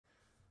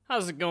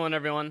How's it going,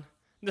 everyone?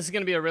 This is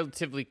going to be a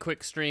relatively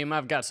quick stream.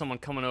 I've got someone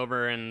coming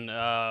over in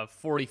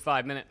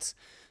 45 minutes.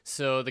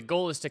 So the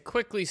goal is to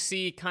quickly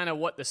see kind of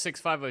what the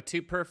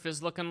 6502 perf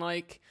is looking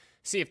like,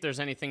 see if there's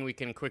anything we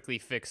can quickly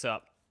fix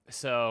up.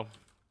 So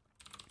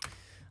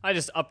I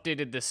just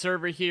updated the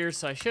server here,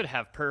 so I should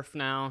have perf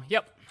now.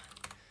 Yep.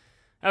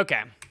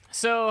 Okay,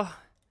 so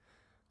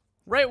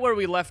right where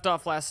we left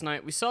off last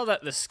night, we saw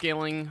that the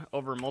scaling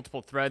over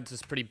multiple threads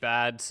is pretty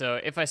bad. So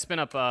if I spin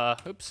up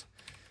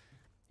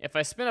if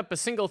I spin up a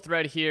single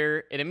thread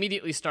here, it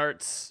immediately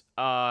starts,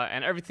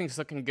 and everything's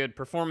looking good.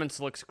 Performance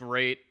looks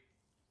great.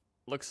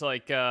 Looks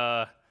like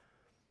about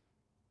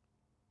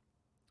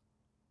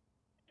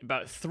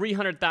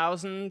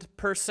 300,000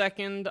 per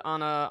second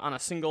on a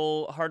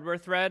single hardware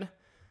thread.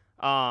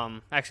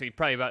 Actually,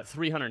 probably about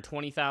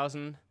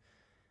 320,000.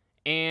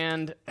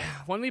 And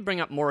when we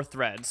bring up more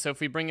threads, so if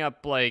we bring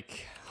up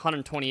like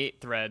 128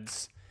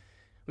 threads,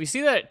 we see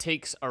that it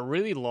takes a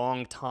really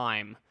long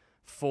time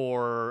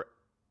for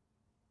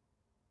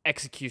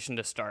execution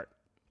to start.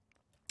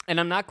 And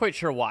I'm not quite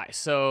sure why.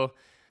 So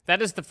that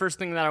is the first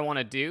thing that I want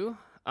to do.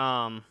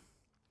 And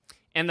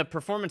the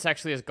performance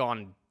actually has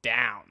gone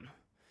down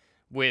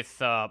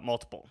with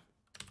multiple.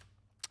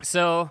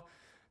 So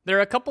there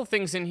are a couple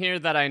things in here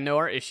that I know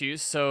are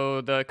issues.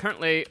 So the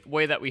current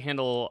way that we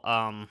handle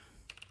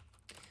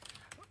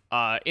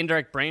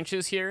indirect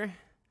branches here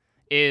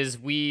is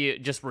we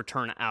just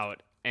return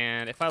out.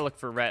 And if I look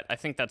for ret, I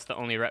think that's the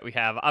only ret we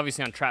have.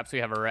 Obviously on traps we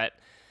have a ret.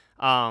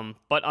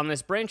 But on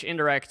this branch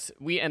indirect,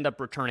 we end up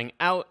returning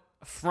out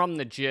from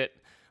the JIT,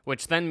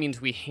 which then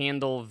means we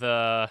handle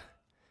that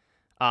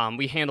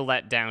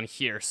down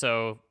here.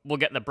 So we'll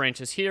get the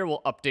branches here,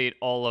 we'll update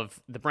all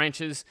of the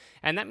branches,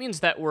 and that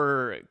means that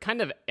we're kind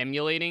of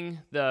emulating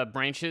the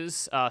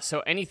branches.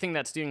 So anything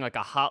that's doing like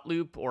a hot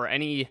loop or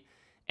any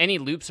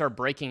loops are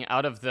breaking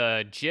out of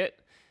the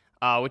JIT,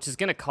 which is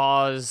going to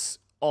cause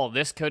all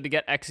this code to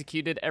get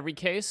executed every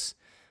case,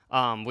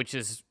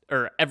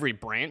 every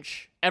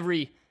branch,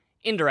 every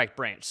indirect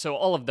branch, so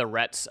all of the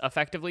rets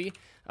effectively,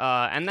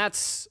 and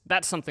that's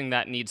something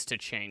that needs to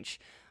change.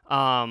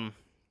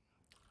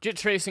 JIT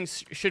tracing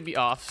should be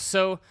off.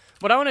 So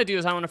what I want to do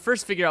is I want to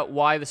first figure out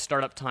why the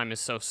startup time is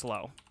so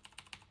slow.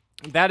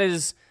 That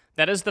is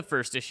the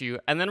first issue,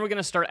 and then we're going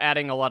to start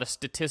adding a lot of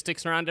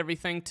statistics around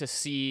everything to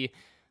see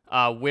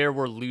where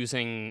we're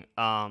losing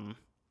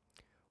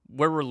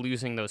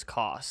those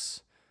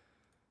costs.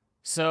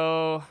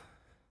 So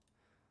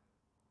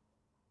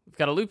we've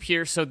got a loop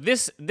here. So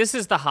this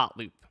is the hot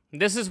loop.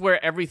 This is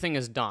where everything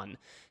is done.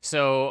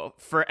 So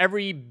for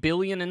every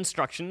billion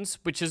instructions,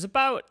 which is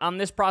about, on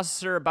this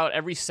processor, about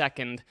every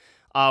second,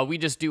 we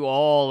just do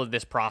all of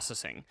this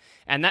processing.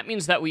 And that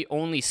means that we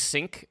only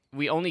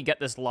get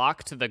this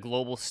lock to the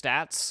global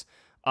stats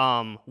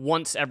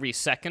once every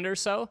second or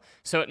so.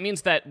 So it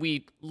means that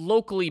we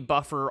locally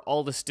buffer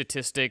all the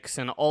statistics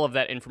and all of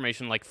that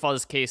information, like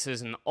fuzz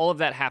cases, and all of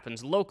that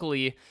happens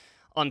locally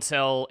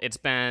until it's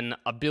been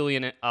a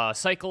billion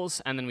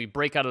cycles, and then we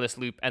break out of this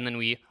loop, and then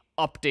we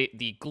update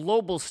the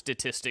global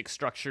statistics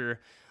structure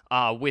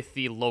with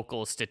the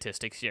local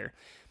statistics here.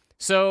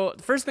 So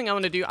the first thing I'm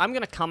going to do, I'm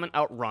going to comment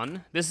out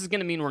run. This is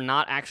going to mean we're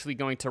not actually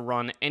going to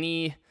run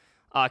any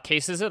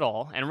cases at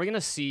all, and we're going to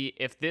see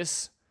if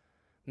this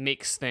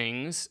makes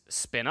things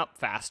spin up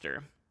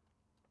faster.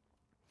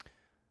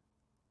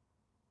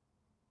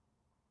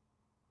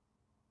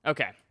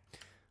 Okay.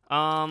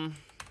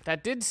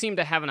 That did seem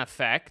to have an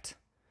effect.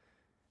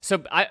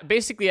 So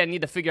basically I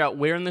need to figure out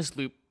where in this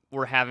loop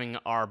we're having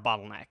our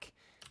bottleneck.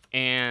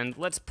 And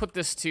let's put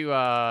this to,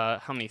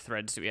 how many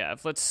threads do we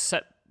have? Let's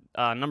set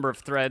number of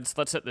threads.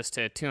 Let's set this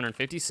to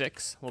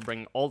 256. We'll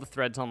bring all the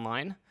threads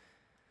online.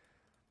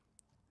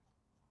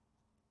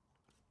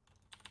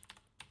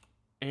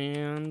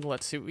 And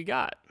let's see what we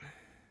got.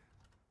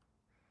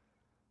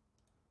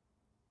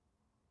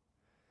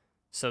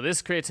 So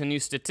this creates a new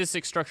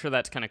statistic structure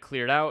that's kind of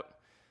cleared out.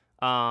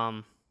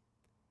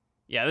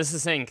 Yeah, this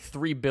is saying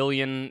 3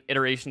 billion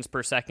iterations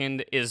per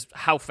second is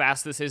how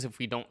fast this is if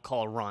we don't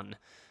call run.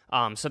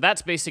 So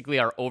that's basically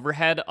our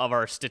overhead of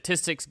our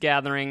statistics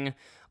gathering,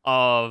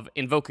 of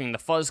invoking the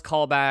fuzz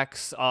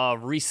callbacks,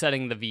 of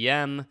resetting the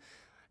VM,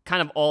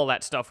 kind of all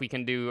that stuff we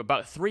can do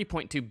about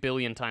 3.2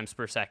 billion times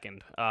per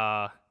second.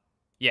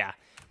 Yeah,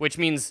 which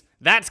means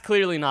that's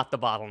clearly not the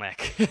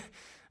bottleneck.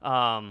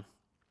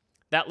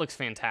 That looks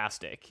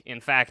fantastic.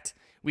 In fact,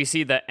 we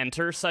see the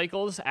enter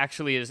cycles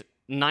actually is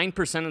 9%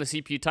 of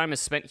the CPU time is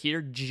spent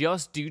here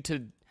just due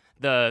to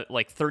the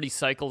 30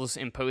 cycles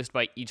imposed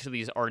by each of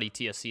these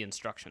RDTSC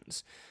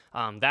instructions.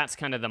 That's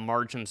kind of the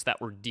margins that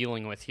we're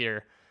dealing with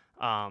here.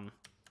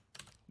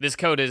 This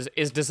code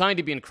is designed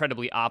to be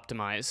incredibly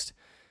optimized.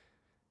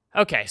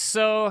 Okay,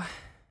 so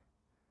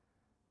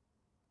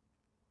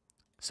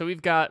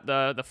we've got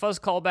the fuzz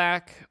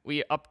callback.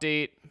 We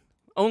update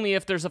only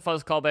if there's a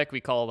fuzz callback,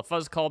 we call the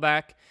fuzz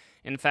callback.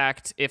 In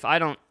fact, if I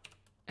don't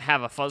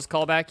have a fuzz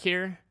callback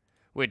here,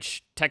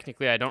 which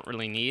technically I don't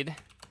really need,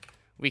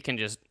 we can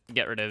just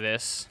get rid of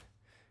this.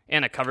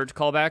 And a coverage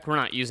callback. We're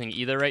not using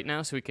either right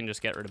now, so we can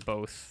just get rid of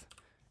both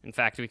In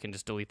fact, we can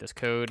just delete this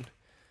code.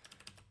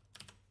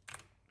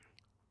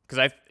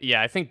 Because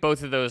I think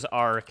both of those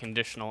are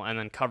conditional, and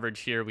then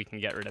coverage here, we can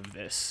get rid of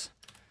this.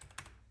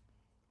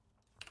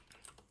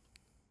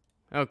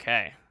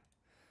 Okay.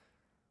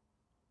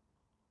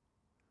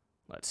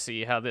 Let's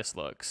see how this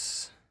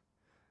looks.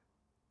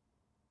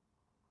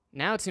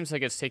 Now it seems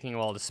like it's taking a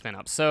while to spin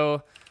up.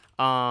 So,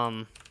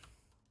 I'm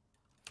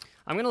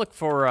going to look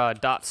for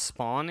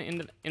 .spawn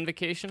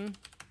invocation.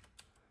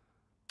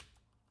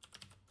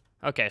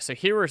 Okay, so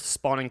here we're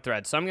spawning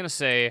threads. So I'm going to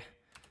say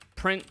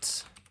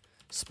print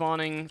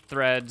spawning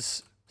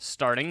threads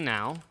starting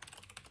now.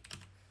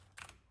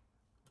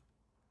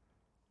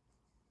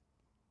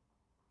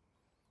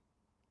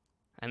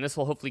 And this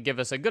will hopefully give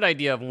us a good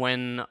idea of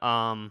when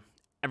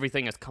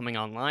everything is coming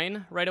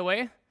online right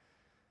away.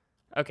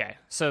 Okay,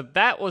 so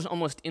that was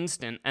almost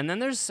instant. And then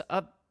there's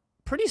a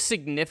pretty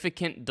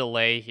significant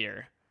delay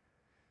here.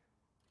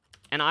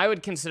 And I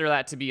would consider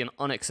that to be an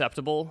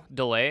unacceptable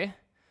delay.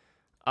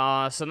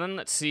 So then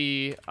let's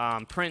see,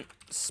 print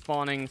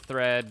spawning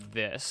thread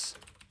this.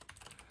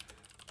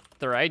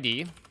 Their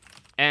ID.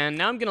 And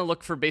now I'm going to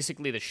look for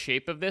basically the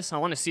shape of this. I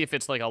want to see if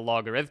it's like a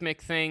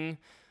logarithmic thing.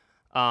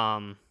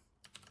 And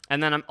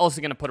then I'm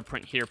also going to put a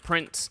print here.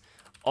 Print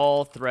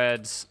all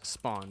threads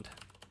spawned.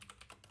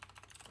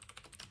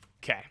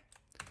 Okay.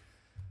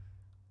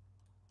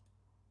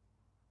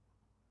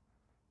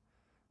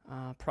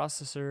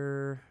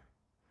 Processor.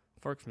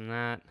 Fork from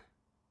that.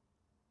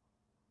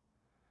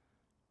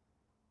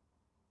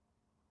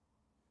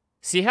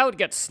 See how it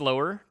gets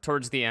slower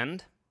towards the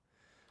end?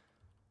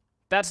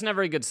 That's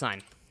never a good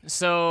sign.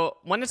 So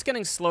when it's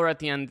getting slower at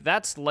the end,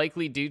 that's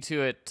likely due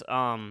to it.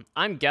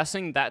 I'm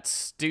guessing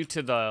that's due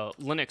to the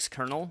Linux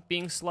kernel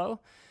being slow.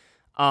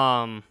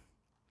 And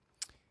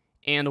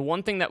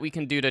one thing that we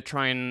can do to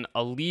try and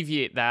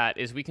alleviate that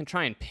is we can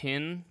try and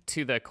pin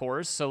to the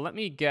cores. So let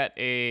me get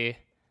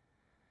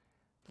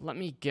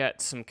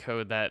some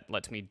code that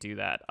lets me do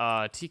that.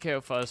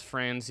 TKO fuzz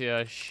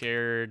Franzia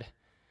shared.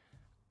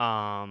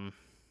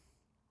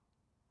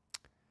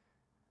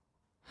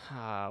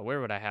 Where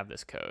would I have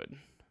this code?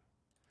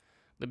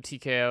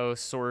 libtko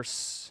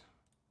source.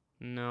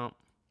 No.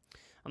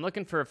 I'm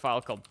looking for a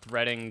file called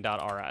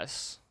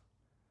threading.rs.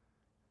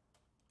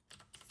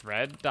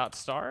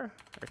 Thread.star?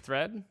 Or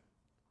thread?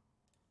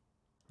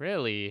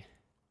 Really?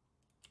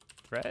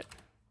 Thread?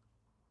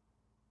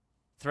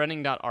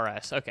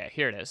 Threading.rs. Okay,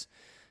 here it is.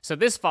 So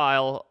this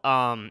file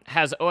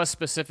has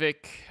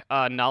OS-specific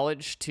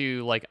knowledge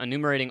to like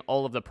enumerating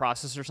all of the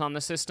processors on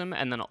the system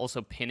and then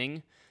also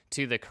pinning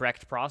to the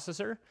correct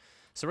processor.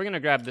 So we're going to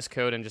grab this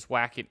code and just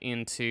whack it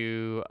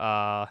into...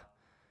 we're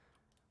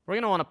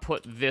going to want to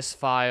put this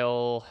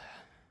file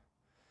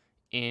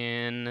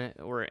in...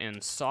 We're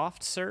in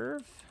soft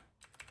serve.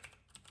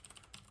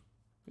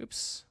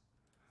 Oops.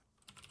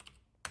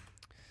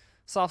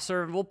 Soft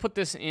serve. We'll put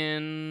this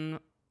in...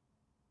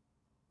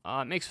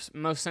 it makes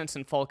most sense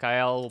in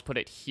FolkIL. We'll put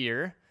it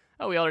here.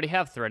 Oh, we already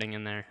have threading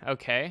in there.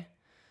 Okay.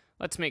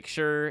 Let's make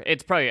sure...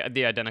 It's probably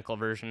the identical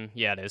version.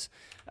 Yeah, it is.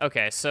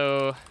 Okay,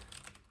 so...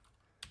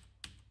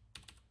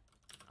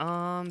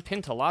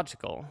 pin to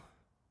logical.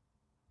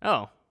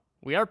 Oh,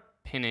 we are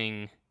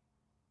pinning...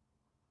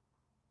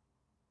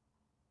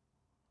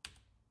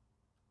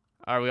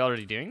 Are we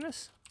already doing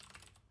this?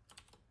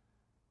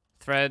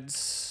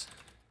 Threads.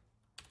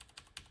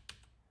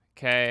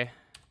 Okay.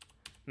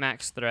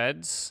 Max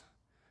threads.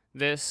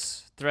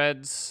 This,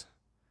 threads.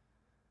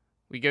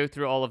 We go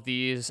through all of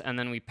these, and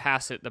then we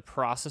pass it the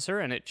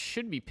processor, and it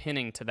should be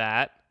pinning to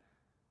that.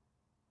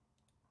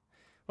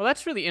 Well,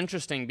 that's really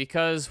interesting,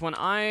 because when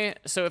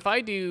so if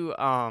I do,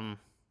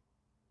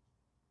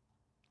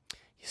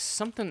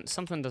 something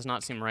does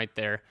not seem right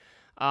there.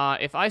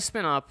 If I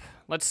spin up,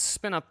 let's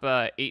spin up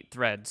 8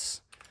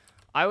 threads.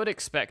 I would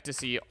expect to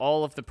see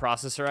all of the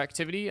processor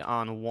activity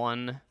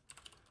on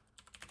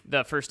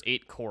the first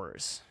 8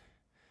 cores.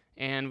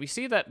 And we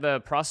see that the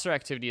processor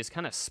activity is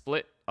kind of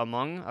split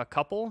among a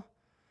couple.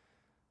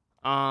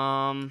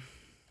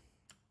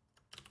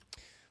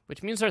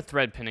 Which means our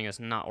thread pinning is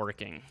not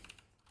working.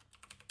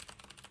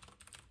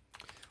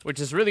 Which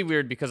is really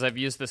weird because I've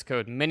used this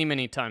code many,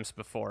 many times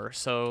before.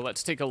 So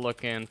let's take a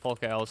look in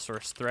FolkIL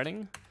source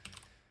threading.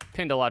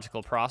 Pin to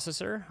logical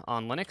processor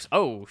on Linux.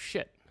 Oh,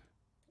 shit.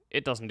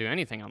 It doesn't do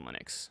anything on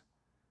Linux.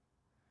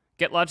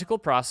 Get logical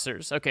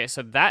processors. Okay,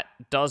 so that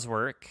does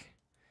work.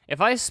 If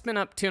I spin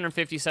up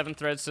 257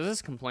 threads, does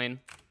this complain?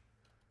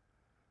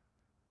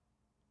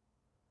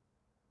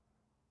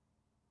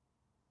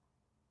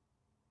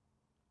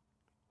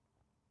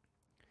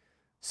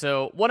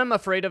 So what I'm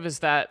afraid of is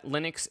that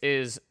Linux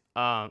is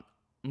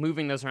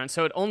moving those around.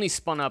 So it only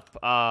spun up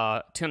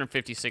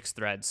 256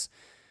 threads.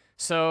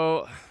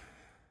 So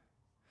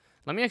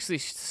let me actually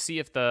see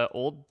if the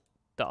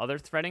other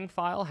threading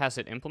file has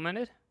it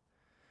implemented.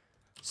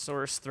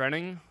 Source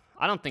threading.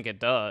 I don't think it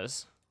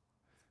does.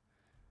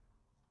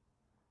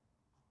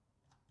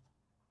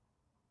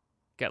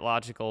 Get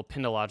logical,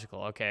 pin to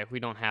logical. Okay, we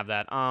don't have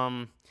that.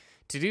 To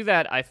do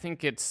that, I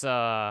think it's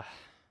oh,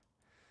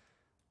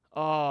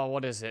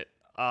 what is it?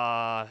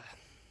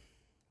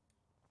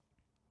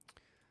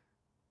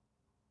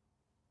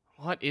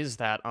 What is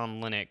that on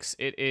Linux?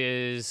 It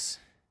is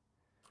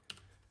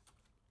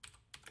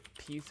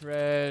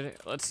pthread.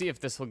 Let's see if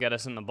this will get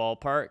us in the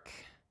ballpark.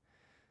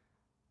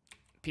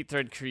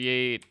 Pthread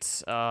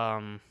create,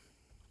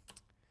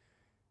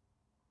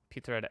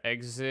 pthread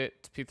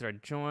exit,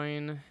 pthread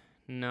join.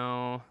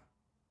 No.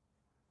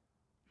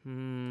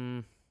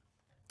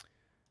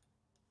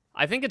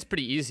 I think it's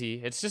pretty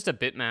easy. It's just a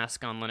bit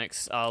mask on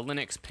Linux.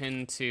 Linux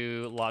pin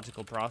to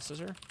logical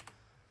processor.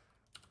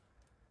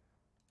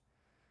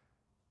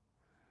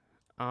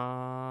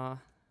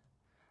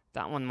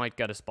 That one might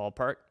get us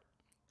ballpark.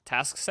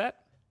 Task set.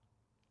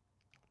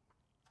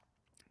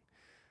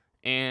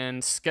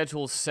 And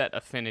schedule set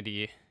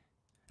affinity.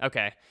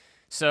 Okay,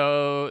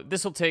 so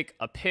this will take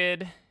a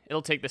PID.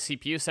 It'll take the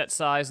CPU set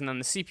size, and then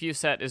the CPU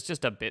set is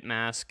just a bit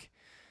mask.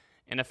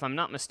 And if I'm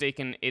not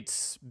mistaken,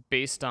 it's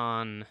based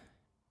on...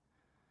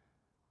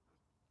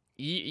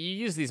 You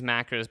use these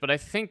macros, but I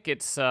think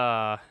it's...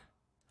 I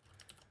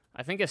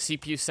think a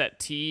CPU set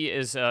T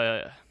is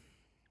a...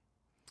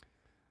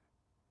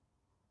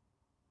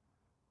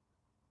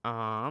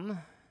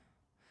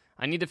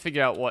 I need to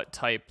figure out what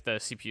type the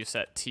CPU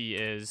set T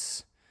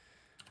is.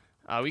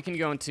 We can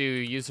go into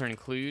user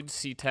include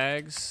C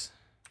tags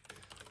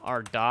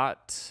r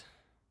dot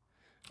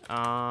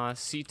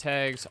C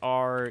tags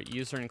r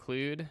user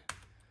include.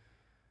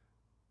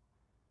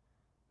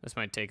 This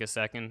might take a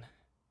second.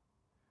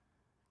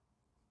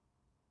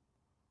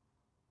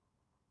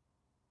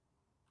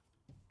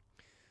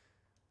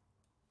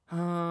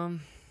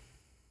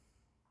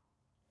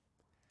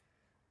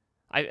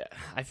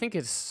 I think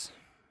it's...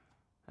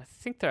 I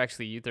think they're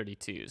actually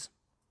U32s.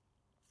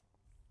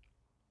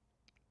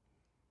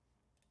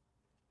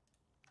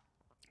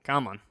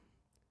 Come on.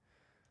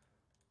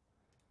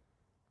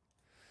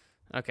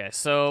 Okay,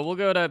 so we'll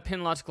go to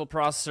pin logical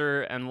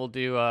processor, and we'll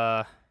do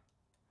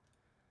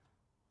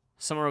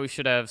somewhere we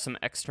should have some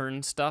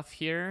extern stuff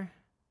here.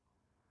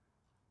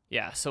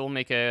 Yeah, so we'll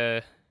make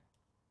a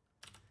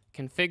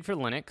config for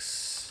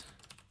Linux.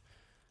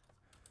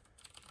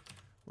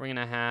 We're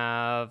gonna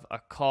have a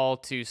call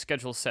to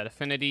schedule set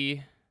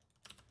affinity.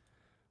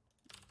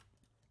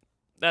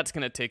 That's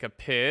going to take a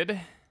PID.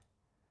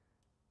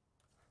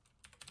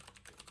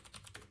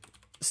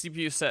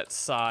 CPU set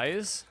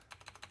size.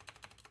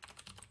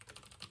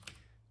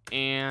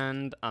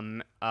 And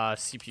a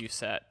CPU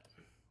set,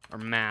 or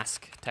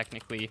mask,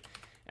 technically.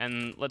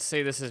 And let's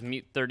say this is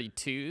mute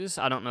 32s.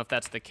 I don't know if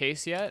that's the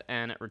case yet,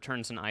 and it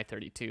returns an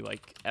i32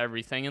 like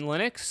everything in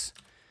Linux.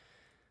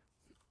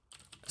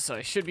 So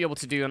I should be able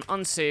to do an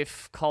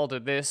unsafe call to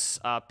this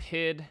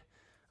PID.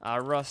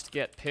 Rust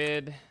get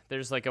PID.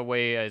 There's like a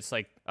way, it's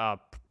like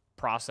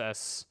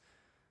process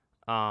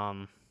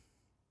PID,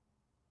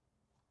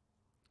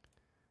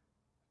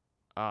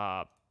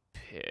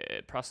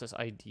 process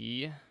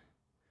ID.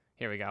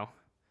 Here we go.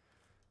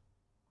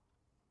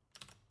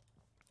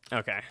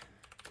 Okay.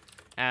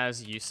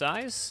 As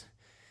usize.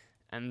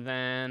 And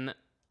then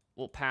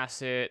we'll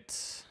pass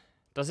it.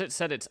 Does it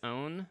set its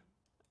own?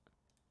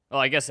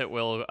 Well, I guess it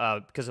will,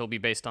 because it'll be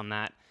based on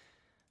that.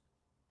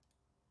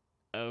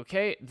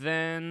 Okay,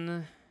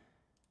 then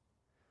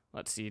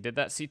let's see. Did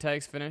that C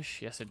tags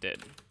finish? Yes, it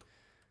did.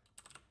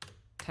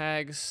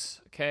 Tags,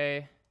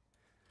 okay.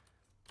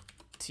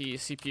 T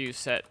CPU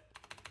set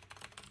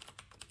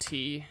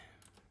T.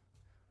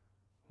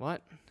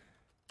 What?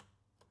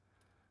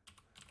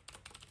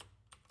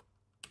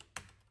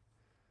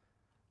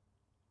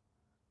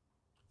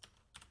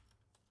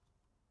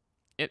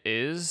 It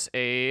is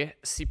a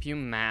CPU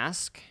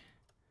mask.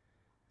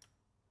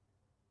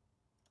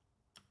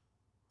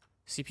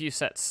 CPU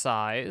set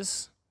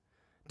size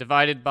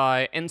divided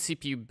by n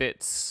CPU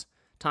bits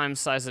times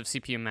size of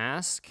CPU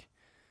mask.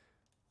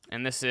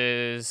 And this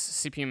is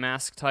CPU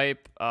mask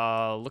type,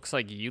 looks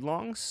like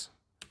ulongs.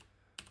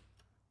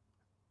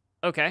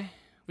 Okay,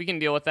 we can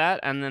deal with that.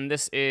 And then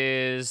this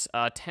is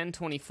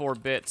 1024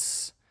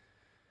 bits.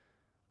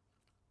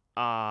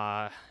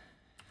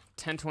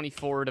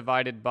 1024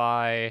 divided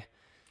by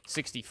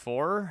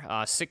 64,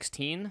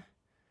 16.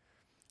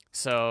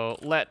 So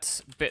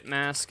let bit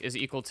mask is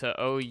equal to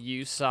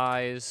OU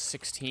size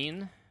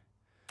 16.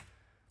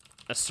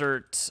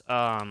 Assert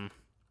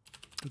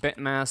bit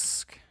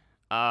mask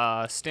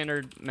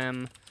standard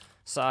mem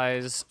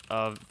size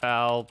of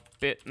val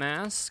bit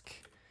mask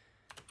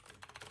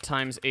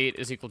times 8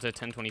 is equal to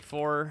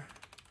 1024.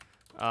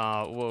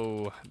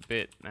 Whoa,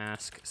 bit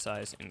mask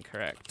size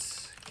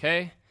incorrect.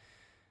 Okay.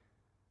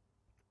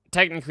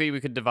 Technically,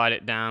 we could divide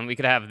it down. We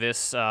could have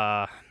this,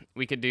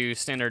 we could do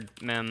standard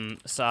mem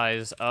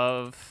size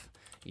of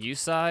U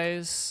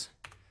size,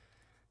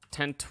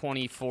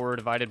 1024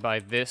 divided by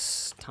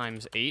this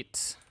times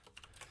 8.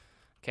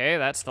 Okay,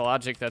 that's the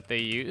logic that they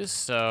use,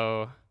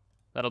 so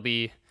that'll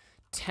be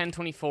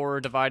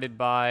 1024 divided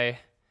by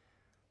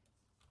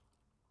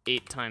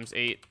 8 times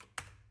 8.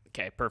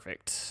 Okay,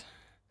 perfect.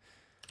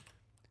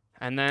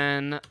 And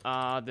then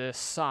the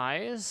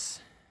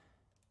size...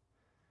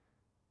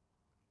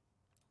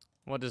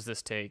 What does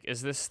this take?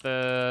 Is this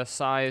the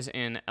size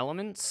in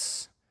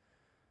elements?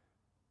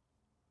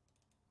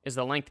 is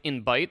the length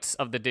in bytes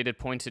of the data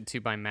pointed to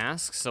by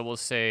mask. So we'll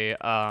say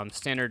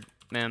standard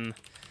mem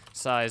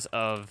size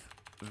of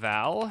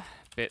val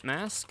bit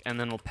mask, and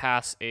then we'll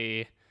pass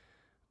a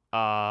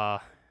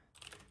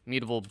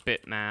mutable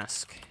bit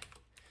mask.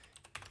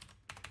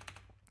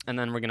 And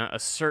then we're going to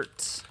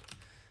assert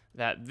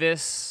that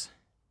this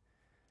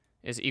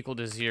is equal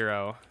to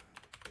 0.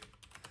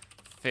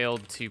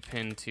 Failed to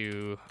pin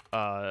to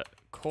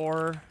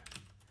core.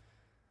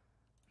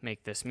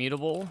 Make this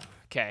mutable.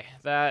 Okay,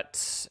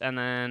 that, and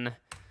then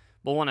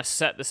we'll want to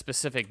set the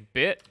specific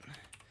bit.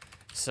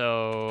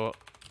 So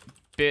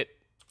bit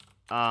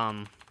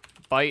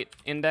byte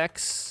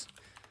index,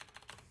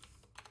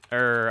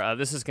 or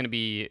this is going to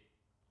be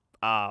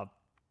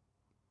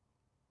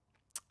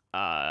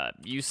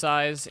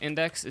usize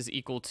index is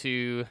equal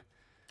to,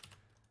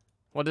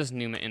 what does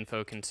NUMA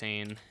info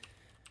contain?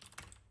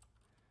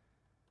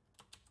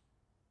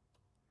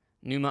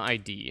 NUMA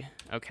ID.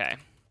 Okay.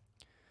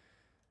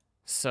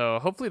 So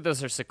hopefully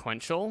those are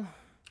sequential.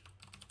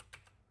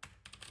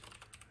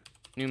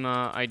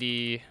 NUMA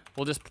ID,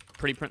 we'll just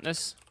pre-print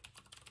this.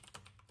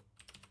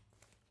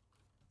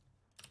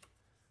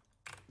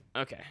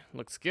 Okay,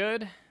 looks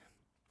good.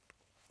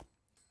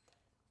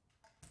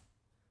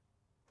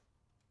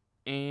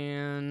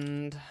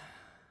 And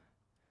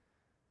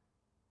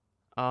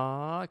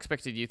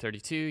expected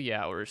U32,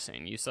 yeah, we're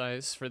saying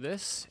usize for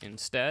this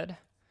instead.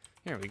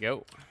 Here we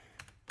go.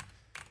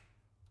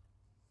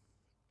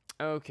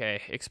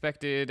 Okay,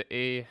 expected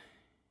a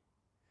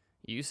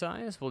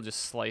usize. We'll just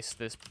slice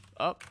this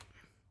up.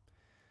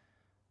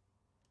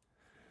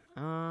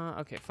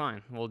 Okay,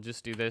 fine. We'll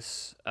just do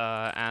this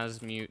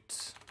as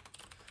mute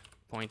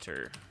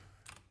pointer.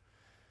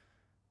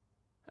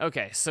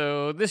 Okay,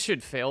 so this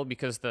should fail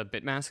because the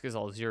bit mask is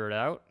all zeroed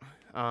out.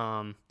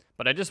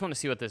 But I just want to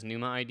see what this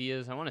NUMA ID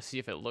is. I want to see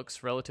if it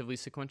looks relatively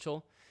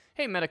sequential.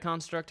 Hey,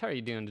 metaconstruct, how are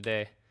you doing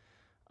today?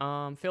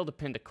 Failed to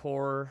pin to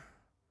core.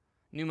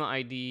 NUMA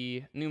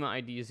ID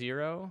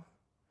 0.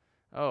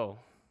 Oh,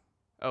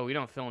 we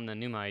don't fill in the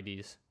NUMA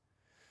IDs.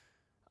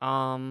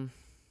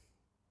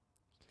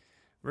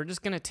 We're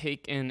just gonna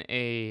take in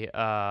a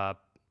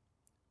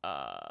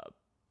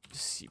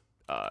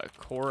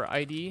core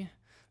ID.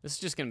 This is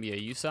just gonna be a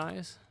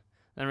usize.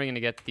 Then we're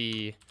gonna get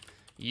the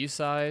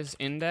usize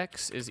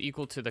index is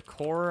equal to the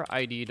core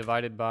ID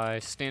divided by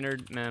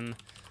standard mem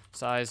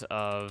size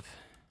of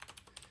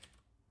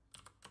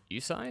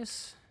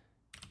usize.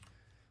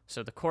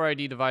 So the core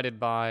ID divided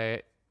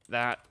by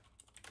that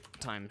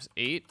times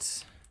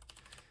 8,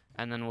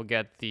 and then we'll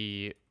get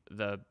the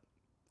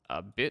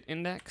bit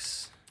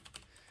index,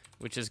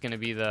 which is going to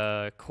be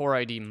the core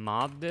ID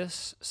mod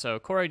this. So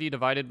core ID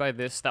divided by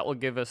this, that will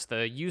give us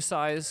the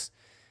usize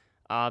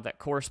that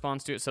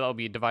corresponds to it. So that will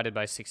be divided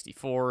by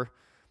 64,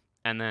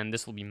 and then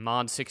this will be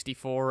mod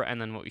 64,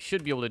 and then what we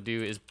should be able to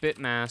do is bit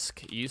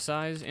mask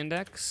usize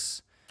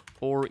index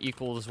or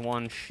equals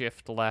 1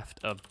 shift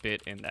left of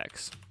bit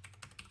index.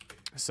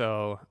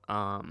 So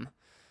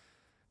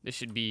this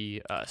should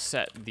be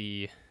set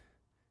the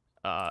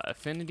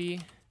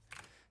affinity.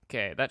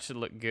 Okay, that should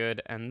look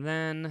good. And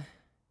then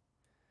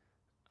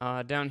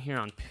down here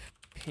on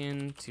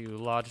pin to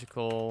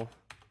logical,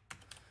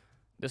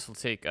 this will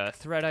take a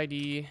thread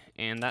ID,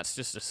 and that's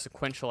just a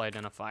sequential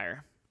identifier.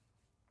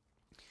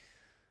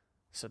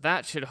 So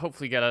that should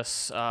hopefully get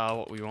us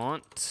what we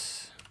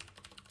want.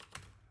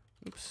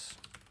 Oops.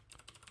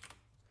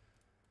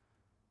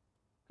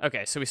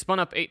 Okay, so we spun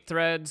up 8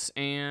 threads,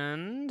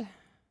 and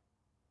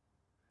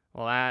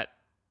well, that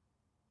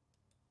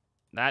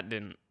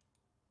didn't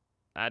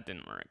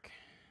work.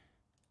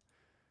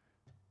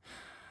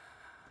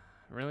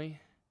 Really?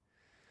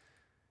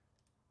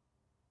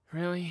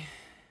 Really?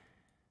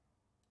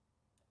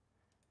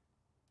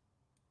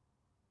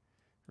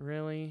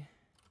 Really?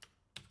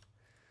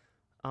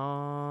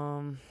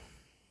 I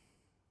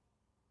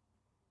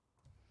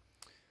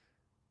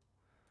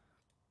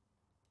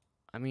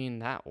mean,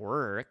 that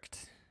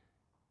worked.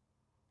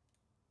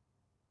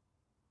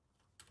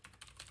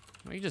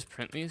 Let me just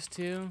print these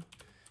two.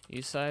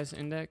 Usize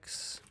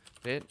index,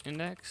 bit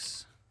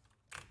index.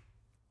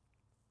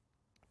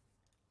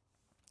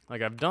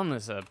 Like, I've done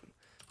this a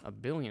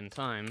billion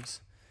times.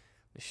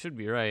 This should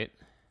be right.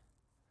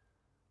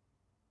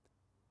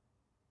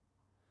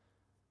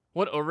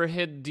 What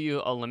overhead do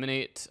you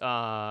eliminate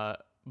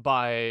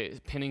by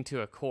pinning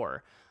to a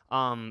core?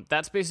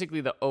 That's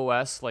basically the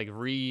OS, like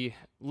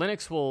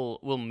Linux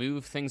will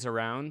move things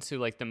around to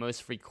like the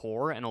most free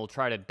core, and it'll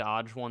try to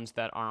dodge ones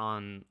that are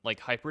on like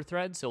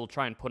hyperthreads. So it'll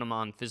try and put them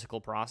on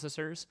physical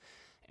processors.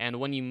 And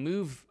when you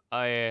move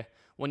a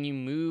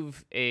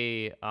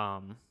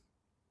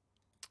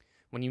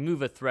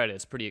thread,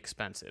 it's pretty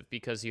expensive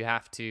because you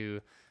have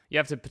to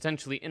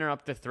potentially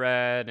interrupt the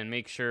thread and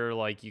make sure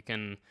like you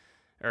can,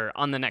 or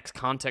on the next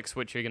context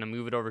switch, you're going to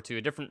move it over to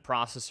a different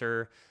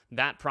processor.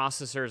 That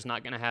processor is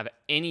not going to have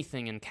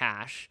anything in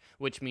cache,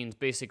 which means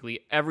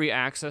basically every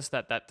access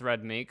that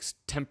thread makes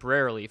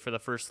temporarily for the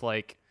first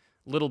like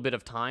little bit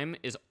of time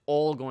is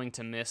all going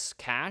to miss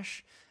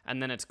cache.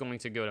 and then it's going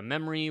to go to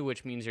memory,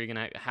 which means you're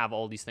going to have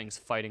all these things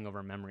fighting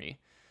over memory.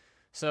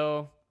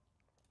 So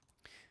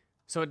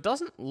it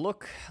doesn't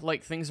look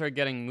like things are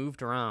getting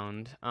moved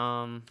around.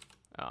 Oh,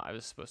 I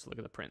was supposed to look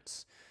at the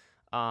prints.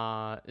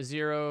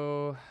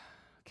 0,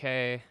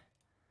 okay.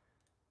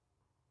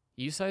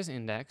 Usize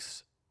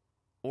index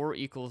or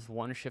equals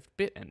 1 shift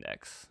bit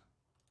index.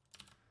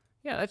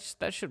 Yeah,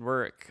 that should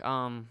work.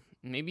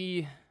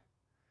 Maybe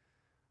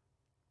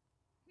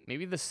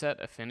the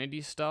set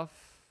affinity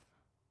stuff.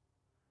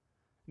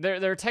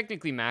 There are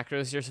technically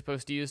macros you're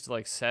supposed to use to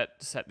like set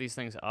these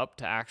things up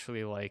to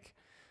actually like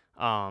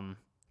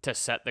to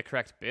set the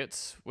correct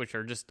bits, which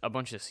are just a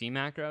bunch of C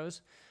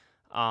macros.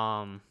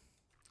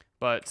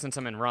 But since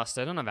I'm in Rust,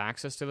 I don't have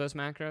access to those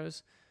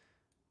macros.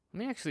 Let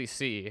me actually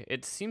see.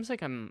 It seems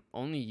like I'm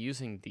only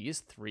using these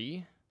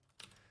 3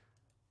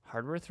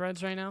 hardware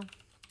threads right now.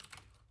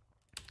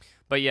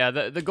 But yeah,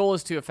 the goal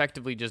is to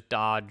effectively just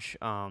dodge.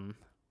 The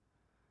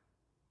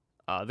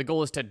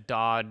goal is to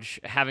dodge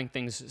having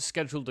things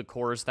scheduled to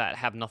cores that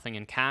have nothing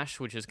in cache,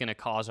 which is going to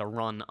cause a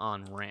run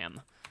on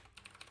RAM.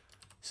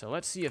 So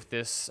let's see if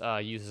this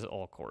uses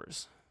all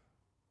cores.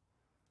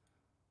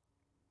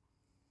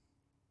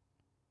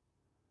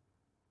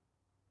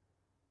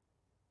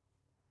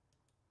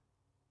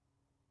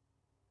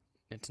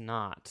 It's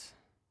not.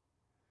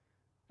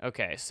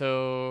 Okay,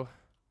 so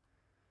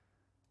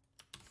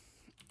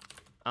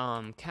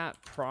cat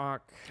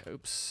proc,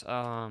 oops,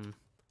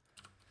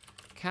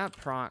 cat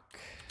proc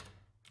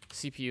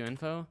CPU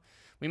info.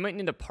 We might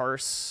need to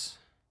parse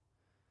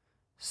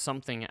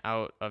something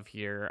out of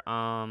here.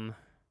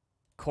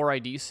 Core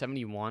ID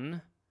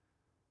 71.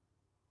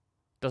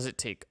 Does it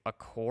take a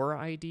core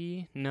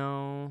ID?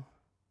 No.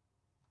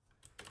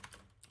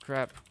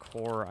 Grep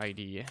core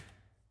ID.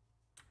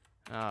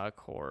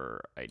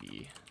 Core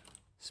ID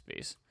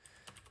space.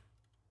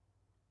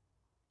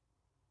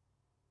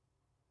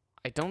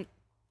 I don't.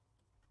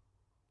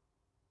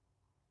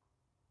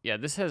 Yeah,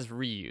 this has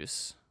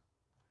reuse.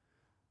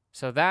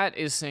 So that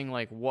is saying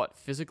like what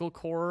physical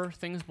core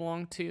things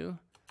belong to.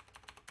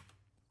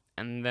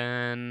 And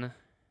then,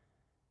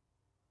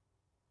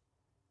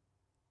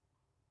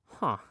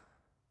 huh.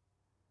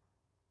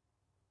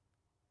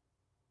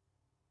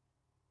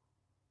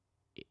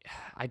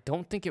 I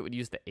don't think it would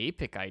use the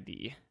APIC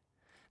ID.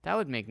 That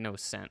would make no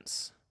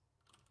sense.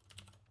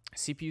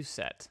 CPU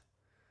set.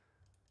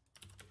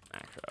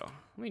 Macro.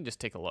 Let me just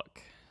take a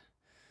look.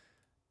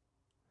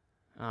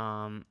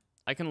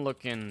 I can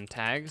look in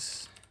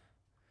tags.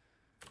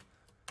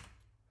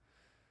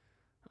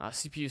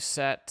 CPU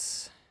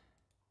set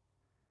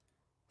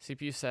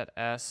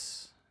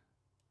S.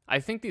 I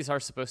think these are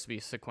supposed to be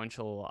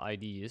sequential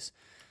IDs.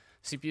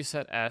 CPU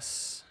set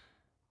S.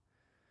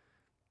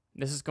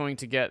 This is going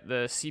to get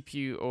the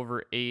CPU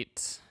over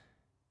 8.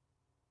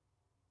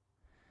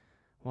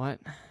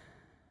 What?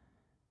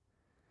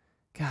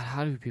 God,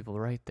 how do people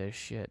write this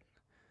shit?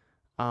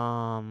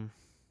 Oh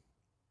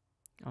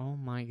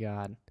my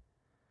god.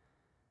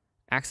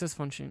 Access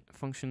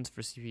functions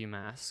for CPU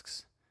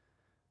masks.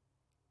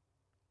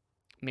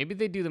 Maybe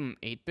they do them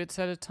 8 bits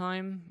at a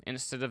time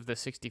instead of the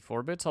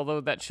 64 bits,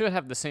 although that should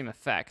have the same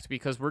effect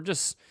because we're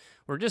just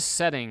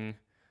setting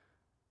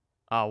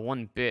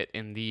 1 bit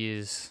in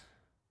these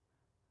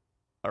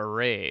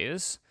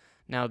arrays.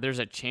 Now there's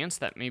a chance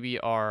that maybe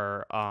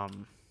our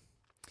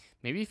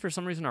maybe for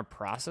some reason our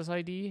process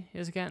ID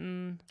is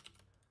getting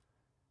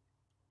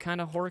kind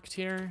of horked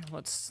here.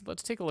 Let's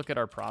take a look at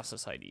our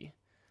process ID.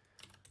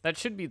 That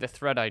should be the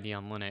thread ID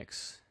on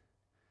Linux.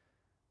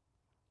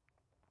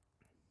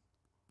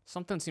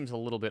 Something seems a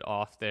little bit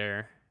off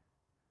there.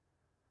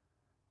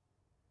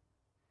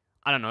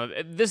 I don't know.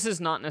 This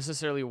is not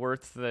necessarily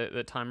worth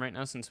the time right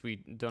now since we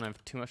don't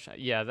have too much.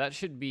 Yeah, that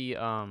should be.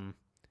 I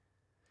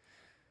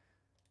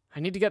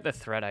need to get the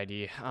thread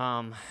ID.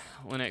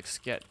 Linux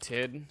get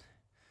tid.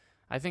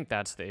 I think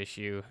that's the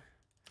issue.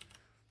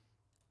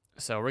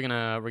 So we're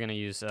gonna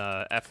use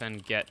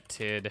fn get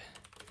tid.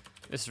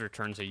 This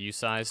returns a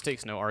usize,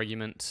 takes no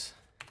argument,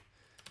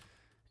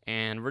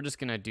 and we're just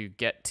gonna do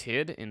get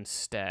tid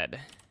instead.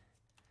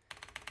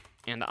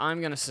 And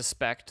I'm gonna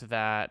suspect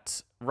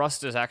that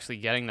Rust is actually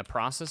getting the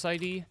process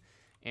ID,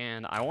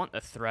 and I want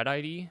the thread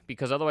ID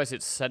because otherwise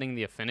it's setting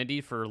the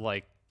affinity for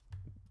like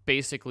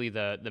basically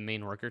the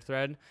main worker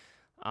thread.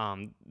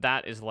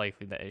 That is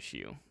likely the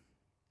issue.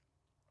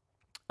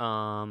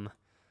 What?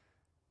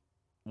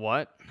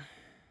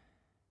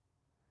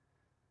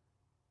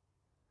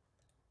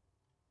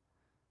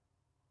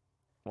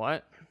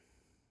 What?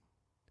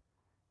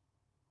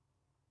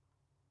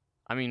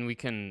 I mean, we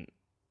can...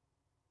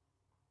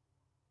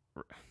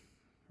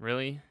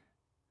 Really?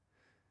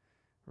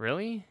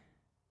 Really?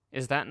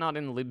 Is that not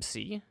in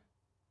libc?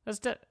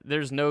 That's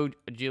there's no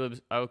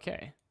glib...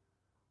 Okay.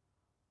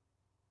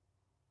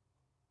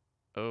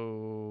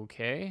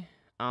 Okay.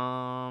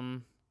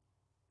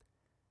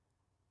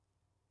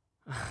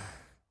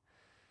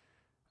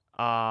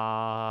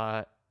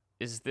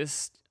 Is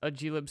this a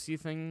glibc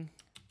thing?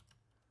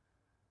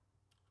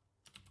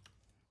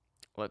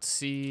 Let's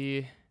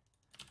see.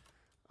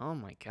 Oh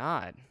my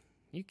god.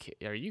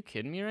 Are you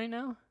kidding me right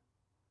now?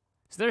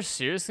 Is there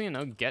seriously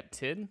no get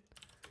tid?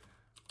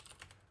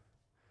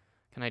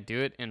 Can I do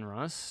it in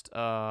Rust?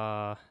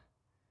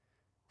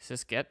 Is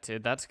this get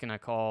tid? That's gonna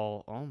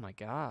call. Oh my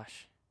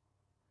gosh.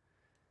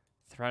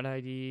 Thread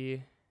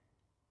ID.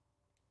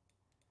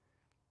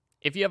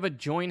 If you have a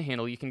join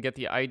handle, you can get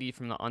the ID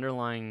from the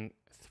underlying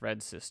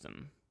thread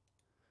system.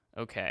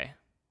 Okay.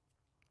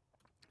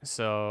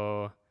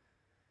 So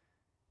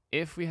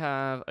if we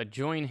have a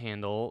join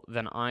handle,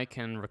 then I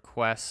can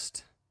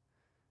request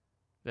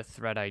the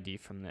thread ID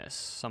from this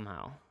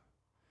somehow.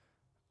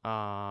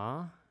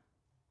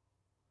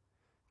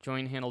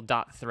 Join handle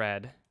dot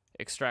thread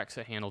extracts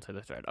a handle to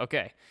the thread.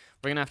 Okay,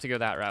 we're gonna have to go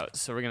that route.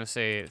 So we're gonna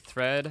say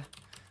thread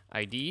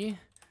ID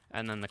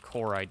and then the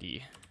core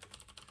ID.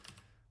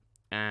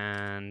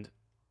 And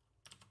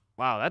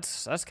wow,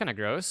 that's kind of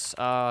gross.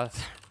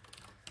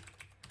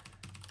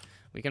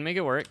 We can make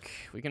it work.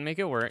 We can make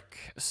it work.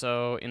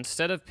 So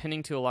instead of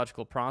pinning to a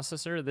logical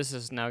processor, this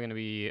is now going to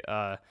be,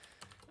 we're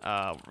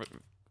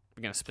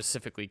going to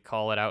specifically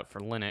call it out for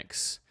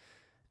Linux.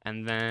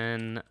 And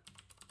then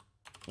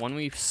when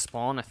we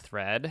spawn a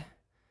thread,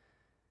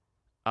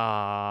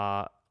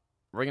 we're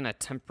going to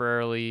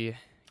temporarily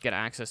get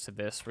access to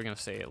this. We're going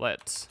to say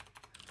let's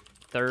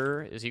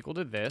thir is equal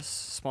to this.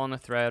 Spawn the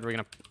thread. We're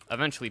going to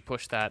eventually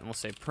push that, and we'll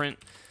say print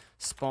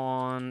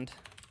spawned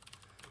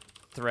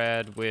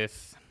thread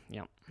with...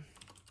 Yep.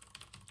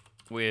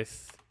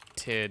 With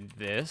tid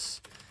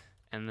this,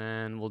 and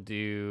then we'll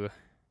do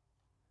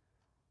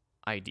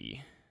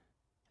ID,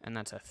 and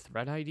that's a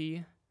thread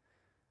ID.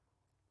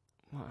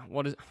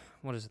 What is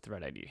a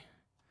thread ID?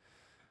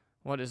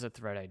 What is a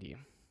thread ID?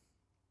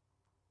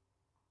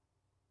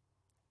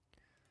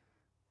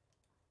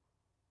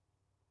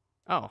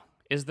 Oh,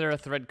 is there a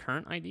thread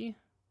current ID?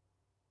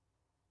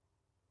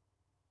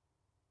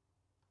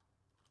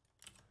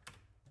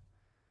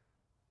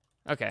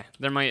 Okay,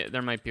 there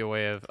might be a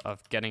way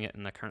of getting it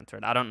in the current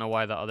thread. I don't know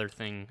why the other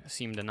thing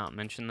seemed to not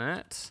mention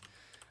that.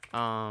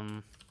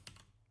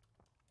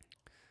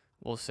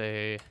 We'll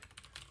say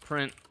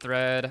print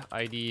thread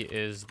ID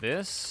is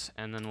this,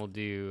 and then we'll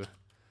do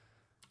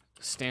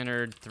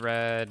standard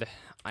thread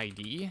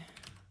ID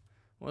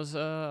was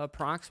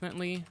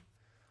approximately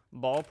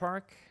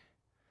ballpark.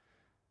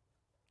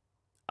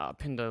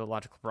 Pinned to the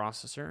logical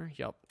processor.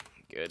 Yup,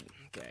 good.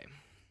 Okay,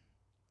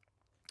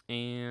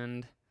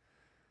 and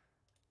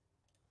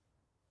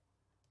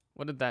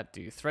what did that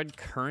do? Thread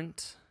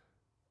current.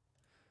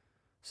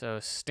 So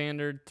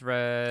standard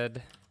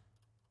thread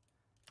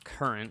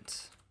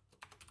current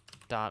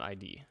dot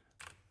ID.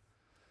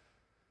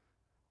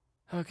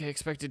 Okay,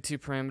 expected 2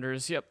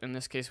 parameters. Yep, in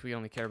this case we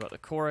only care about the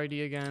core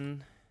ID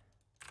again.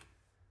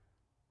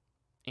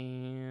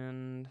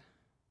 And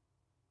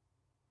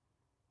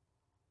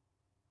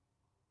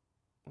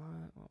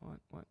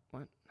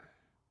what?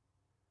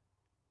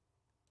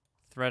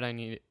 Thread I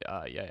need.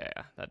 Yeah.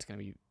 That's gonna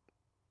be.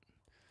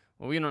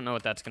 Well, we don't know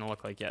what that's gonna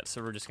look like yet,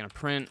 so we're just gonna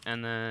print,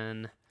 and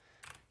then,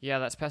 yeah,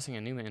 that's passing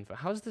a new info.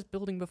 How's this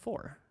building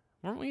before?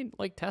 Weren't we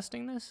like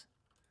testing this?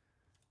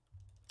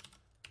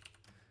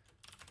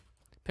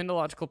 Pinned to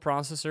logical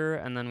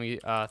processor, and then we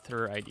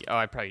through ID. Oh,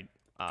 I probably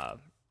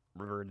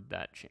reverted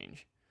that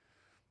change.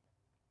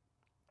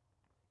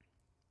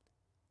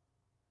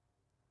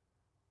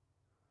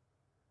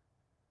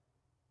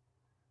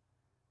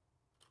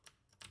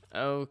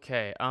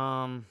 Okay,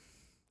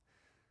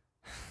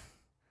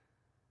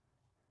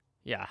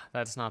 yeah,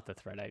 that's not the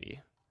thread ID.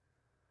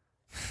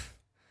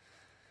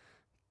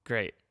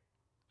 Great.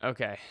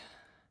 Okay.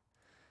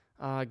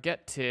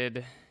 Get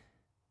tid.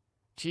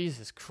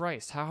 Jesus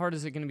Christ, how hard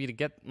is it going to be to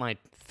get my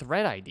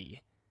thread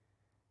ID?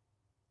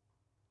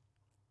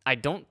 I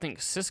don't think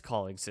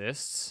syscall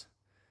exists.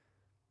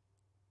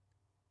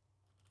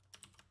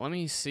 Let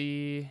me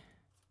see.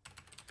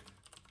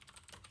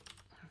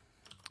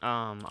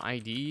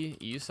 ID,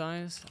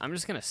 usize. I'm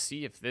just gonna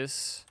see if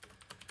this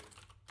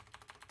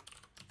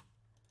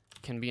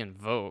can be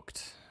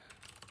invoked.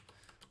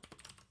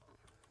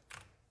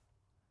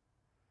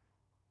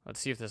 Let's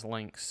see if this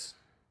links.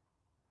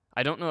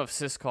 I don't know if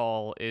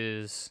syscall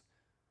is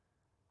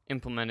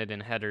implemented in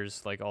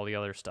headers like all the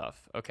other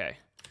stuff. Okay.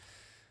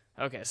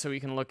 Okay, so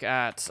we can look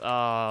at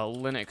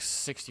Linux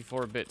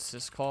 64-bit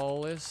syscall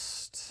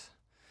list.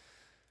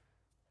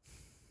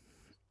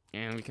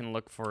 And we can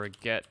look for a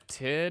get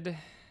tid.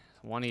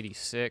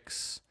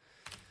 186.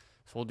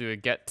 So we'll do a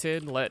get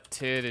tid. Let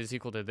tid is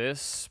equal to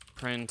this.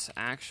 Print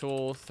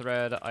actual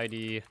thread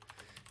ID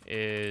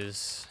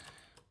is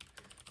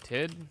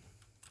tid.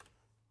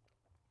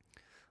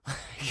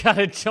 You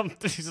gotta jump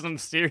through some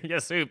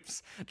serious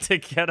hoops to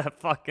get a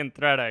fucking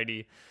thread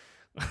ID.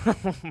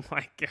 Oh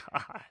my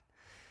god.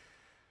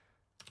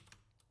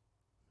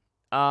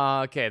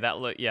 Okay,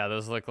 yeah,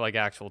 those look like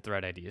actual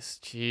thread IDs.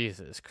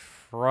 Jesus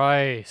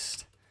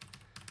Christ.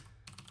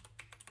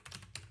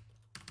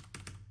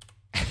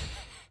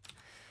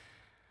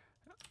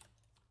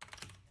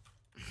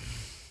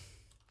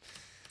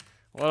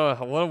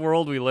 What a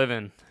world we live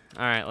in.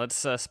 All right, let's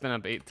spin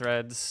up 8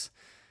 threads,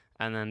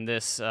 and then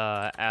this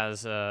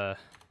as a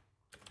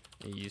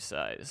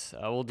usize.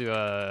 We'll do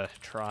a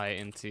try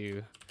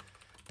into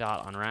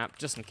dot unwrap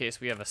just in case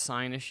we have a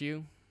sign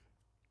issue.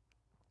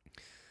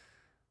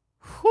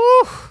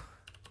 Whew.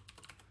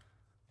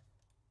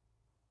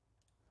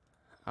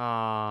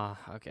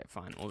 Okay,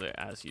 fine. We'll do it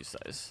as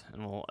usize,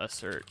 and we'll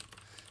assert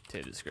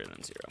TID is greater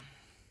than 0.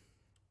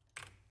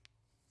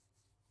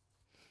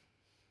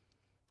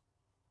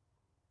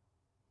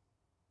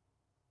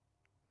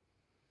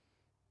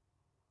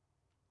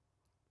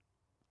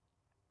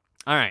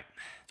 All right.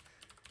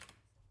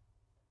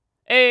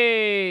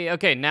 Hey,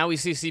 okay, now we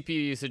see CPU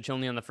usage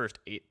only on the first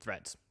 8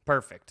 threads.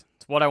 Perfect.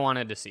 It's what I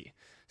wanted to see.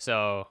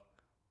 So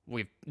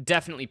we've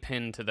definitely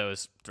pinned to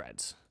those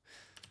threads,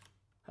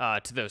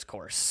 to those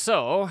cores.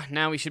 So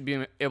now we should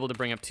be able to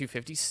bring up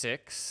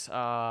 256.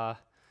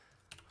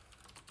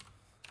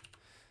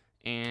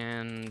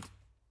 And,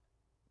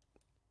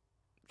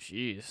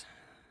 jeez,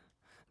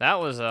 that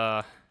was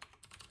a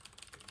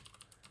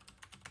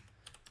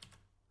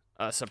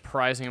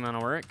surprising amount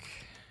of work.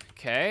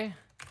 Okay.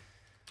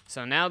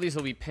 So now these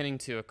will be pinning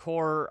to a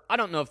core. I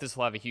don't know if this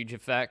will have a huge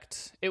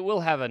effect. It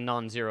will have a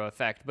non-zero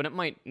effect, but it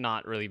might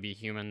not really be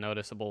human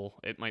noticeable.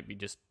 It might be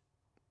just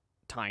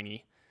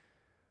tiny.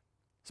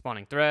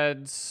 Spawning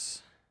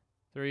threads.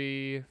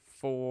 3,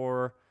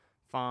 4,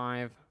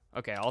 5.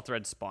 Okay, all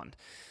threads spawned.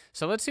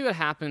 So let's see what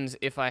happens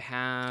if I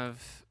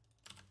have...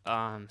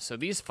 so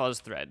these fuzz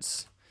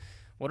threads,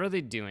 what are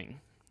they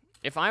doing?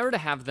 If I were to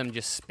have them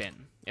just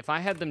spin, if I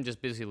had them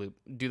just busy loop,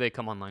 do they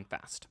come online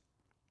fast?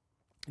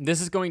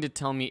 This is going to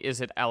tell me, is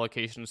it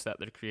allocations that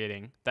they're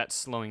creating that's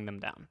slowing them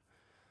down?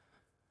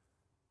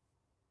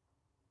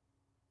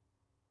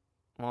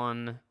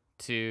 1,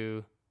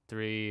 2,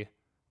 3,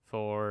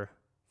 4,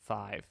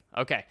 5.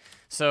 Okay,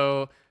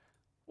 so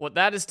what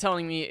that is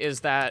telling me is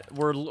that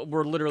we're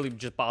literally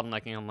just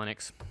bottlenecking on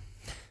Linux.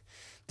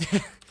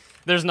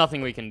 There's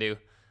nothing we can do.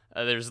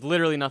 There's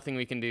literally nothing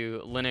we can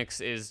do. Linux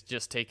is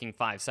just taking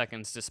 5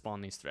 seconds to spawn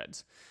these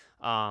threads.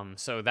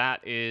 So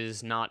that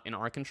is not in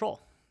our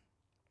control.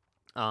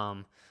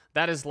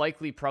 That is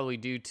likely probably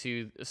due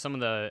to some of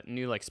the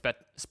new like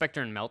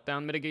Spectre and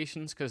Meltdown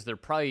mitigations, because they're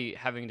probably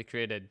having to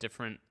create a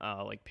different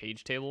like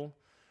page table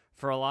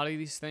for a lot of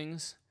these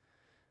things.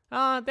 They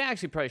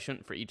actually probably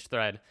shouldn't for each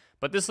thread,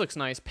 but this looks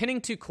nice.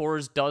 Pinning 2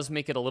 cores does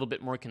make it a little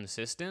bit more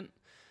consistent.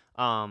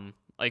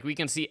 Like we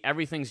can see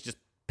everything's just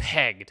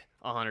pegged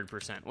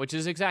 100%, which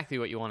is exactly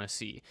what you want to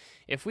see.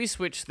 If we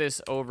switch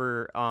this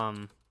over,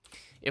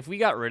 if we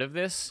got rid of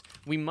this,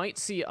 we might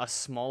see a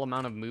small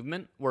amount of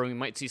movement where we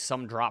might see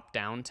some drop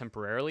down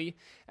temporarily,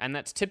 and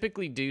that's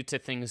typically due to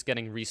things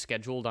getting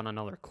rescheduled on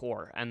another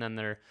core, and then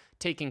they're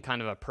taking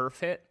kind of a perf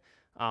hit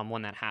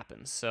when that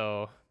happens.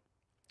 So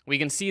we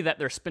can see that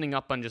they're spinning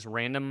up on just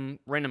random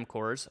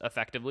cores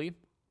effectively.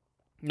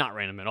 Not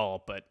random at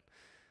all, but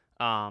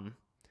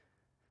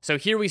so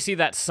here we see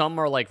that some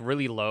are like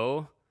really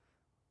low,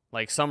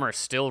 like some are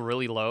still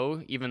really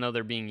low even though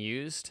they're being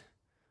used.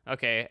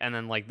 Okay, and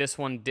then like this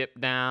one dipped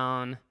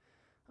down.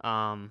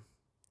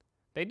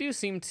 They do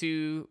seem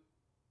to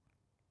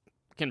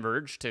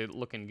converge to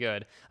looking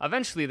good.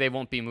 Eventually they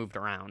won't be moved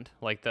around.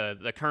 Like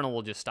the kernel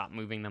will just stop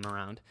moving them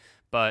around.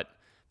 But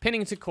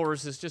pinning to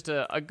cores is just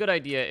a good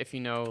idea if you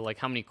know like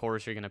how many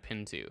cores you're going to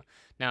pin to.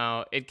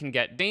 Now, it can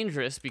get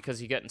dangerous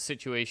because you get in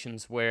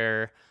situations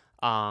where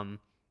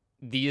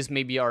these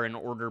maybe are in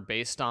order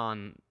based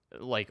on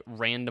like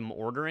random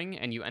ordering,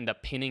 and you end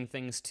up pinning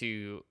things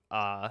to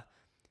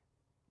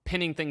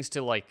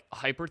like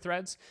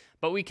hyperthreads.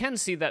 But we can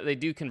see that they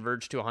do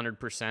converge to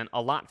 100%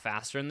 a lot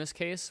faster in this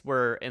case,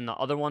 where in the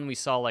other one we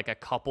saw like a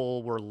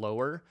couple were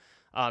lower,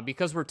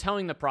 because we're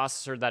telling the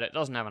processor that it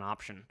doesn't have an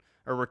option,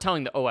 or we're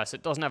telling the OS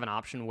it doesn't have an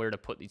option where to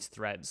put these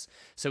threads.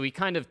 So we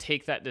kind of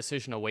take that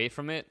decision away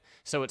from it,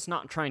 so it's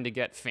not trying to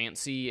get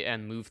fancy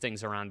and move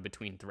things around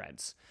between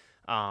threads.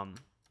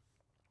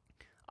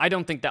 I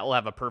don't think that will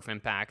have a perf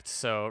impact.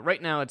 So right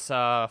now it's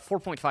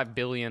 4.5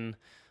 billion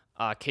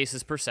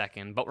cases per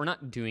second, but we're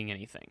not doing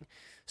anything.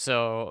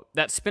 So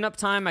that spin up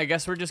time, I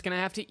guess we're just going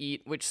to have to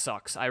eat, which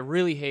sucks. I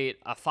really hate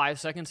a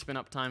 5-second spin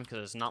up time because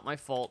it's not my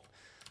fault.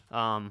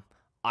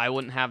 I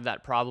wouldn't have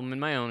that problem in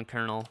my own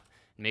kernel.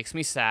 It makes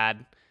me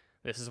sad.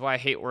 This is why I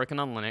hate working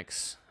on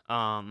Linux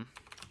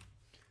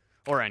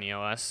or any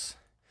OS.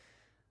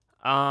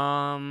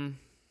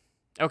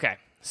 Okay,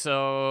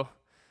 so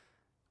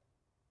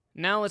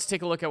now let's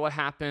take a look at what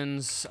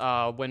happens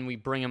when we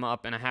bring them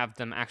up and have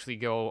them actually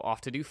go off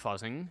to do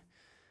fuzzing.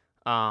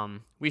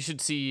 We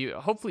should see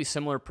hopefully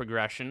similar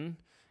progression.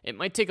 It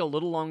might take a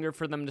little longer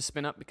for them to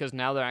spin up because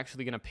now they're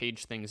actually going to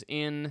page things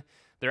in.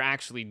 They're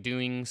actually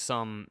doing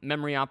some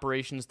memory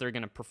operations. They're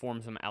going to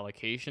perform some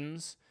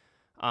allocations.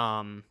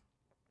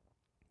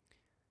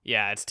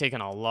 Yeah, it's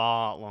taken a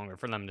lot longer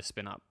for them to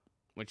spin up,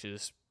 which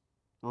is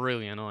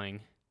really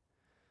annoying.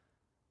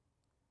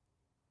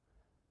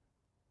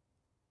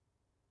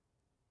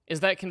 Is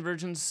that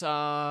convergence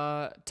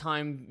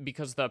time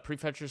because the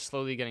prefetcher is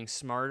slowly getting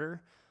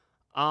smarter?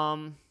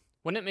 Wouldn't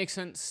it make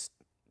sense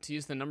to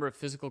use the number of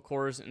physical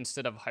cores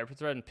instead of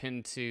hyperthread and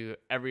pin to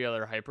every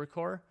other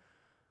hypercore?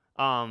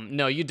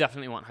 No, you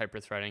definitely want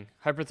hyperthreading.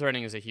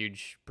 Hyperthreading is a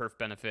huge perf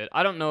benefit.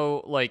 I don't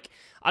know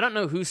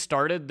who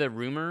started the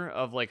rumor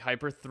of like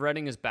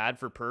hyperthreading is bad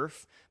for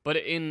perf, but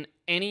in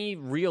any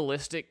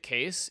realistic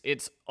case,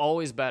 it's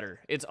always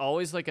better. It's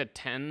always like a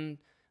 10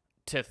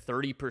 to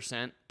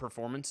 30%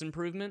 performance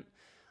improvement.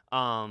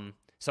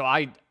 So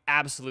I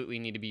absolutely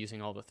need to be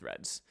using all the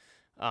threads.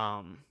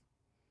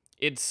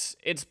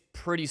 It's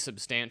pretty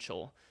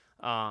substantial.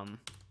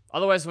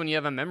 Otherwise, when you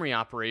have a memory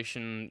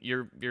operation,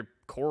 your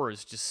core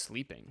is just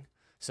sleeping.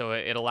 So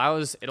it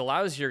allows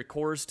your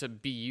cores to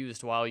be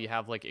used while you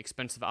have like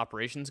expensive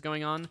operations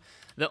going on.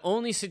 The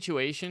only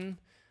situation,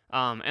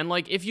 and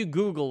like if you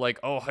Google like,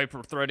 oh,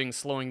 hyperthreading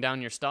slowing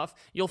down your stuff,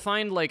 you'll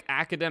find like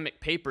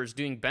academic papers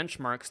doing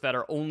benchmarks that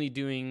are only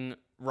doing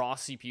raw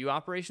CPU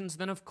operations.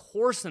 Then of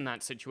course in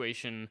that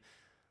situation,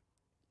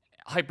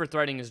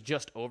 hyperthreading is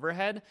just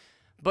overhead.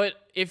 But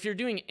if you're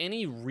doing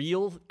any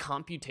real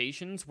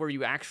computations where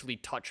you actually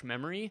touch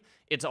memory,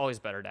 it's always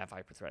better to have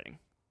hyperthreading.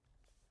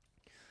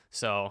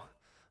 So,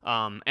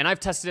 and I've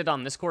tested it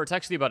on this core. It's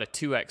actually about a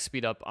 2x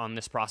speed up on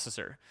this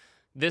processor.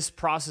 This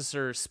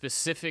processor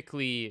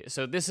specifically,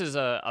 so this is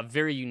a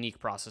very unique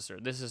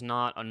processor. This is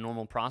not a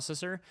normal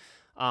processor.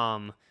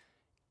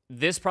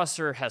 This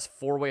processor has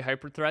 4-way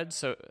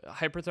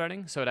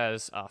hyperthreading, so it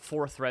has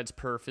 4 threads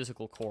per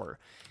physical core.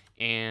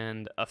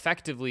 And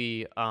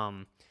effectively,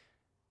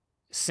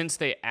 since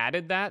they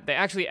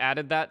actually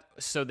added that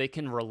so they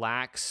can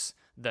relax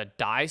the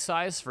die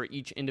size for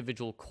each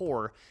individual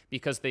core,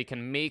 because they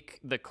can make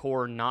the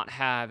core not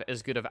have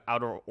as good of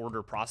outer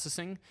order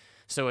processing.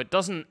 So it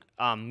doesn't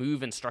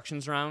move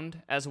instructions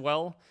around as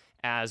well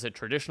as a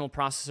traditional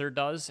processor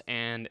does,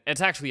 and it's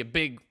actually a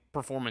big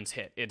performance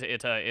hit.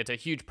 It's a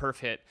huge perf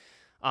hit.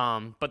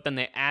 But then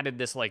they added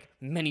this like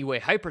many-way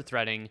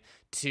hyperthreading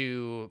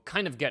to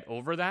kind of get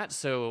over that.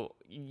 So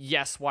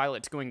yes, while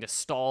it's going to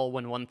stall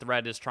when one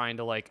thread is trying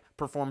to like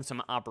perform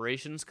some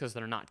operations because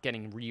they're not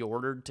getting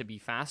reordered to be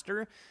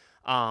faster,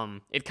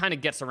 it kind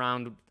of gets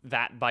around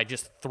that by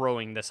just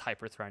throwing this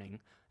hyperthreading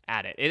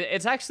at it.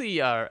 It's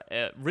actually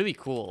really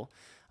cool.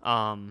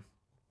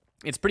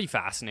 It's pretty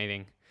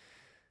fascinating.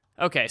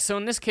 Okay, so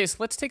in this case,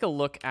 let's take a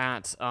look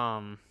at...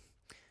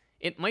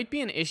 it might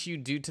be an issue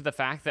due to the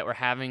fact that we're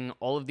having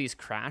all of these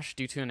crash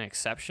due to an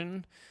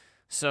exception.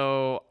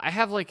 So I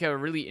have like a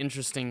really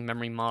interesting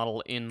memory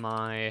model in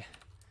my...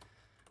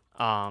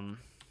 oh,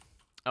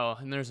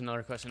 and there's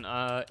another question.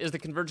 Is the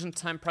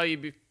convergence time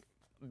probably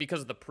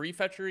because of the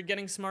prefetcher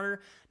getting smarter?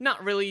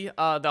 Not really.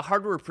 The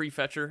hardware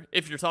prefetcher,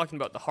 if you're talking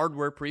about the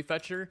hardware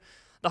prefetcher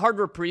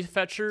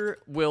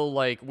will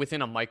like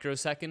within a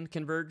microsecond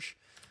converge.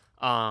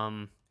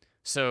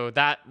 So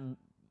that...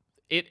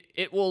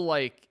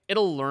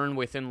 it'll learn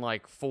within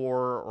like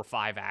 4 or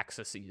 5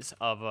 accesses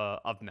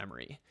of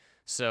memory.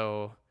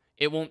 So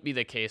it won't be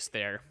the case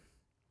there.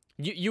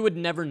 You would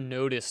never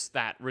notice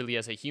that really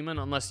as a human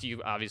unless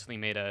you obviously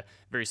made a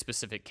very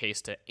specific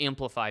case to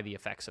amplify the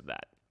effects of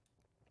that.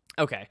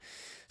 Okay,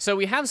 so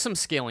we have some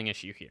scaling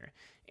issue here.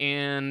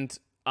 And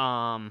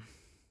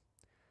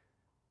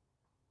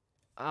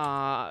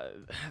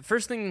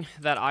first thing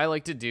that I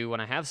like to do when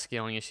I have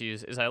scaling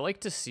issues is I like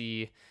to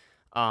see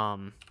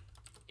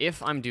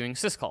if I'm doing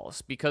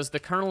syscalls, because the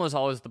kernel is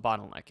always the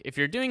bottleneck. If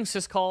you're doing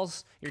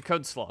syscalls, your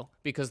code's slow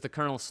because the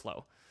kernel's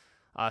slow.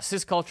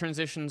 Syscall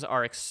transitions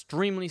are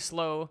extremely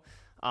slow.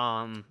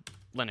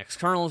 Linux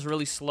kernel is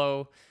really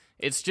slow.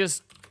 It's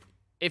just,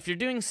 if you're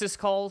doing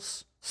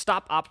syscalls,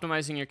 stop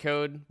optimizing your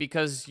code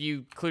because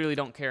you clearly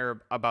don't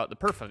care about the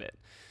perf of it.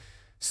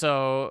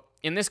 So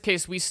in this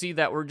case, we see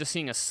that we're just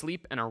seeing a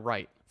sleep and a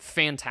write.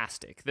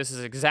 Fantastic. This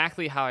is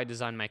exactly how I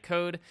designed my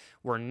code.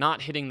 We're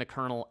not hitting the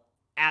kernel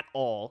at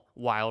all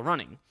while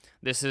running.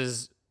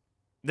 This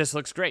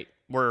looks great.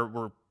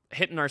 We're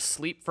hitting our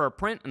sleep for a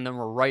print, and then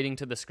we're writing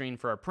to the screen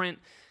for our print.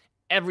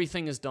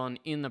 Everything is done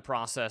in the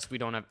process. We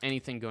don't have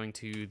anything going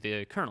to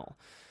the kernel.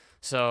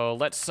 So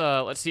let's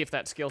see if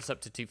that scales up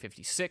to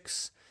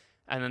 256.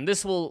 And then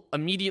this will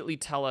immediately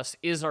tell us,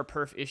 is our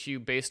perf issue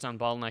based on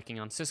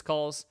bottlenecking on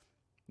syscalls?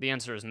 The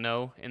answer is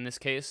no in this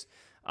case.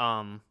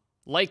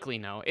 Likely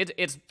no.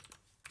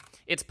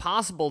 It's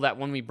possible that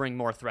when we bring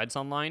more threads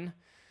online,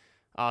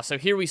 so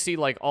here we see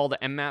like all the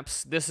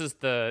mmaps.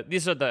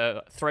 These are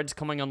the threads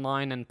coming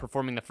online and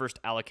performing the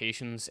first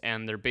allocations,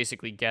 and they're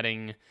basically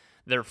getting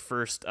their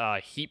first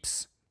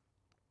heaps.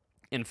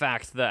 In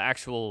fact, the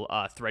actual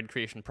thread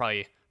creation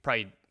probably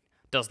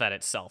does that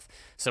itself.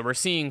 So we're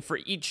seeing for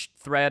each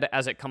thread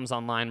as it comes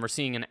online, we're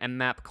seeing an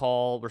mmap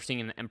call, we're seeing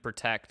an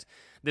mprotect.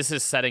 This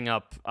is setting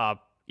up,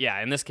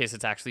 in this case,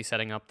 it's actually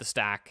setting up the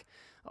stack.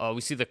 We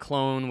see the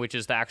clone, which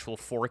is the actual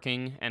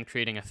forking and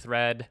creating a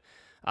thread.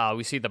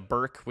 We see the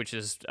Burk, which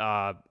is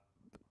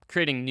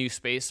creating new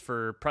space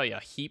for probably a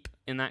heap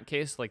in that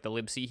case, like the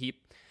libc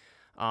heap.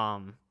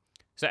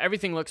 So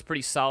everything looks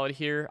pretty solid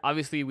here.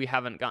 Obviously, we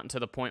haven't gotten to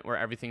the point where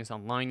everything's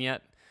online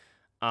yet.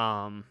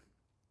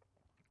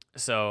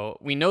 So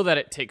we know that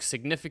it takes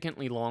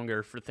significantly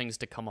longer for things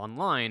to come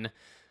online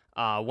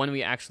when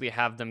we actually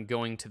have them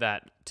going to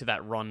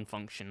that run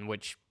function,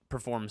 which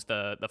performs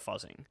the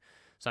fuzzing.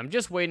 So I'm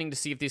just waiting to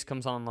see if these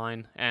comes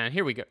online, and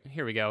here we go.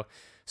 Here we go.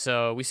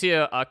 So we see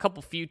a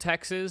couple few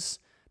texes,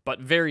 but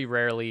very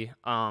rarely.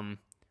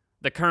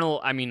 The kernel,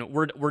 I mean,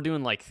 we're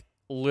doing like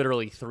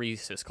literally 3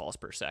 syscalls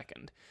per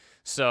second,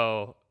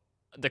 so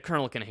the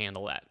kernel can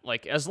handle that.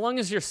 Like, as long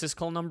as your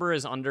syscall number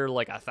is under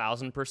like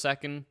 1,000 per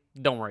second,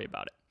 don't worry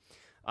about it.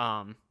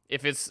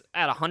 If it's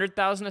at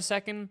 100,000 a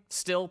second,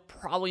 still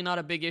probably not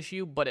a big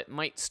issue, but it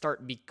might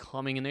start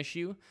becoming an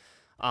issue.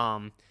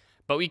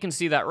 But we can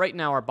see that right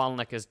now our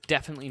bottleneck is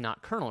definitely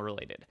not kernel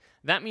related.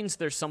 That means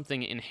there's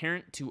something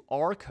inherent to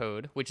our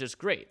code, which is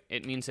great.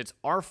 It means it's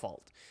our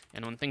fault.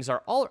 And when things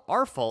are all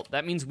our fault,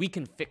 that means we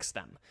can fix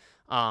them.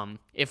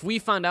 If we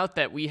found out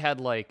that we had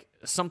like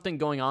something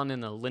going on in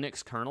the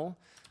Linux kernel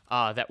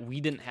that we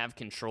didn't have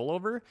control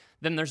over,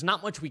 then there's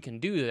not much we can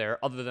do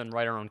there other than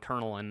write our own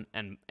kernel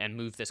and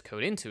move this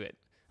code into it,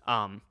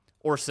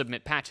 or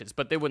submit patches.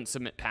 But they wouldn't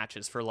submit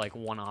patches for like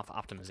one-off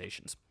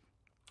optimizations,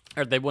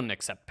 or they wouldn't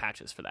accept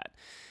patches for that.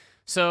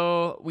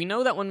 So we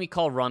know that when we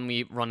call run,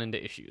 we run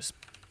into issues.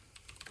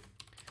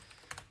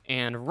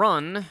 And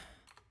run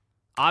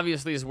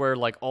obviously is where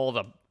like all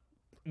the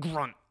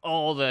grunt,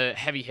 all the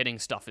heavy hitting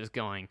stuff is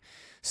going.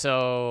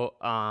 So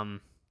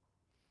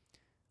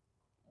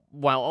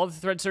while all the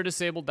threads are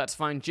disabled, that's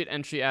fine. JIT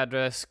entry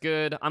address,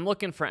 good. I'm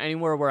looking for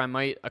anywhere where I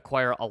might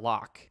acquire a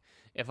lock.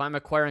 If I'm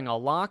acquiring a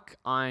lock,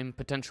 I'm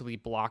potentially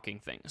blocking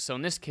things. So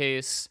in this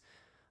case,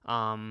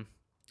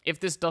 if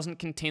this doesn't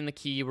contain the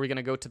key, we're going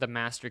to go to the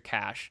master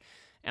cache,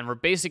 and we're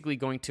basically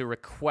going to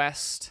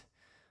request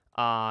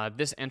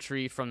this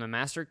entry from the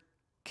master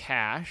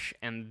cache,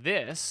 and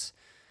this.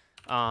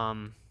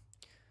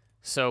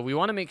 So we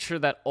want to make sure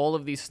that all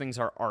of these things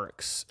are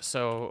arcs.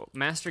 So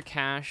master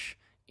cache,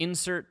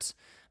 insert.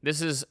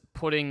 This is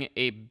putting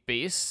a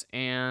base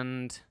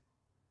and...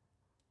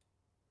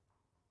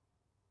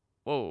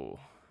 Whoa.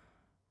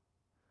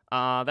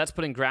 That's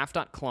putting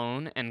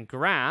graph.clone, and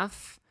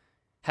graph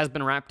has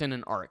been wrapped in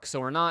an arc.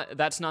 So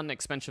that's not an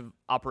expensive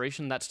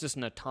operation. That's just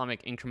an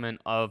atomic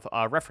increment of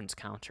a reference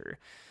counter.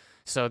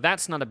 So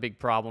that's not a big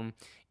problem.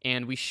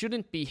 And we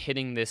shouldn't be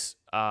hitting this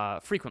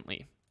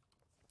frequently.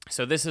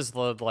 So this is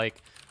the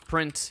like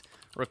print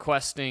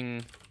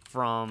requesting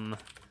from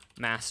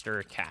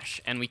master cache.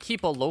 And we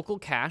keep a local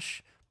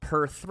cache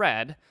per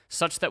thread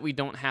such that we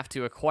don't have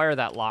to acquire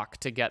that lock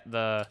to get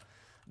the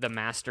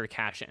master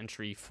cache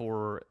entry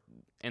for...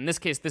 In this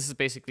case, this is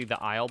basically the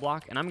IL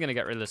block, and I'm going to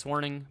get rid of this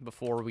warning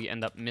before we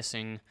end up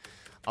missing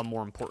a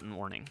more important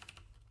warning.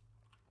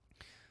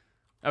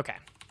 Okay.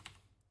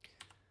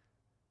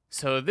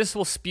 So this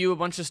will spew a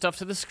bunch of stuff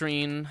to the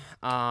screen,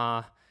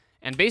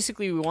 and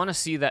basically we want to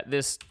see that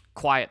this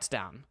quiets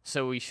down.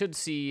 So we should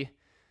see,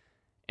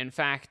 in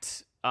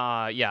fact,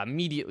 yeah,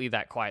 immediately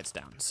that quiets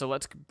down. So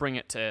let's bring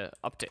it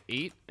up to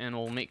 8, and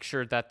we'll make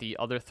sure that the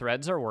other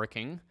threads are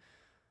working.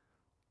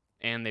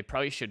 And they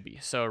probably should be.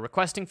 So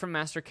requesting from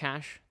master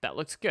cache, that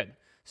looks good.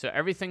 So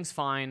everything's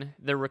fine.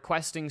 They're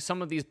requesting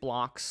some of these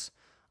blocks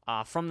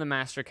from the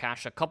master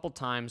cache a couple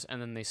times,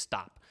 and then they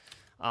stop.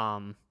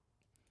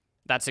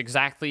 That's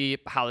exactly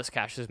how this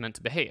cache is meant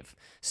to behave.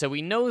 So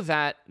we know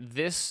that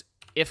this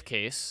if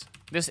case,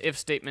 this if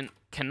statement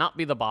cannot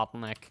be the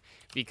bottleneck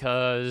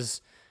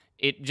because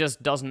it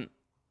just doesn't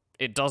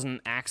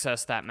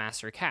access that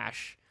master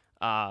cache,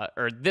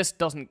 or this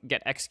doesn't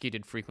get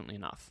executed frequently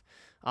enough.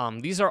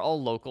 These are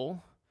all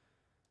local.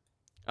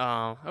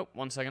 Oh,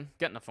 1 second.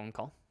 Getting a phone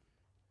call.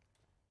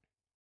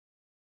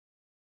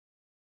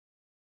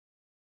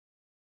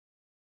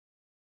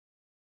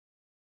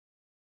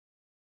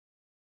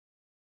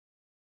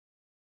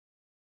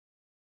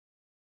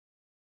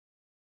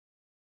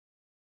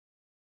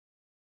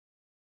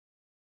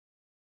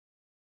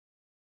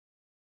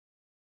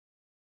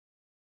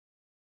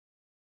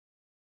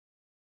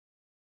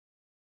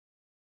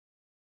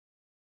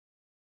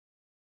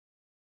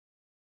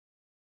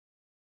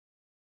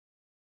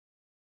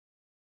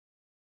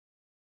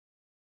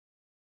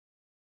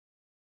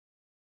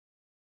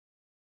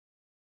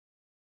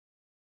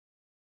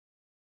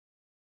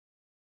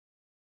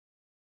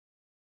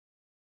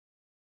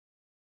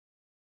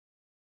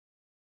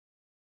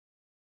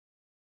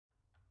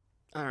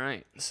 All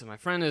right, so my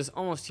friend is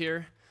almost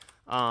here.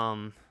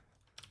 I'm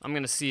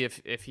gonna see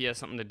if he has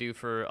something to do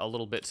for a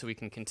little bit so we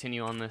can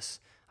continue on this.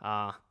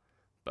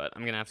 But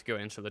I'm gonna have to go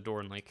answer the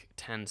door in like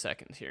 10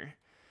 seconds here.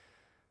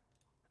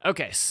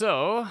 Okay,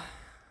 so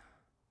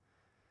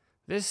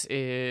this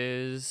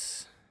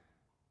is...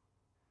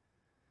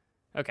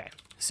 Okay,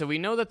 so we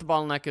know that the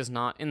bottleneck is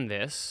not in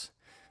this.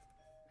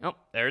 Oh,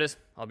 there it is.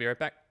 I'll be right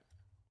back.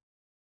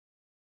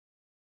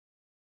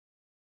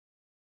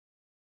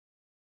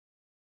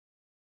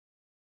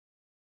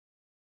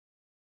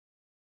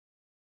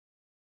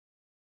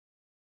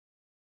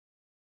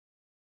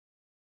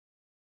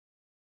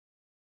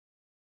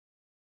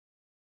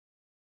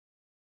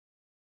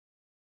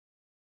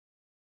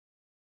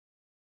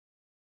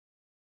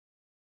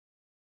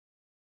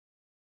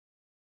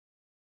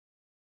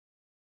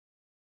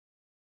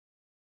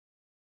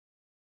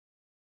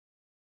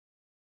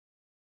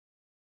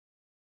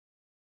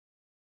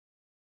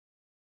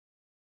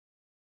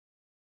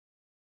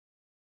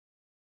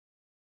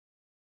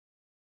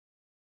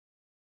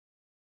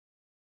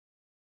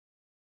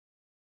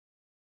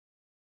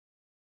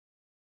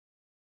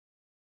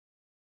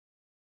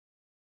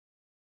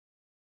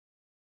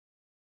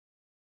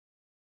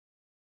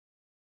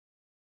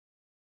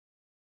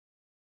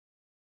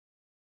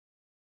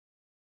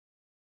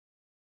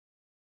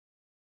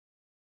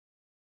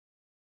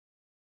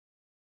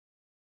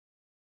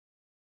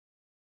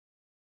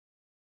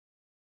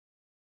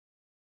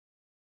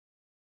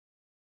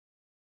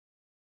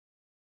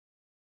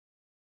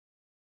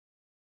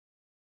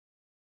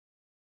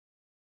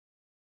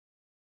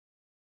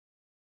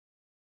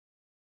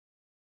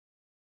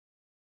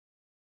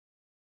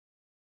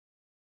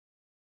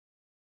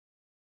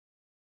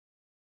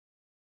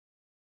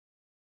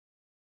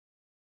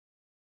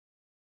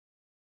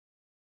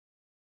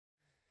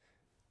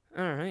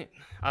 All right.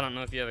 I don't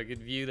know if you have a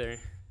good view there.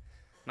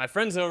 My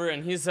friend's over,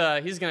 and he's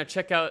gonna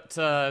check out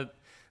the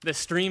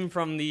stream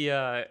from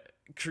the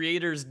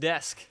creator's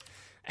desk.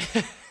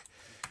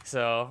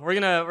 So we're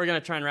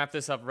gonna try and wrap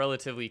this up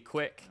relatively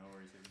quick. No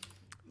worries.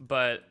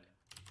 But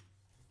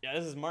yeah,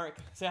 this is Mark.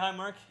 Say hi,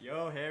 Mark.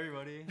 Yo, hey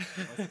everybody.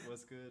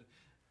 What's good?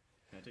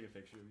 Can I take a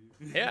picture of you?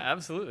 Yeah,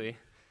 absolutely.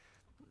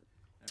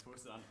 I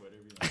posted on Twitter.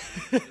 In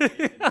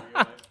real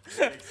life,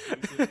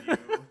 exclusive view.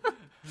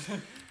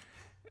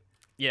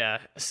 Yeah,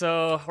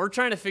 so we're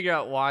trying to figure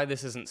out why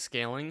this isn't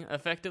scaling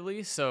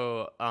effectively.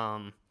 So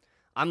I'm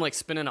like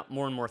spinning up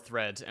more and more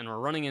threads, and we're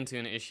running into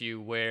an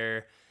issue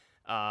where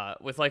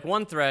with like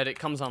one thread, it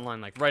comes online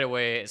like right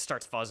away, it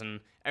starts fuzzing,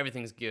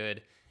 everything's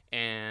good,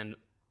 and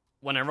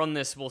when I run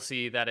this, we'll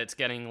see that it's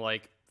getting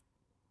like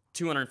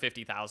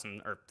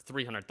 250,000 or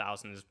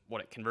 300,000 is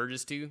what it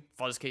converges to,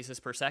 fuzz cases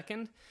per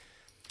second.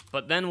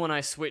 But then when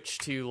I switch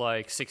to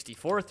like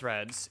 64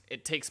 threads,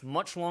 it takes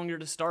much longer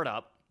to start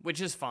up,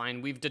 which is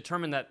fine. We've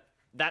determined that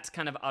that's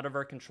kind of out of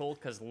our control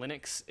because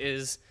Linux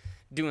is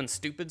doing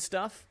stupid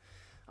stuff.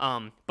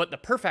 But the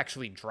perf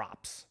actually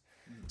drops.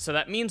 So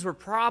that means we're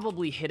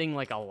probably hitting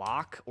like a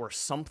lock or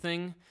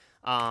something.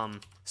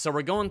 So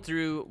we're going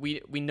through,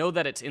 we know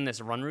that it's in this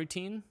run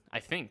routine. I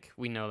think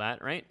we know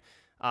that, right?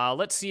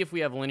 Let's see if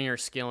we have linear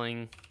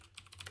scaling.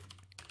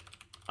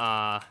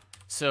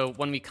 So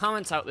when we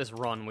comment out this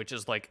run, which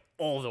is like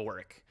all the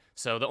work,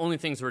 so the only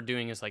things we're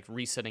doing is like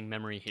resetting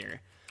memory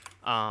here.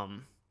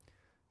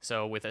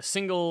 So with a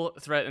single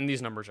thread, and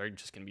these numbers are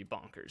just going to be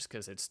bonkers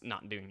because it's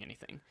not doing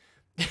anything.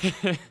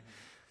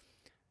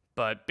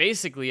 But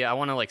basically, I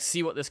want to like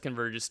see what this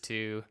converges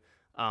to.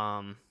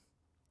 I'm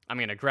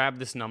going to grab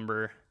this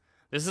number.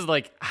 This is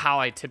like how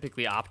I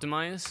typically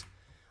optimize.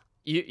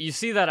 You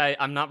see that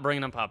I'm not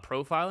bringing up a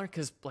profiler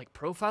because like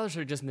profilers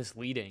are just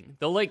misleading.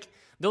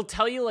 They'll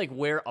tell you like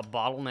where a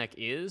bottleneck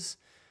is,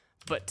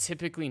 but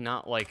typically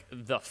not like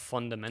the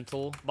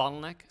fundamental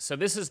bottleneck. So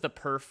this is the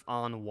perf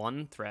on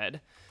one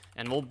thread,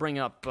 and we'll bring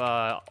up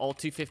all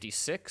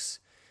 256,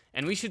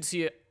 and we should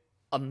see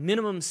a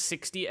minimum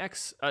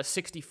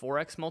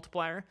 64x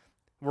multiplier.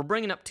 We're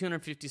bringing up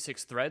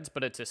 256 threads,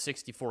 but it's a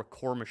 64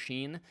 core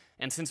machine,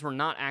 and since we're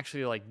not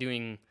actually like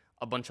doing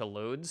a bunch of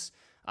loads,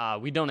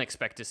 we don't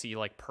expect to see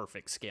like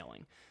perfect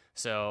scaling.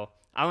 So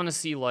I want to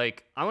see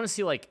like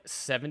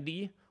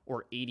 70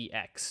 or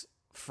 80x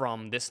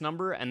from this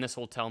number, and this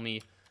will tell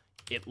me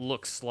it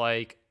looks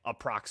like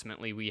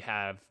approximately we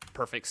have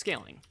perfect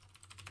scaling.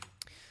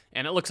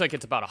 And it looks like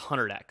it's about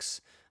 100x,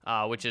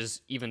 which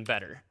is even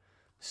better.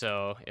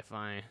 So if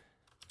I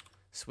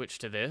switch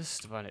to this,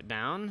 divide it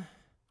down,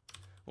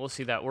 we'll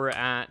see that we're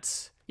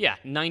at,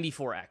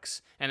 94x,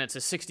 and it's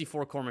a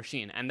 64 core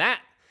machine. And that,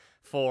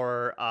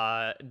 for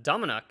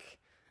Dominic,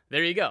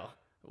 there you go.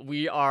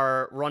 We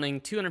are running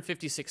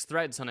 256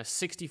 threads on a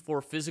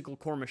 64 physical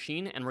core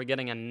machine, and we're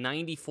getting a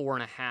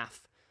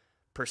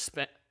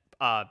 94.5%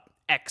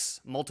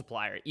 x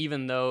multiplier,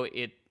 even though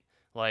it,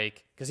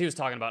 like, because he was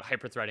talking about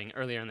hyperthreading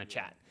earlier in the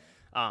chat.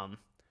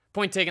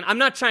 Point taken. I'm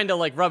not trying to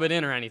like rub it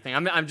in or anything.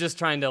 I'm just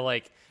trying to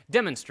like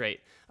demonstrate.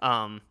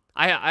 I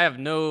have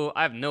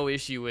no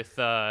issue with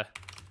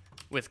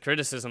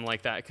criticism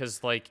like that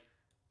because like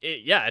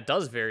it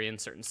does vary in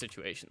certain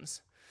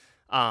situations.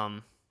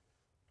 All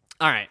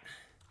right.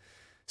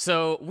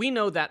 So we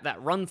know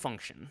that run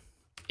function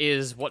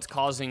is what's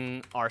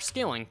causing our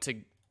scaling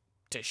to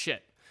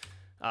shit.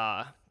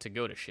 To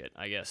go to shit,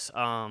 I guess.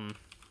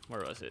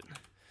 Where was it?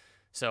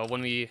 So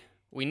when we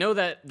know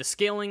that the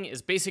scaling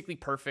is basically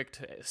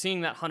perfect. Seeing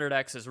that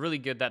 100x is really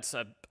good. That's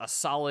a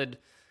solid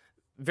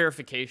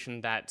verification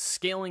that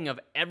scaling of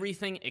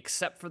everything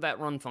except for that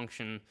run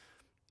function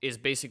is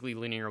basically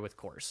linear with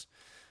cores.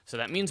 So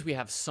that means we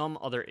have some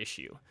other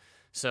issue.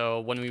 So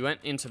when we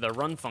went into the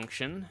run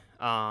function,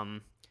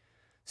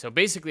 so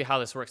basically how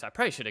this works, I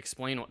probably should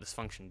explain what this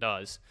function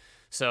does.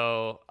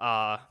 So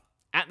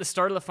at the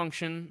start of the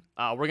function,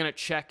 we're going to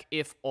check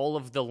if all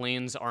of the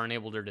lanes are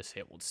enabled or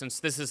disabled. Since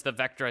this is the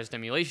vectorized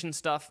emulation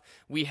stuff,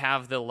 we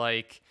have the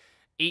like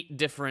 8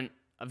 different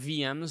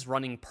VMs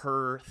running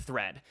per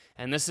thread.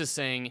 And this is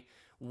saying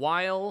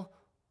while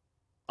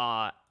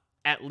at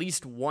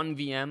least one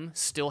VM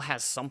still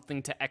has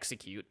something to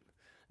execute,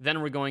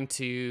 then we're going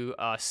to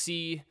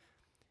see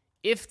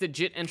if the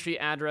JIT entry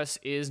address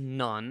is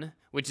none,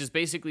 which is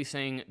basically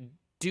saying,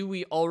 do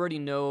we already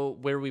know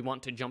where we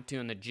want to jump to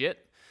in the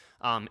JIT?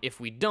 If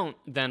we don't,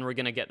 then we're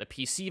going to get the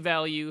PC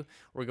value.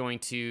 We're going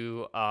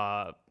to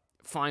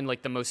find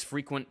like the most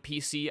frequent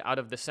PC out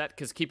of the set,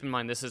 because keep in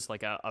mind this is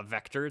like a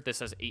vector. This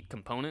has 8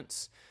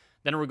 components.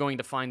 Then we're going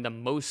to find the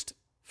most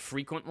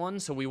frequent one.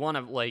 So we want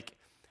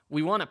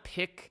to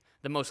pick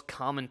the most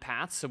common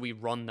path, so we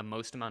run the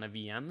most amount of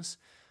VMs.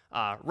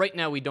 Right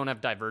now we don't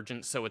have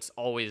divergence, so it's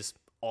always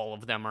all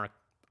of them are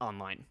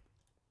online.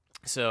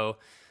 So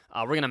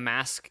we're going to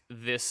mask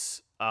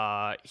this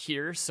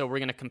here. So we're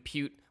going to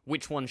compute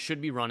which one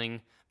should be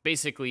running.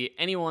 Basically,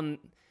 any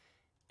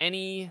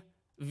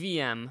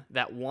VM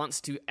that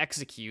wants to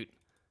execute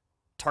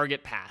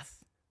target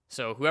path.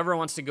 So whoever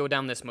wants to go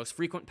down this most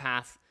frequent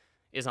path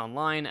is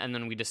online, and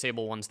then we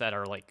disable ones that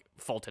are like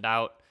faulted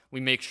out. We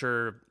make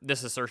sure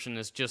this assertion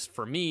is just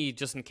for me,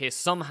 just in case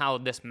somehow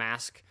this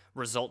mask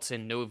results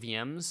in no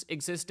VMs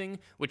existing,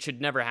 which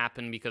should never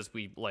happen because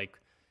we like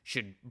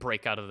should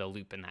break out of the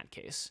loop in that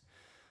case.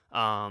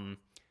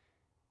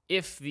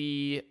 If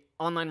the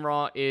online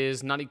raw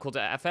is not equal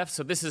to FF,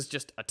 so this is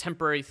just a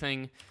temporary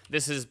thing.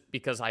 This is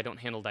because I don't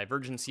handle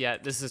divergence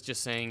yet. This is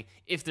just saying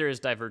if there is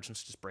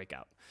divergence, just break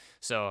out.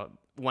 So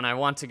when I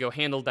want to go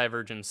handle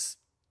divergence,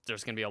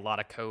 there's going to be a lot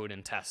of code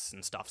and tests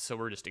and stuff. So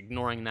we're just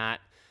ignoring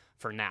that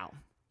for now.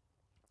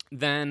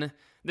 Then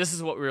this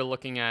is what we were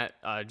looking at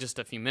just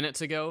a few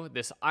minutes ago.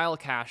 This IL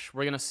cache,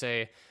 we're going to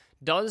say,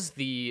 does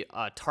the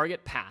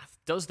target path,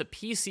 does the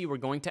PC we're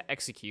going to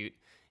execute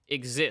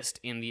exist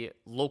in the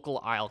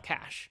local IL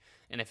cache?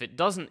 And if it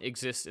doesn't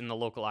exist in the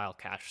local IL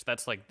cache,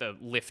 that's like the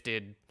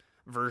lifted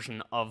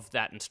version of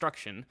that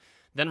instruction,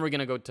 then we're going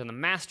to go to the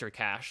master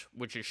cache,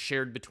 which is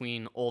shared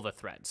between all the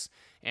threads.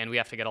 And we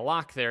have to get a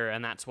lock there,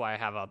 and that's why I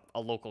have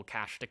a local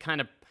cache to kind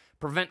of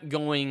prevent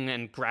going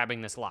and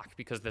grabbing this lock,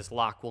 because this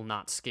lock will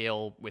not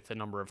scale with the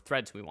number of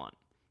threads we want.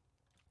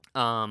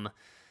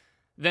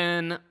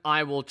 Then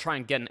I will try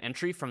and get an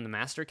entry from the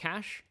master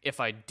cache. If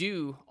I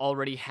do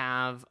already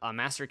have a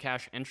master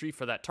cache entry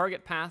for that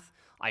target path,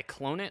 I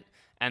clone it,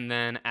 and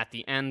then at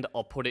the end,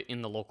 I'll put it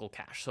in the local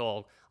cache.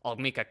 So I'll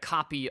make a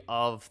copy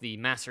of the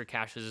master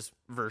cache's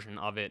version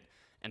of it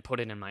and put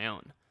it in my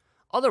own.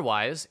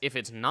 Otherwise, if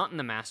it's not in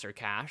the master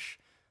cache,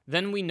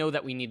 then we know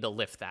that we need to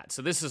lift that.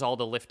 So this is all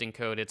the lifting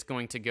code. It's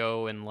going to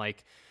go and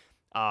like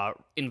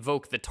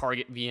invoke the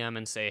target VM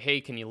and say,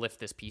 hey, can you lift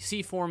this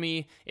PC for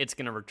me? It's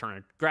going to return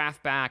a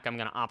graph back. I'm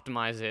going to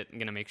optimize it. I'm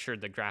going to make sure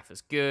the graph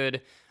is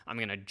good. I'm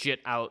going to JIT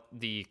out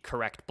the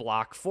correct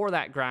block for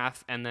that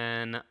graph, and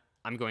then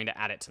I'm going to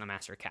add it to the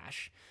master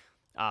cache.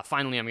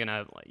 Finally, I'm going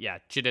to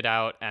JIT it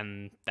out,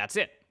 and that's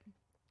it.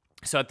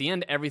 So at the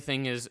end,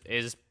 everything is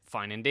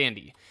fine and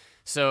dandy.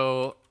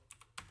 So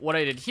what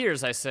I did here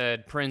is I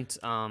said print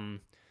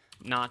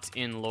not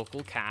in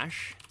local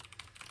cache.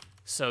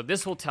 So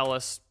this will tell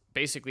us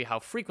basically how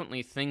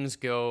frequently things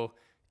go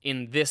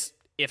in this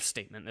if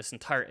statement, this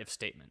entire if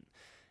statement.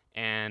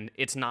 And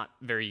it's not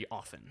very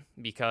often,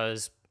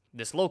 because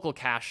this local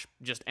cache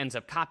just ends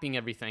up copying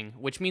everything,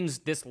 which means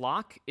this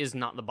lock is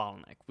not the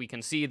bottleneck. We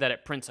can see that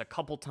it prints a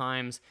couple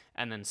times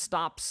and then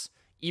stops,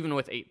 even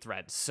with 8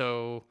 threads.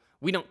 So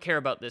we don't care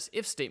about this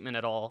if statement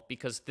at all,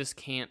 because this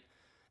can't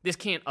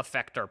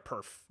affect our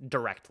perf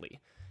directly.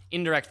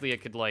 Indirectly,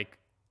 it could like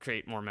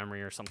create more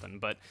memory or something,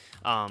 but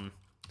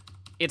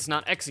it's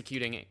not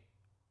executing it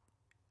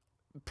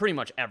pretty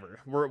much ever.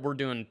 We're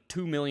doing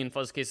 2 million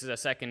fuzz cases a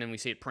second, and we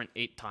see it print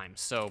 8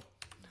 times. So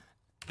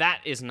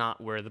that is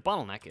not where the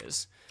bottleneck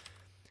is.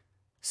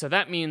 So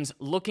that means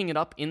looking it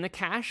up in the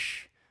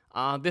cache.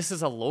 This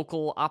is a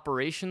local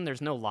operation.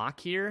 There's no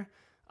lock here.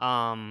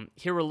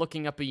 Here we're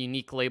looking up a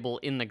unique label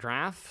in the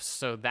graph,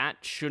 so that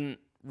shouldn't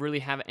really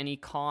have any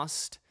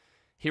cost.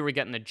 Here we're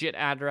getting the JIT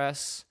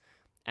address,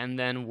 and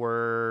then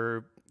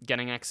we're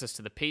getting access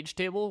to the page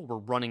table. We're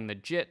running the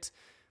JIT.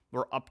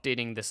 We're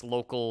updating this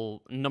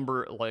local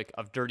number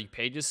of dirty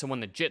pages. So when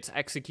the JIT's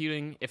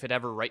executing, if it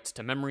ever writes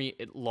to memory,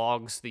 it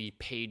logs the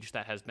page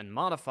that has been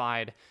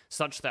modified,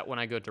 such that when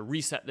I go to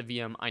reset the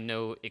VM, I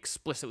know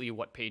explicitly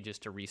what pages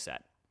to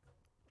reset.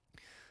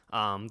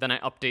 Then I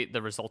update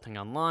the resulting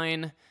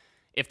online.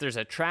 If there's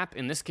a trap,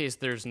 in this case,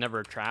 there's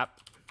never a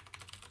trap.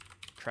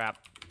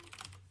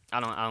 I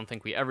don't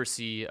think we ever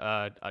see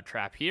a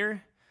trap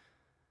here.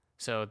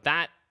 So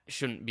that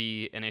shouldn't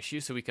be an issue,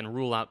 so we can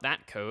rule out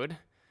that code.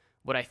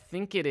 What I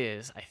think it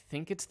is, I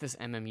think it's this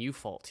MMU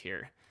fault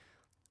here.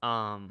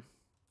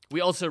 We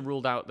also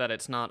ruled out that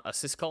it's not a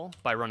syscall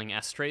by running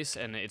strace,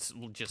 and it's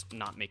just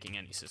not making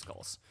any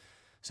syscalls.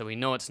 So we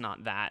know it's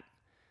not that.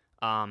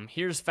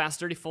 Here's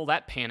fast dirty full,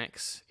 that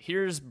panics.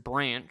 Here's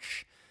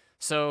branch.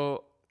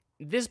 So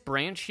this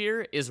branch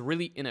here is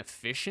really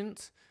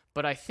inefficient,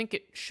 but I think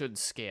it should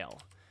scale.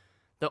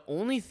 The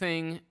only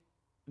thing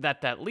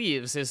that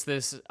leaves is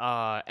this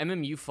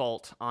MMU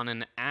fault on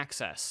an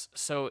access.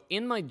 So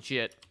in my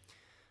JIT,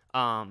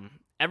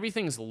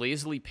 everything's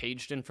lazily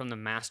paged in from the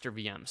master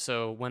VM.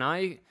 So when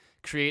I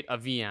create a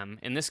VM,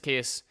 in this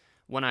case,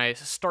 when I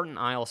start an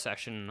IL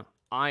session,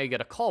 I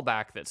get a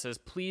callback that says,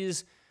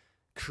 please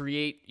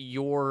create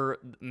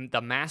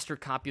the master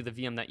copy of the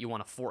VM that you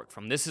want to fork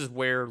from. This is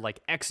where like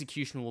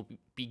execution will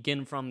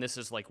begin from. This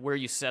is like where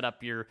you set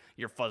up your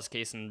fuzz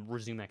case and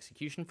resume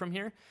execution from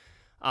here.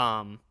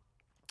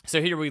 So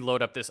here we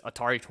load up this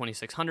Atari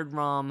 2600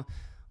 ROM.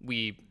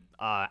 We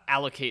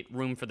allocate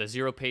room for the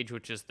 0 page,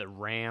 which is the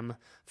RAM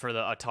for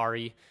the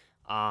Atari.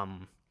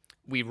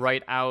 We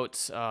write out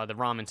the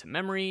ROM into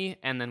memory,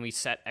 and then we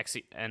set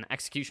an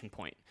execution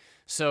point.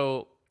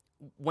 So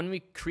when we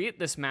create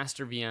this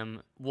master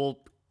VM, we'll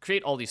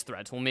create all these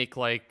threads. We'll make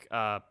like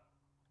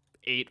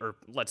 8 or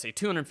let's say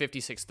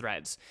 256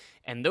 threads.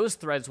 And those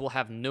threads will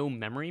have no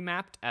memory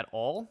mapped at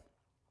all.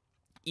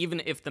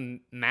 even if the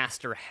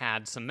master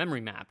had some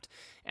memory mapped.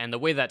 And the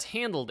way that's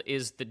handled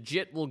is the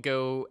JIT will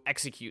go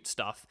execute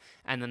stuff,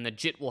 and then the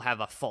JIT will have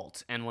a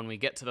fault. And when we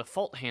get to the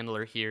fault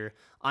handler here,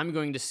 I'm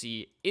going to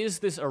see, is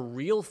this a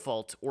real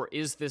fault, or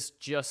is this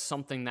just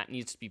something that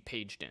needs to be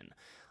paged in?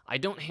 I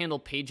don't handle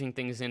paging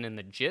things in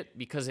the JIT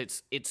because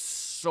it's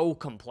so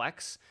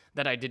complex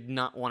that I did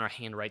not want to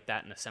handwrite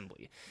that in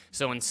assembly.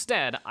 So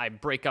instead, I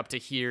break up to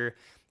here,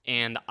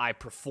 and I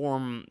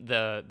perform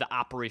the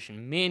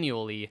operation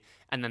manually,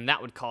 and then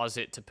that would cause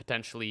it to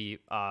potentially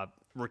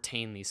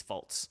retain these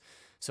faults.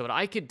 So what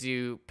I could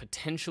do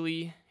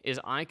potentially is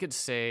I could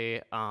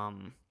say,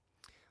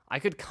 I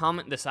could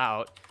comment this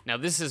out. Now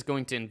this is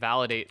going to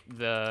invalidate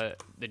the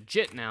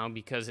JIT now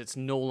because it's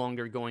no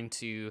longer going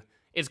to,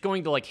 it's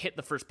going to like hit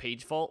the first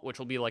page fault, which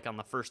will be like on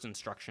the first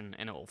instruction,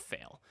 and it will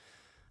fail.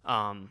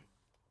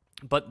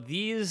 But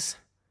these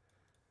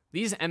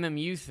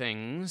MMU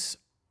things,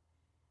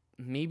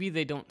 maybe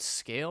they don't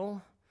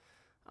scale.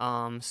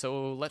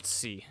 So let's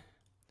see.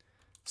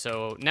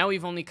 So now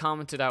we've only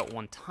commented out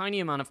one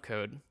tiny amount of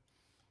code,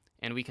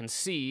 and we can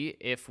see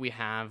if we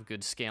have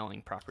good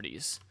scaling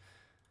properties.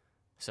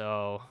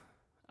 So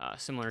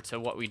similar to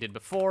what we did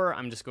before,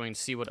 I'm just going to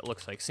see what it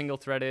looks like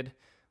single-threaded.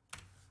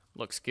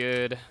 Looks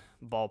good.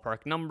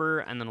 Ballpark number,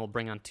 and then we'll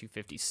bring on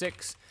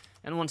 256.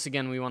 And once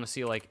again, we want to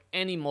see like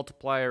any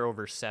multiplier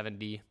over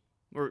 70,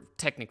 or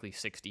technically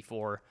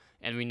 64,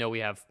 and we know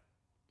we have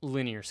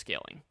linear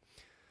scaling.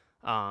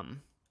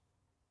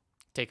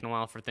 Taking a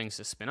while for things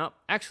to spin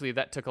up. Actually,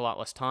 that took a lot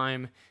less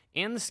time,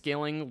 and the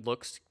scaling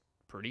looks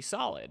pretty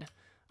solid.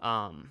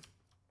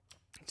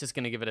 Just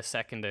going to give it a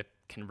second to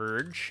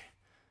converge,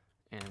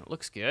 and it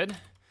looks good.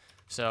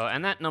 So,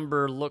 and that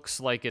number looks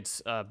like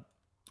it's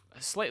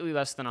slightly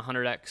less than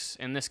 100x.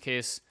 In this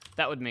case,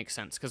 that would make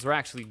sense, because we're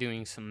actually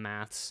doing some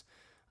maths.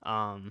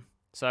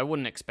 So I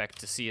wouldn't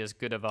expect to see as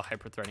good of a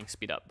hyperthreading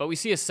speed up. But we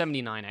see a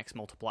 79x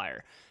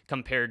multiplier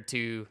compared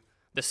to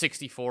the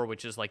 64,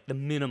 which is like the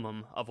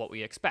minimum of what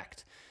we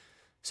expect.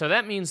 So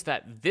that means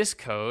that this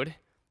code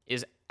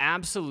is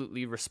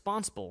absolutely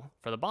responsible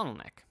for the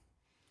bottleneck.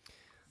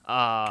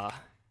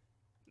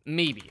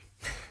 Maybe.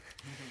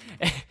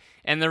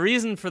 And the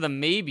reason for the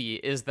maybe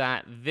is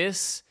that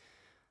this,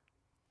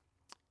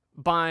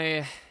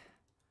 by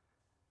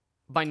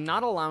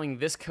not allowing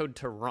this code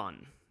to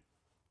run,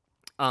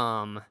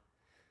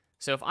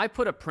 so if I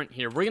put a print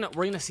here, we're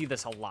gonna see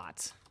this a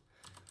lot.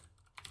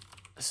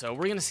 So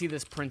we're gonna see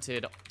this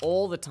printed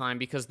all the time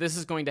because this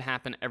is going to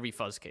happen every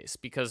fuzz case,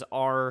 because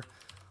our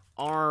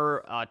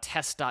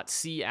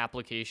test.c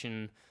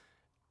application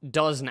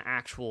does an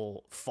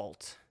actual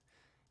fault,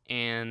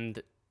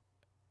 and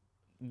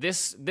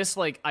this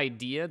like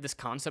idea, this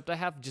concept I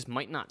have just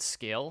might not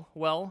scale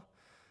well.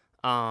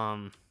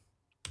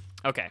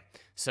 Okay,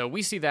 so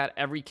we see that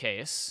every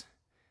case,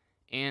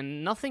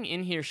 and nothing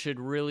in here should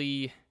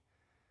really.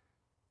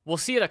 We'll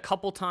see it a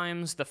couple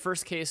times, the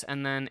first case,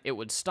 and then it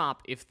would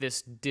stop if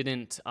this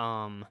didn't,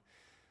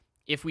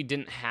 if we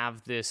didn't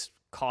have this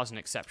cause an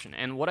exception.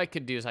 And what I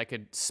could do is I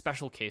could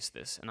special case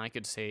this, and I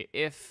could say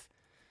if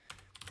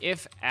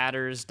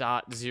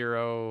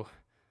adders.0,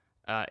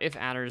 if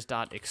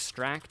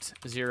adders.extract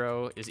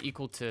 0 is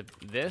equal to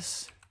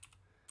this,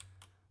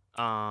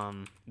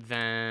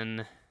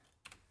 then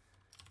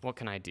what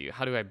can I do?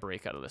 How do I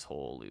break out of this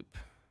whole loop?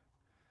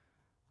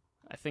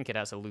 I think it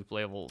has a loop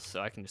label,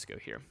 so I can just go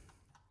here.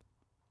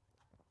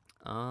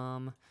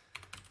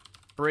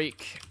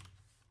 Break.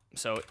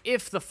 So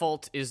if the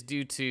fault is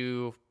due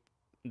to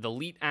the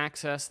LEET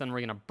access, then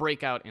we're going to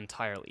break out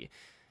entirely.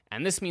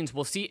 And this means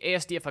we'll see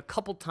ASDF a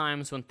couple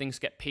times when things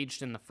get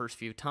paged in the first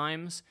few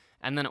times,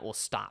 and then it will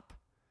stop.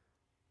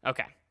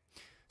 Okay.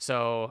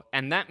 So,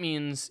 and that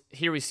means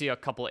here we see a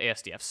couple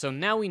ASDFs. So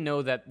now we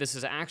know that this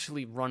is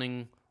actually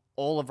running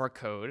all of our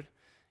code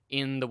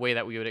in the way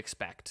that we would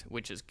expect,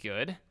 which is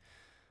good.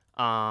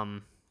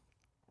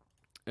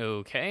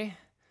 Okay.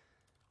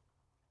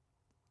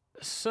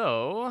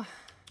 So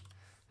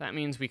that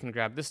means we can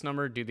grab this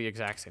number, do the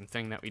exact same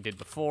thing that we did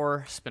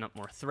before, spin up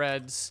more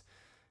threads,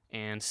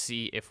 and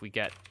see if we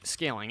get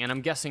scaling. And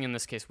I'm guessing in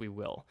this case we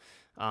will.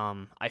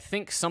 I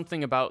think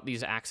something about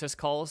these access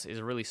calls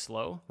is really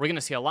slow. We're going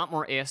to see a lot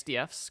more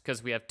ASDFs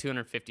because we have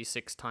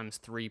 256 times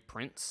 3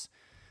 prints.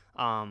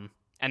 And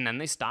then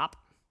they stop.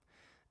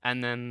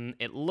 And then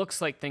it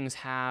looks like things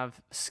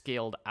have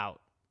scaled out.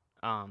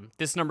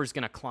 This number is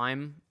going to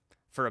climb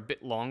for a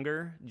bit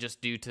longer just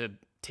due to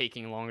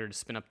taking longer to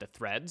spin up the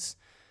threads.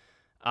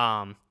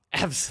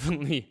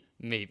 Absolutely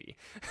maybe.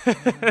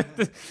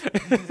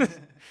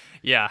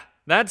 Yeah,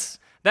 that's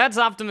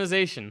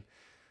optimization.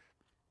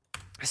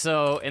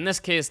 So in this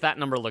case, that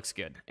number looks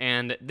good.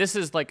 And this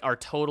is like our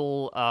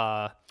total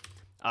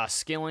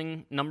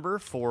scaling number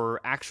for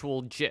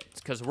actual JIT,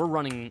 because we're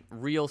running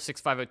real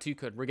 6502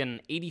 code. We're getting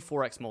an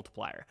 84x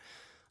multiplier.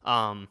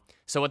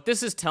 So what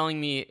this is telling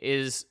me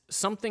is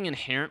something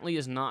inherently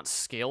is not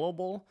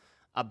scalable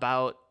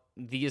about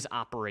these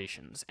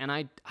operations, and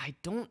I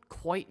don't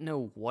quite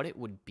know what it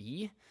would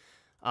be,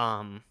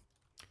 but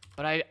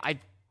I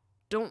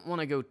don't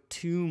want to go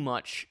too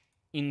much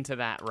into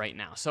that right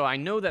now. So I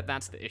know that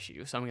that's the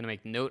issue. So I'm going to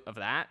make note of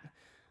that.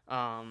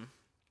 And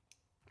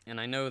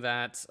I know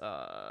that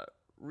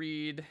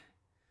read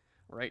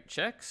write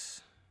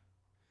checks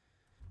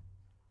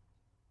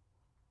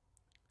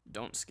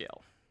don't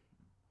scale.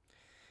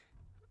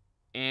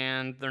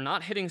 And they're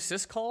not hitting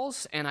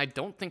syscalls, and I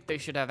don't think they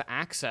should have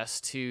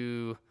access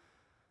to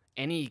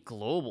any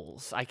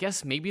globals. I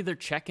guess maybe they're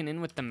checking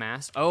in with the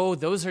master. Oh,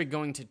 those are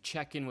going to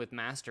check in with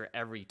master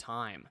every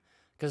time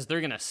because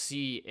they're going to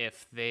see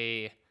if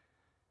they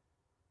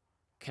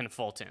can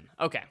fault in.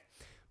 Okay.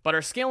 But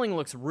our scaling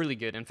looks really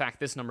good. In fact,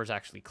 this number is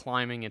actually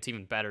climbing. It's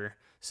even better.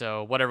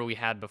 So whatever we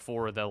had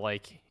before, the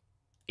like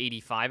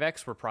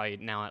 85x, we're probably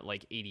now at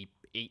like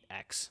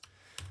 88x.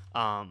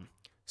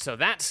 So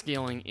that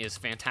scaling is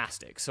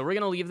fantastic. So we're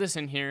going to leave this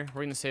in here.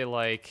 We're going to say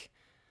like,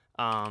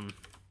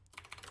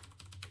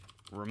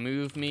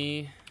 remove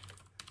me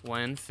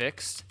when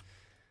fixed.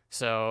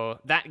 So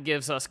that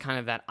gives us kind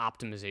of that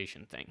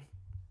optimization thing.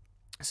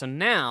 So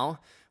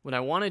now what I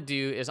want to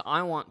do is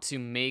I want to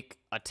make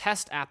a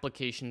test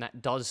application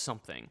that does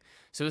something.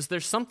 So is there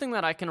something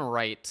that I can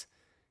write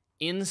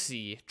in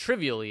C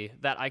trivially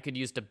that I could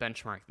use to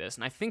benchmark this?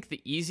 And I think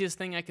the easiest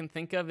thing I can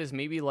think of is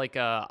maybe like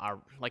a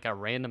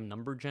random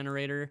number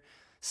generator,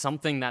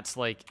 something that's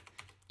like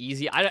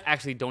easy. I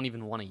actually don't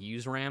even want to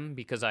use RAM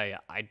because I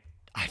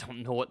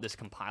don't know what this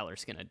compiler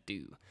is gonna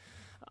do.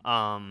 So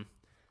I'm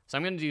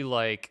gonna do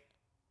like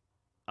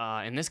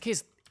in this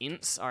case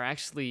ints are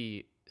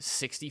actually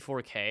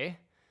 64K,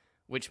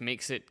 which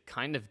makes it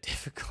kind of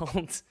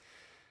difficult.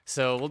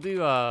 So we'll do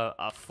we'll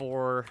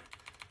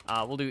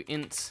do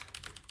int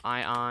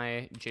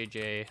ii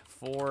jj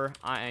 4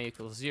 ii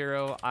equals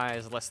 0, I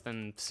is less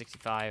than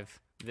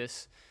 65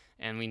 this,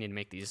 and we need to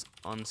make these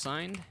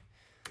unsigned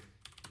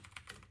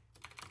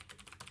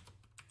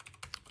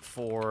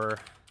for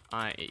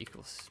I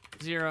equals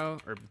 0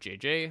 or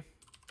jj.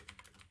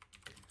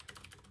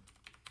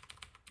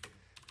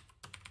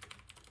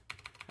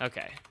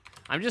 Okay,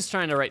 I'm just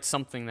trying to write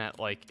something that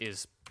like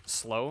is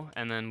slow,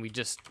 and then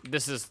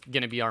this is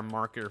gonna be our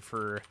marker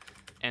for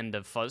end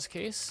of fuzz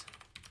case.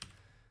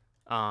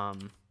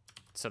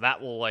 So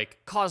that will like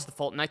cause the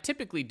fault, and I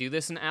typically do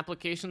this in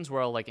applications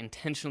where I'll like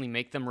intentionally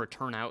make them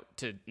return out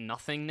to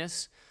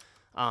nothingness.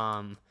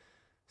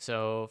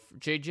 So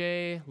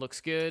JJ looks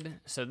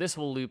good. So this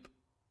will loop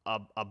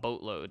a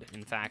boatload.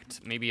 In fact,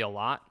 maybe a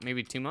lot,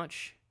 maybe too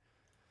much.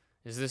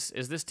 Is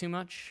this too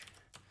much?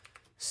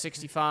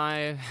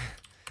 65.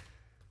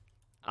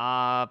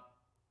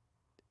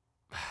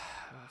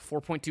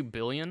 4.2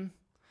 billion.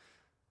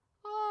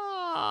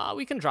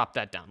 We can drop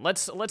that down.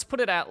 Let's put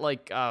it at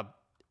like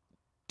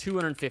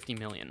 250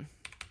 million.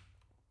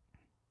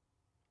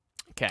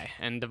 Okay,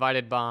 and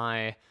divided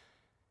by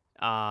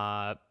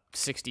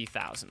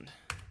 60,000.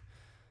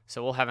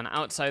 So we'll have an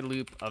outside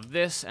loop of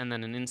this and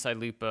then an inside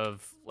loop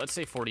of, let's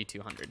say,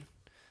 4,200.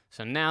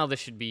 So now this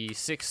should be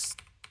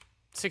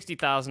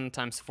 60,000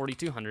 times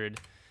 4,200,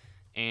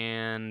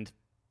 and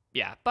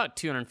yeah, about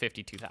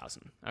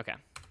 252,000. Okay,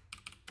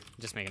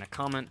 just making a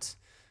comment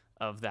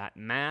of that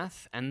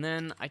math, and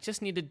then I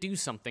just need to do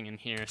something in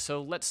here.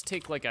 So let's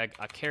take like a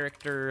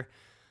character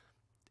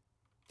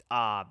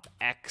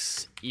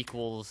x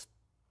equals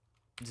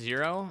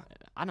 0.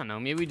 I don't know,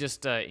 maybe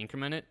just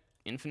increment it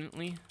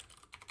infinitely.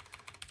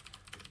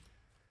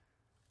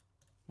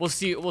 We'll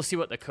see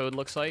what the code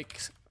looks like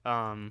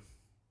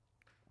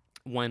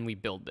when we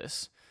build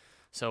this.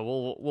 So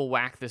we'll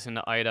whack this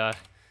into IDA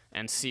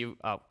and see.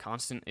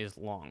 Constant is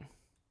long.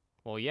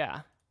 Well,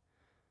 yeah.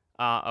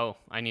 Oh,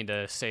 I need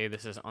to say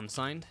this is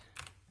unsigned.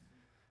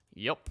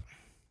 Yup.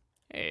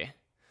 Hey.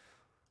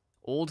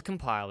 Old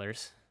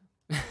compilers.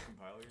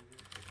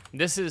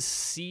 This is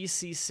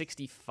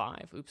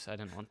CC65. Oops, I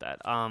didn't want that.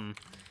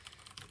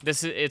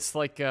 It's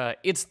like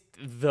it's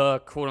the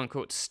quote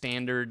unquote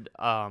standard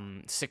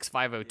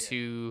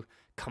 6502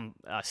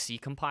 C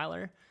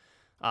compiler,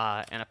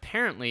 and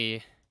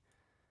apparently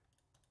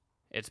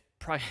it's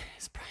probably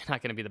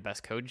not going to be the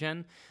best code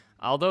gen.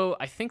 Although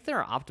I think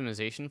there are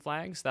optimization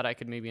flags that I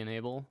could maybe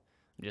enable.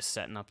 I'm just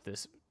setting up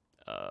this.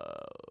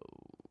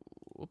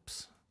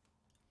 Whoops.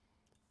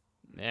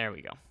 There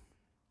we go.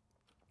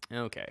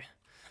 Okay.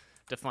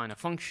 Define a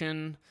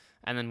function,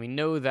 and then we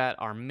know that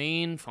our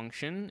main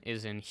function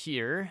is in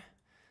here,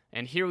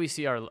 and here we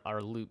see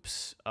our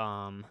loops.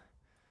 I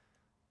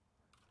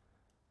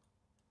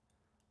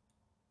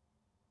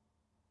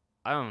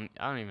don't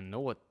even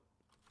know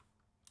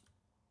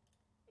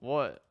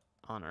what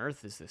on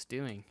earth is this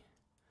doing.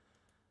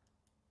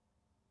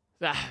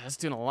 That's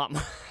doing a lot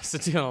more.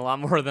 That's doing a lot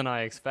more than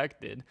I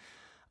expected.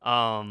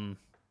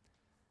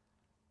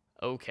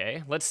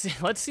 Okay, let's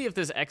see if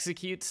this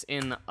executes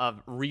in a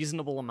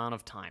reasonable amount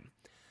of time.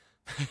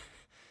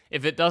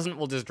 If it doesn't,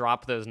 we'll just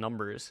drop those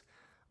numbers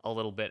a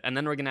little bit, and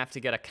then we're gonna have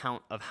to get a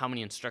count of how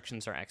many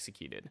instructions are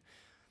executed.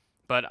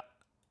 But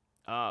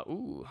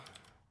oh,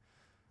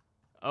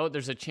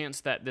 there's a chance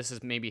that this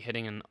is maybe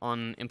hitting an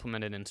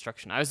unimplemented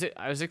instruction. I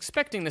was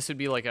expecting this would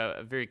be like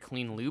a very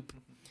clean loop,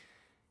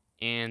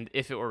 and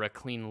if it were a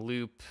clean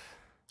loop,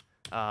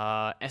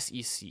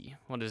 SEC.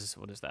 What is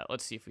that?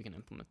 Let's see if we can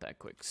implement that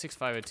quick.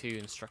 6502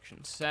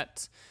 instruction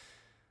set.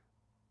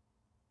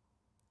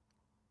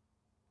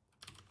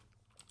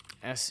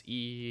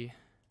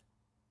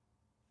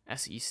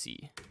 SEC.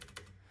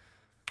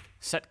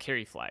 Set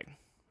carry flag.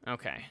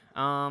 Okay.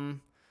 Well,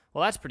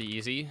 that's pretty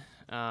easy.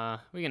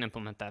 We can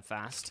implement that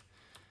fast.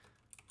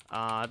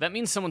 That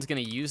means someone's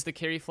going to use the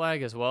carry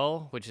flag as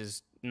well, which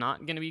is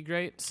not going to be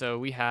great. So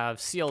we have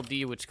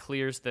CLD, which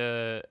clears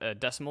the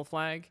decimal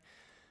flag.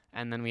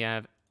 And then we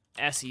have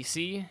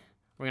SEC. We're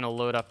going to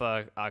load up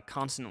a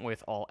constant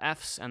with all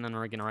Fs, and then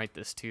we're going to write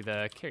this to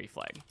the carry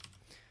flag.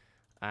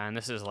 And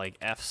this is like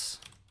Fs.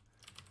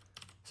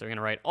 So we're going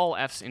to write all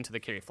Fs into the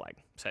carry flag.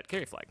 Set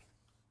carry flag.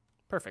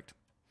 Perfect.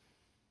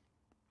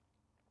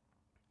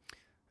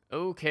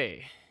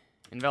 Okay.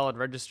 Invalid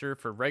register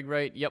for reg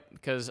write. Yep,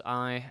 because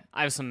I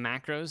have some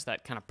macros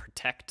that kind of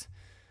protect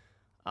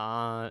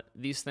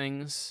these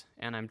things,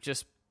 and I'm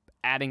just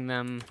adding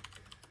them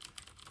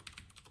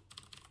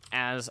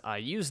as I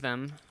use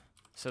them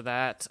so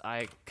that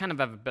I kind of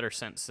have a better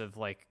sense of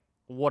like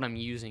what I'm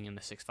using in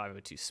the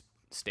 6502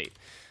 state.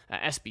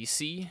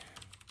 SBC.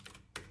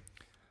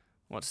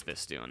 What's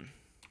this doing?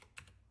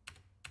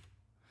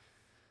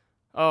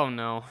 Oh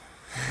no.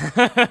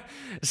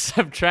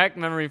 Subtract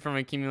memory from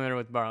accumulator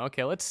with borrow.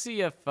 Okay, let's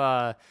see if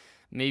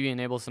maybe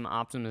enable some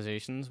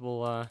optimizations.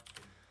 We'll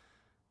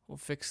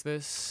fix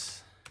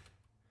this.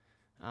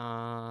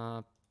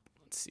 Let's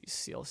see,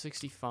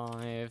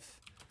 CL65.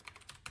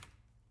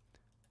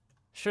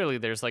 Surely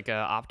there's like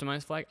a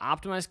optimize flag.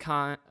 Optimize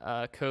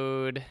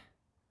code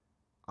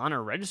on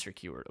a register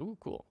keyword. Ooh,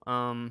 cool.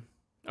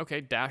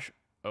 Okay, dash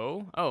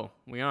O. Oh,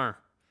 we are.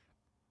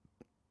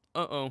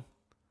 Uh-oh.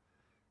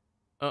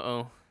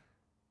 Uh-oh.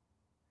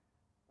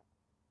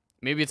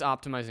 Maybe it's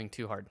optimizing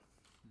too hard.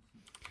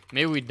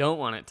 Maybe we don't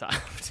want it to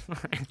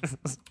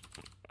optimize.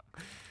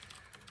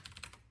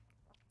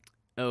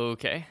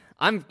 Okay.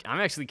 I'm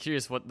actually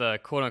curious what the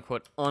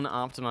quote-unquote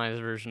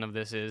unoptimized version of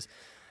this is.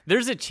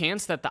 There's a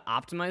chance that the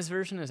optimized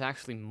version is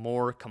actually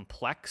more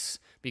complex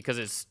because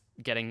it's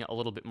getting a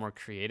little bit more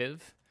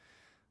creative.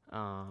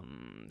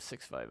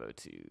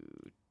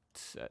 6502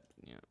 set,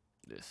 yeah,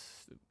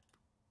 this.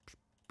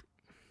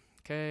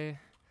 Okay.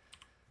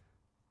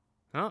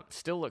 Oh,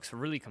 still looks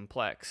really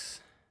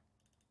complex.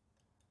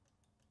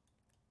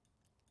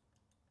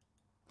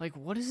 Like,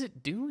 what is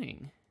it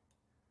doing?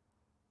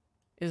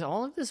 Is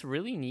all of this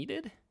really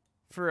needed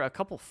for a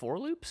couple for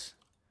loops?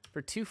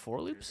 For 2 for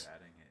loops? Just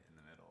adding it in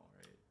the middle,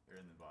 right? Or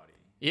in the body.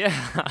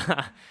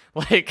 Yeah.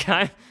 Like,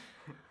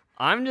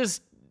 I'm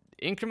just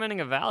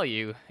incrementing a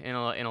value in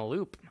a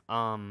loop.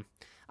 I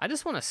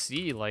just want to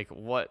see like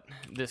what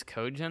this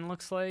code gen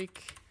looks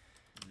like.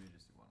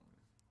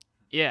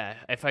 Yeah,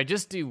 if I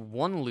just do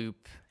 1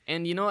 loop,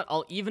 and you know what,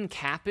 I'll even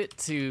cap it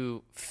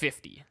to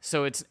 50,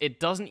 so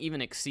it doesn't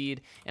even exceed,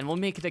 and we'll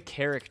make it a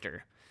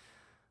character.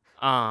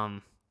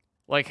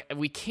 Like,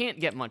 we can't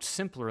get much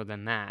simpler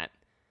than that.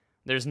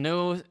 There's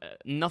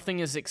nothing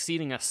is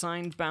exceeding a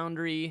signed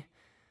boundary.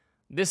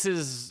 This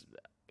is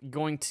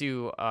going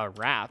to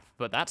wrap,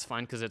 but that's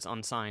fine because it's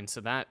unsigned,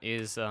 so that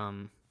is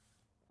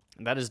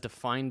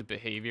defined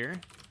behavior.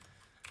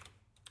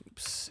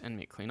 Oops, and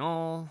make clean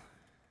all.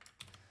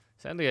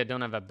 Sadly, I don't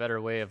have a better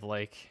way of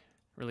like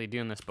really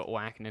doing this but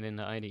whacking it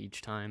into IDA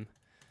each time.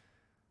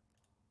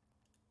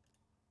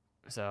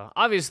 So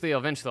obviously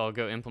eventually I'll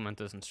go implement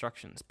those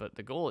instructions, but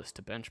the goal is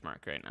to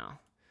benchmark right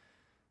now.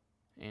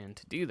 And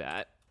to do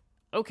that,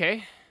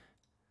 okay,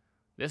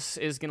 this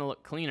is gonna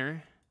look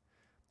cleaner.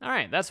 All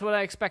right, that's what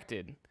I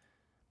expected.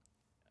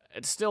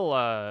 It's still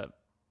a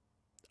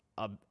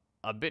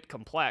bit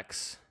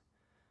complex.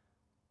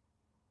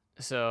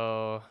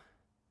 So,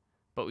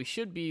 but we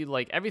should be,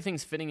 like,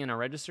 everything's fitting in a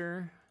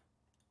register.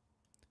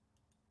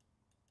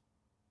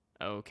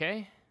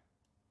 Okay.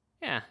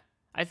 Yeah,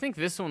 I think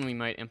this one we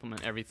might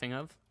implement everything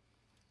of.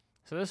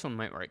 So this one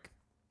might work.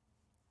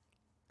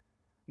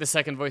 The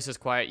second voice is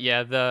quiet.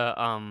 Yeah,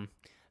 the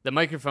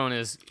microphone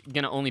is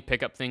gonna only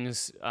pick up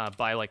things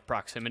by, like,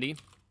 proximity.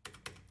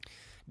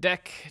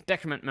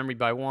 Decrement memory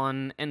by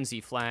 1,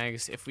 NZ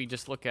flags. If we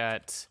just look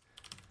at,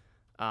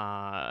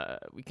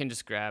 we can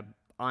just grab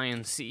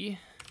INC,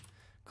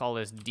 call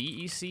this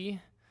DEC,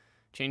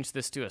 change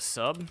this to a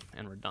sub,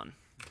 and we're done.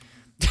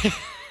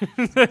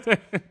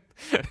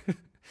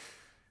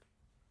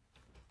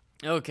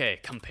 Okay,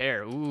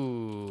 compare.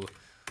 Ooh.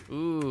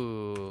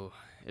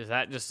 Is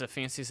that just a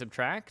fancy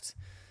subtract?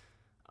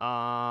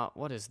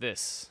 What is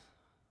this?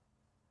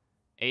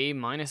 A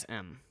minus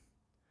M.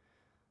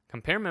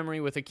 Compare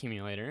memory with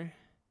accumulator.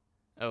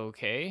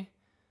 Okay.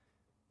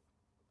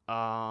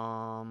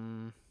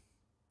 Compare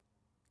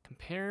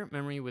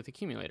memory with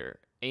accumulator.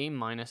 A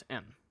minus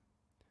M.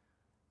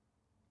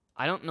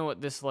 I don't know what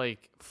this,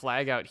 like,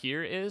 flag out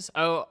here is.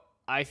 Oh,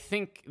 I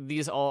think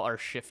these all are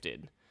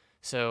shifted.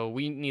 So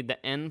we need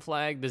the N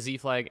flag, the Z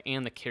flag,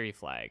 and the carry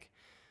flag.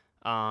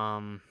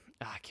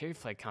 Carry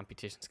flag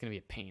computation is going to be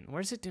a pain.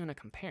 Where's it doing a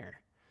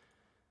compare?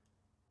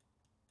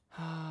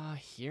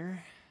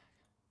 Here?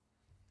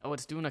 Oh,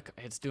 it's doing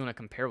a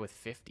compare with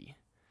 50.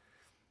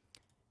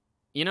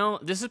 You know,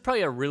 this is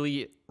probably a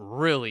really,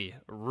 really,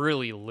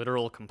 really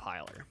literal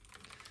compiler.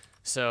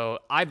 So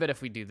I bet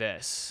if we do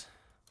this,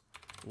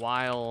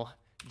 while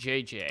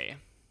JJ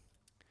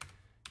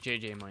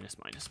minus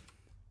minus,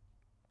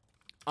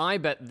 I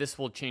bet this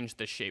will change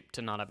the shape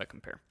to not have a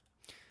compare.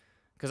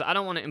 Because I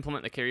don't want to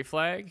implement the carry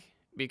flag,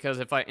 because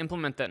if I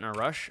implement that in a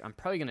rush, I'm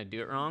probably going to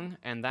do it wrong,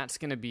 and that's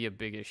going to be a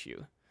big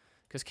issue.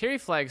 Because carry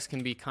flags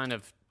can be kind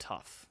of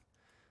tough.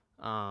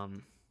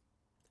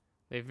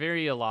 They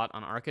vary a lot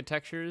on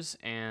architectures,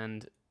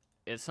 and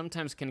it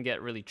sometimes can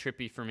get really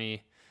trippy for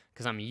me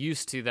because I'm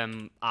used to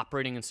them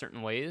operating in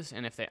certain ways,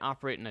 and if they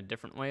operate in a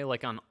different way,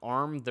 like on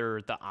ARM,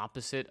 they're the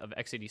opposite of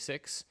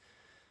x86.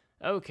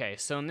 Okay,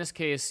 so in this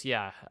case,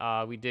 yeah,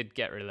 we did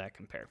get rid of that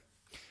compare.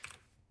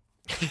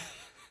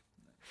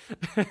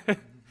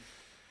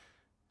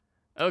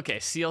 Okay,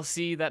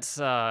 CLC, that's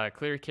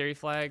clear carry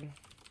flag,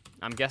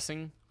 I'm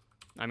guessing.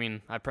 I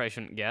mean, I probably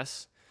shouldn't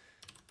guess.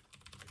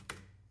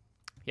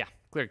 Yeah,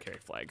 clear carry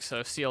flag.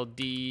 So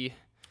CLD,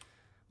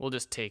 we'll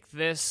just take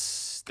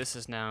this. This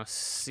is now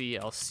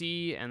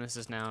CLC, and this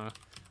is now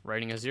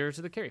writing a 0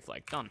 to the carry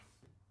flag. Done.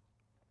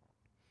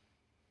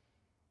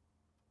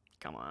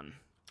 Come on.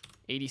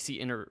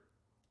 ADC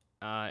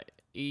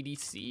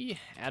ADC,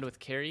 add with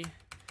carry.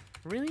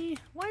 Really?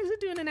 Why is it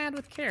doing an add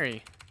with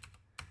carry?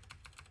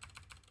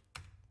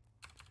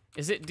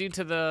 Is it due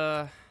to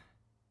the...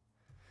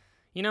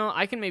 You know,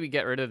 I can maybe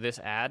get rid of this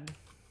add.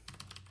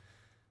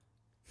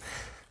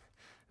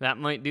 That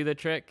might do the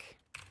trick.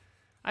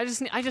 I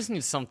just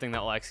need something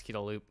that will execute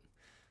a loop.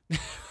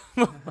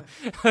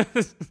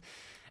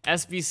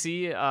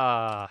 SBC,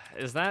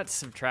 is that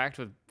subtract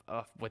with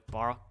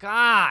borrow?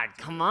 God,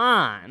 come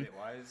on.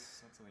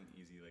 Bitwise, not something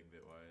easy like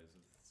bitwise.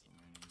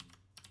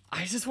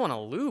 I just want a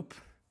loop.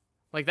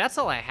 Like, that's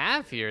all I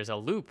have here is a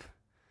loop.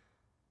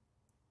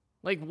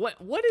 Like, what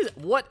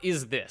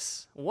is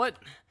this? What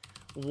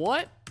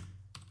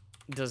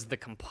does the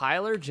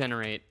compiler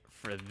generate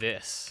for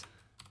this?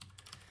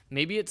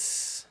 Maybe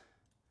it's...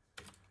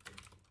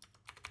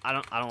 I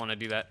don't want to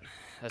do that.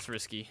 That's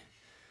risky.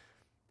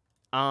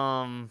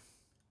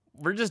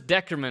 We're just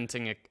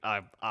decrementing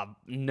a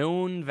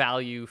known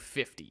value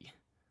 50.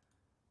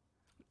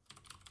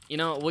 You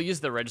know, we'll use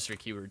the register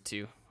keyword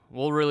too.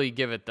 We'll really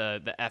give it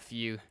the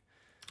FU.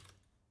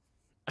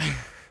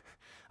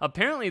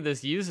 Apparently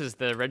this uses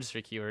the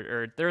register keyword,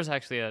 or there's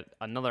actually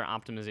another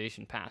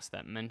optimization pass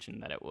that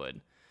mentioned that it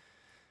would.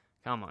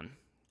 Come on.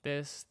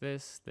 This.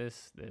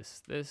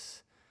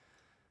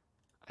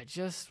 I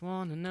just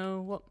want to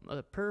know what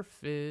the perf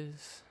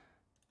is.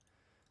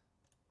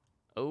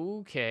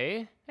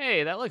 Okay.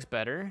 Hey, that looks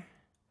better.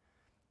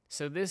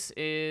 So this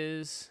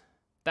is...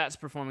 That's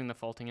performing the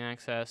faulting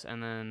access,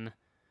 and then...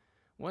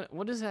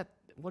 What is that?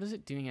 What is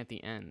it doing at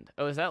the end?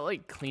 Oh, is that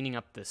like cleaning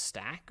up the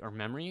stack or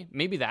memory?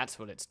 Maybe that's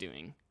what it's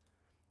doing.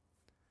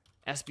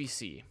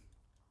 SBC.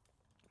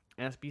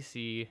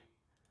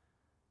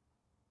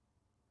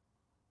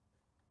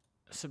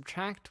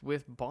 Subtract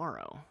with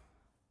borrow.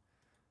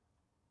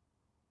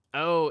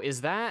 Oh,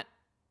 is that...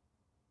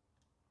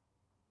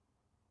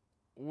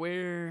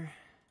 Where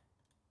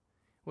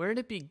did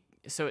it be?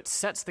 So it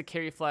sets the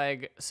carry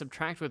flag,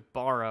 subtract with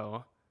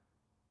borrow.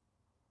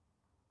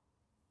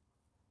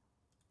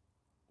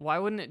 Why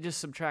wouldn't it just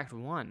subtract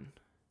 1?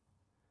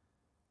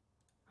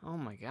 Oh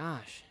my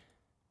gosh.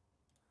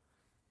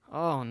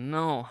 Oh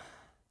no.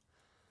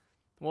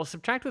 Well,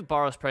 subtract with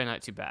borrow is probably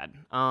not too bad.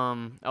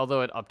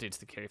 Although it updates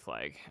the carry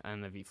flag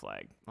and the V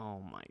flag. Oh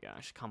my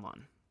gosh, come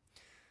on.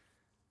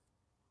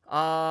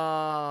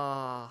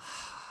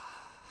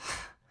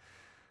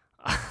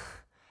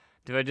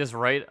 Do I just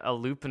write a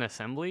loop in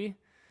assembly?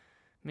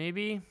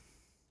 Maybe.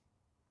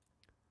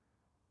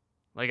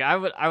 Like I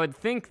would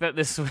think that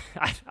this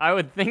I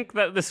would think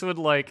that this would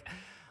like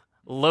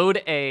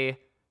load a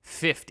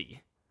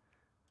 50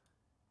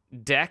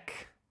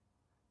 deck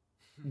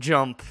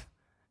jump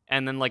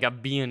and then like a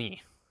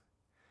B&E.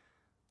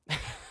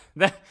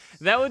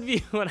 that would be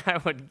what I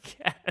would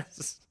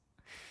guess.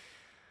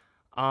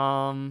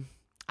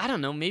 I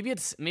don't know, maybe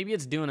it's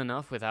doing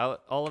enough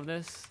without all of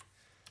this.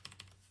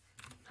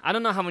 I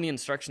don't know how many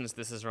instructions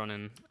this is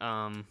running.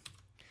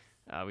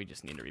 We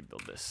just need to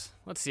rebuild this.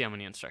 Let's see how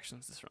many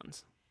instructions this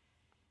runs.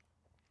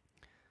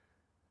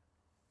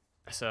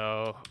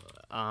 So,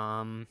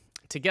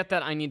 to get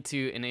that, I need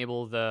to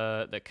enable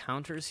the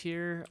counters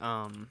here.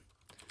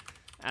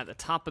 At the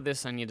top of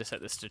this, I need to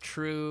set this to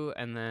true,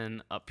 and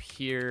then up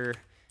here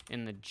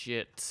in the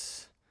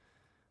JIT,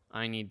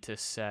 I need to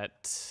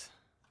set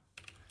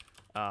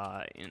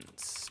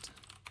inst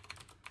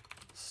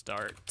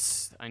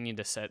start. I need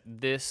to set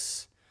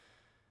this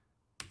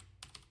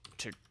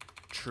to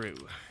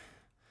true.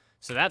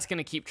 So that's going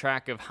to keep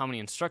track of how many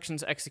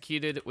instructions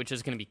executed, which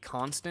is going to be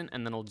constant,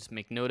 and then I'll just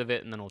make note of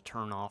it, and then I'll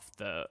turn off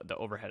the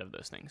overhead of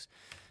those things.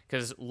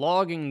 Because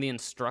logging the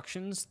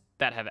instructions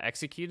that have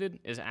executed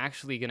is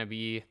actually going to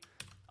be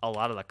a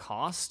lot of the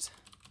cost.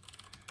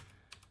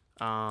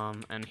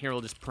 And here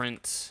we'll just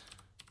print,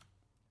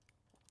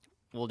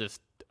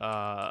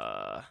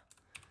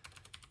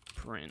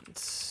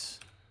 print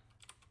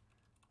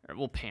Or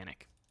we'll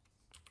panic.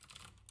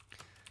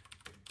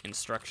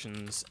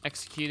 Instructions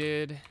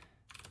executed.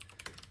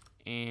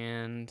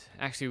 And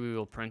actually, we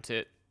will print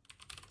it.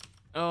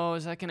 Oh,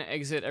 is that going to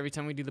exit every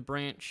time we do the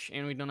branch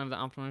and we don't have the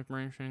optimized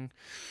branching?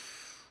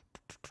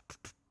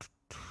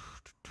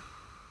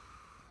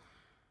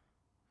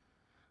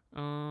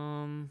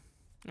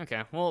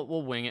 Okay,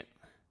 we'll wing it.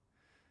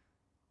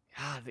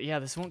 Yeah,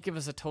 this won't give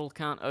us a total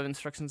count of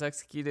instructions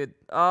executed.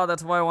 Oh,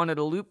 that's why I wanted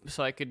a loop,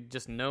 so I could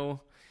just know.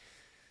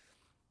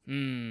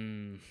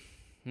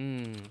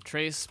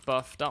 Trace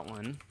buff dot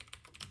one.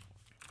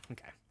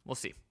 Okay, we'll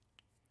see.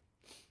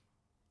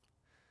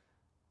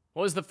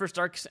 What was the first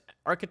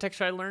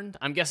architecture I learned?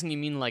 I'm guessing you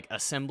mean like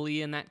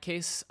assembly in that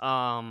case.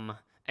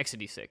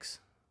 x86.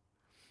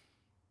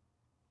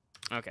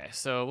 Okay,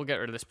 so we'll get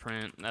rid of this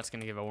print. That's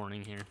going to give a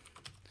warning here.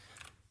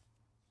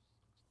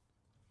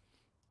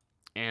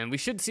 And we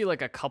should see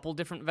like a couple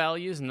different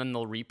values, and then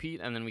they'll repeat,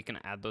 and then we can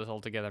add those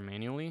all together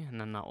manually, and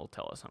then that will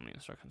tell us how many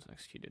instructions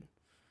executed.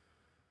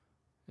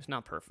 It's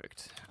not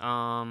perfect.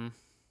 Okay,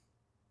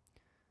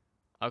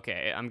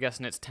 I'm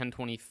guessing it's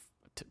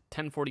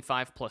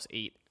 1045 plus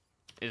 8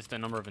 is the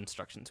number of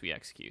instructions we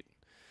execute.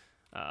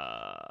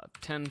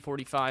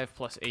 1045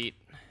 plus 8,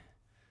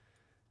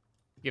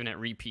 given it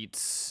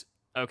repeats.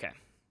 Okay,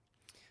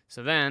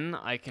 so then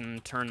I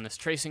can turn this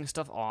tracing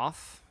stuff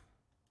off,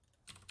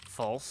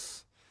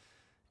 false,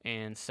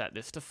 and set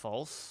this to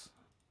false.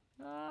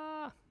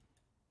 And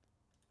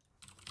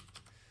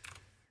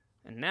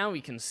now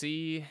we can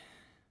see,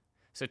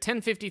 so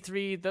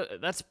 1053,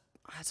 that's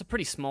a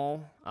pretty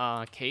small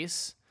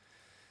case.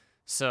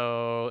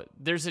 So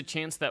there's a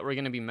chance that we're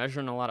going to be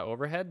measuring a lot of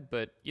overhead,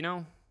 but you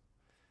know,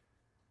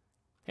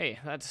 hey,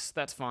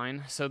 that's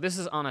fine. So this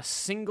is on a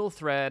single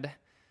thread,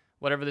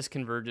 whatever this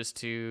converges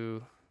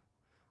to,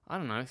 I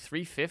don't know,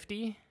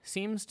 350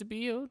 seems to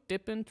be. Oh,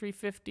 dipping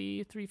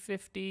 350,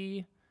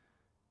 350,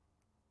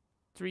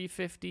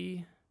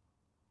 350.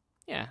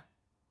 Yeah,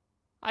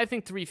 I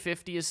think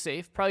 350 is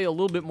safe. Probably a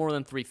little bit more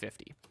than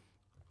 350.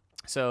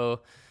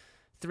 So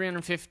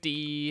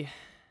 350.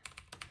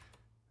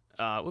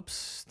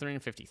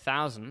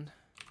 350,000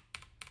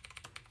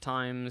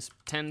 times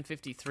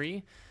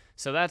 1053.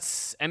 So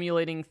that's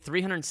emulating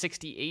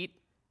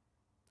 368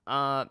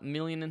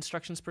 million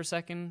instructions per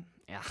second.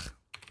 Yeah.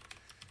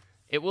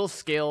 It will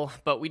scale,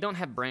 but we don't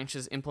have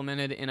branches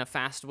implemented in a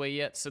fast way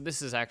yet, so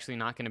this is actually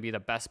not going to be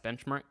the best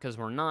benchmark because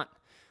we're not.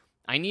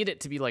 I need it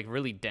to be like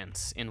really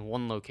dense in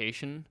one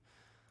location.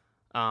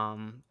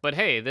 But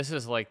hey, this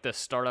is like the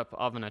startup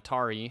of an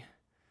Atari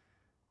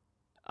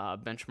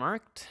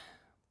benchmarked.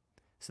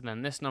 So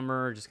then this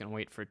number, just going to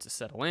wait for it to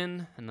settle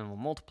in, and then we'll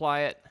multiply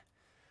it.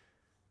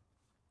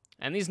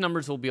 And these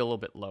numbers will be a little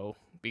bit low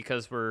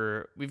because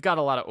we've got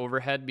a lot of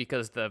overhead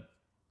because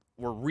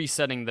we're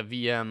resetting the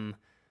VM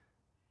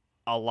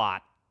a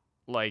lot,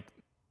 like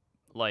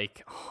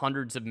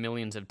hundreds of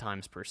millions of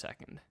times per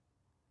second.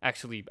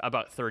 Actually,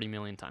 about 30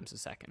 million times a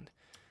second.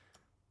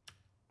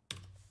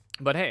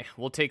 But hey,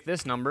 we'll take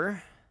this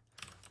number,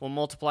 we'll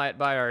multiply it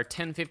by our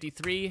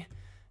 1053,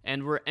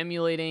 and we're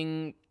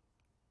emulating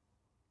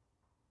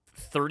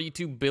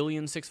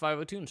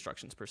 32,650,2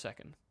 instructions per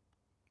second,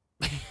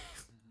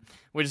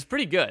 which is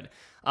pretty good.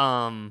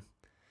 I'm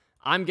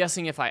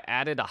guessing if I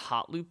added a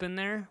hot loop in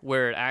there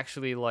where it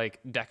actually like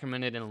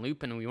decremented in a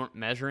loop and we weren't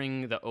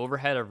measuring the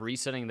overhead of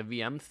resetting the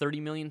VM 30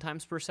 million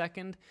times per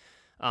second.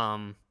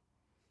 God,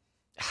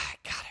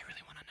 I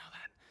really want to know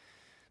that.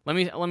 Let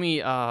me,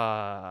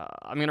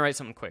 I'm going to write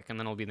something quick and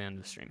then it'll be the end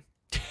of the stream.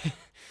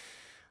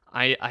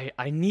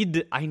 I need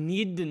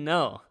to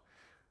know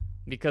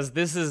because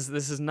this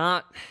is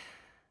not,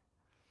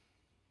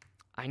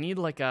 I need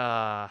like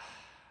a,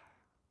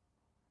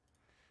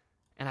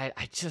 and I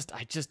just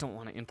don't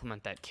want to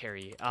implement that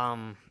carry.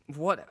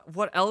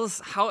 What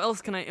else? How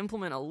else can I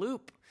implement a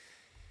loop?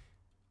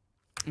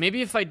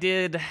 Maybe if I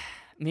did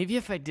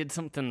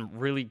something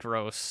really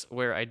gross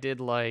where I did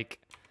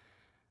like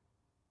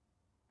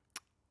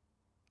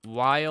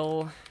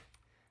while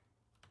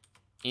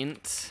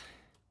int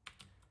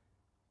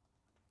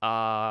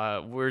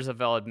where's a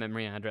valid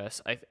memory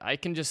address? I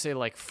can just say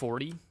like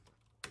 40.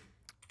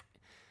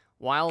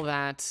 While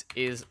that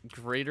is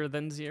greater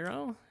than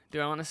 0,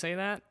 do I want to say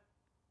that?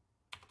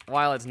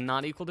 While it's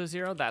not equal to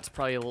 0, that's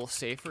probably a little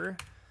safer.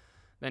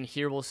 Then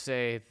here we'll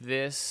say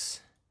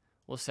this,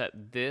 we'll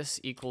set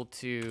this equal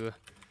to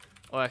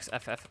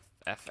oxfff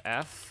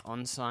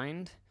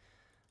unsigned,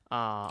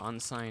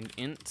 unsigned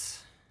int.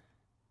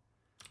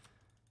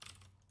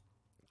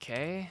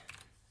 Okay.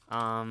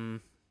 I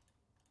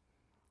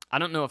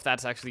don't know if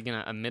that's actually going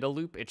to emit a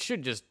loop. It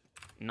should just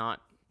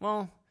not,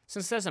 well,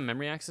 since it has a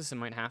memory access, it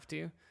might have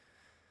to.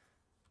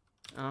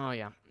 Oh,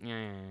 yeah.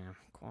 Yeah.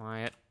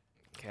 Quiet.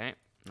 Okay.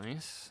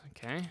 Nice.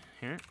 Okay.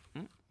 Here.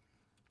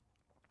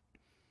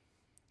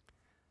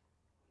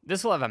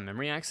 This will have a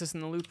memory access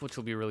in the loop, which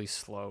will be really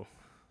slow.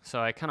 So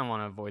I kind of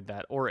want to avoid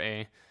that. Or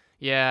a.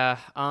 Yeah.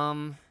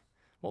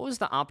 What was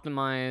the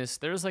optimize?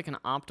 There's like an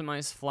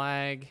optimize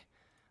flag,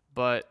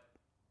 but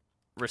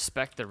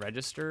respect the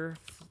register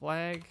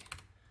flag.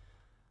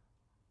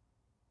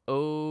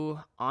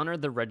 honor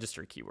the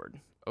register keyword.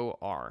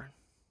 OR.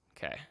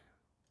 Okay.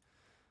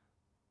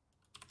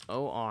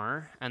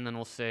 OR, and then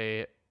we'll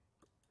say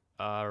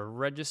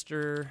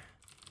register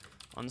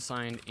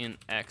unsigned int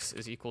x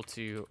is equal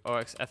to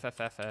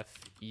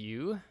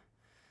oxfffu,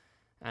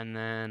 and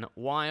then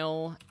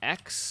while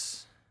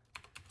x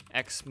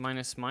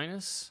minus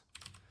minus.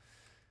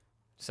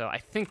 So I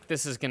think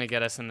this is going to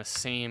get us in the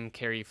same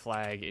carry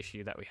flag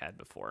issue that we had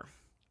before,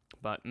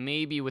 but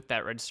maybe with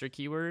that register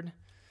keyword.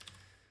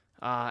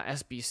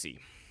 SBC.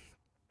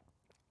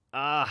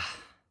 Why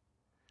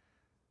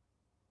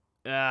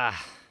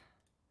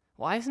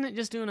isn't it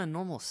just doing a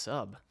normal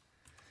sub?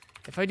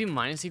 If I do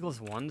minus equals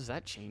 1, does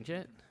that change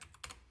it?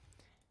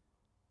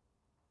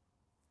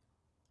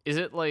 Is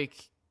it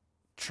like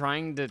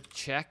trying to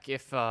check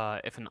if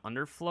an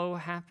underflow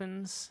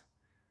happens?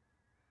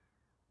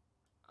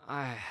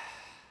 I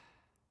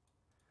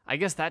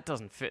guess that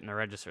doesn't fit in the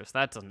register, so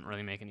that doesn't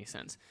really make any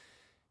sense.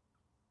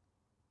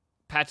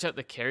 Patch out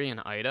the carry in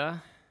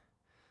IDA.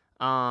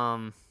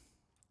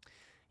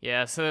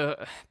 Yeah,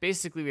 so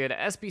basically we had a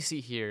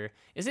SBC here.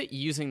 Is it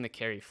using the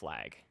carry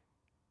flag?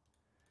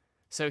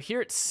 So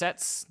here it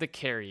sets the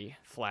carry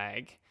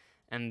flag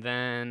and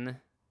then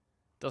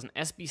does an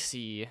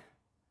SBC.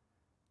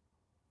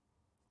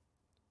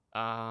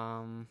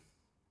 And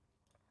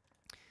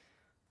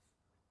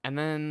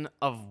then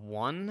of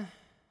 1.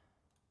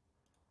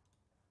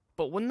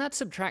 But wouldn't that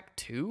subtract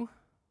 2?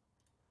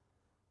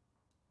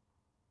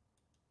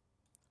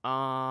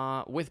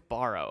 With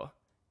borrow.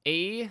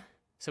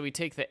 So we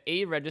take the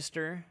A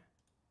register,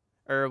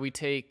 or we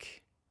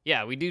take,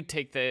 yeah, we do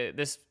take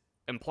this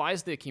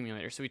implies the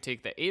accumulator. So we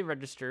take the A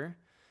register,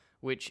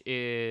 which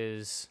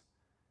is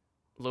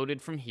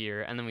loaded from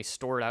here, and then we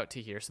store it out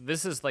to here. So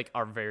this is like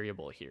our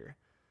variable here.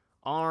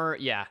 Our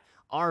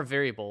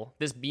variable,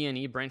 this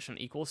BNE branch on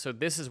equal, so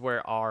this is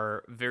where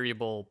our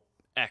variable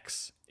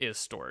X is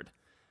stored.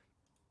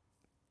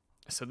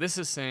 So this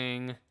is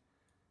saying,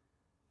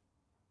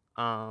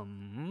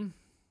 we're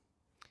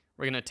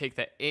going to take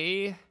the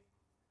A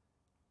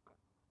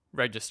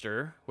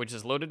register, which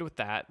is loaded with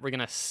that. We're going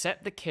to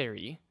set the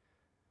carry.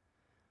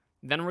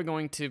 Then we're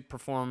going to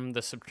perform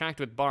the subtract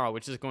with borrow,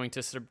 which is going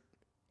to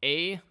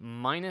A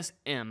minus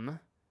M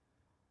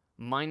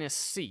minus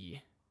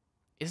C.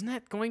 Isn't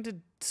that going to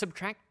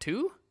subtract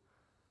 2?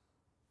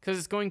 Because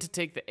it's going to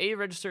take the A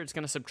register, it's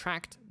going to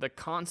subtract the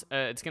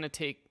it's going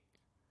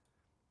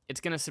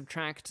to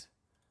subtract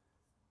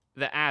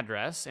the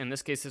address. In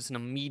this case, it's an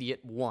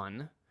immediate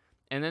 1.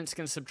 And then it's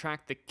going to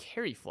subtract the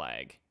carry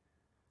flag.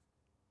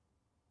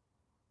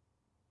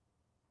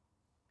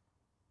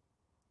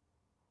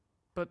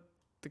 But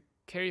the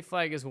carry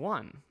flag is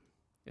 1.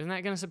 Isn't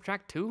that going to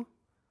subtract 2?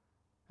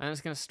 And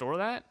it's going to store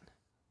that?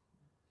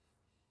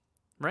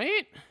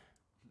 Right?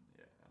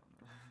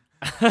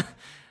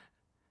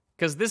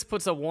 Because this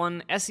puts a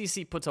 1,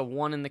 SEC puts a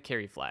 1 in the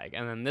carry flag,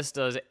 and then this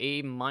does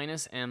A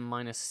minus M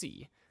minus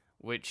C,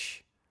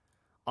 which,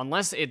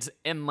 unless it's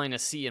M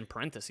minus C in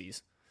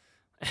parentheses,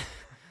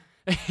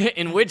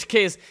 in which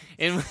case,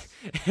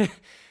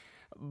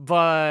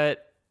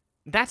 but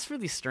that's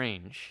really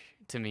strange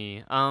to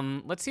me.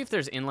 Let's see if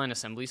there's inline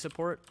assembly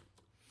support.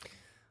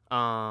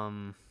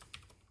 What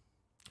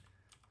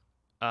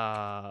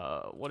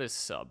is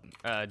sub?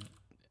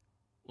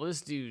 Let's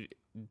do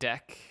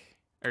dec.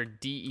 Or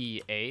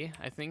DEA,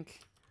 I think.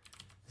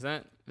 Is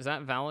that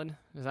valid?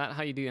 Is that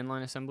how you do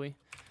inline assembly?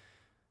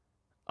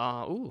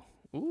 Ooh,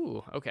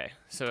 okay.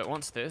 So it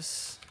wants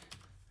this.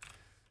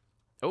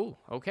 Oh,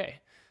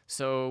 okay.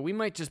 So we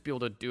might just be able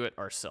to do it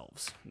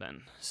ourselves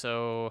then.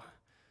 So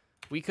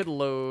we could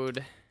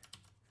load,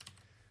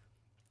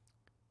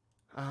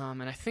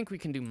 and I think we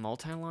can do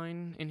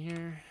multi-line in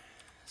here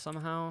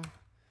somehow.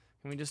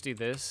 Can we just do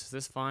this? Is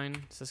this fine?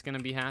 Is this gonna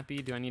be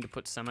happy? Do I need to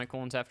put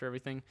semicolons after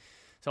everything?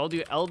 So I'll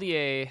do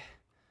LDA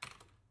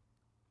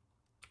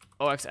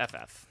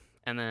OXFF,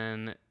 and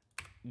then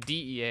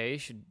DEA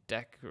should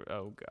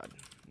oh god,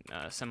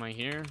 semi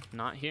here,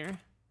 not here.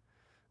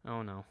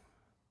 Oh no,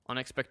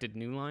 unexpected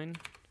new line.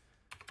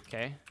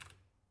 Okay.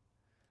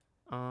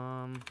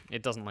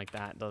 It doesn't like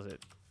that, does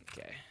it?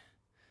 Okay.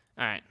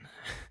 All right.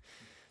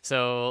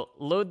 So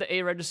load the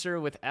A register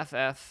with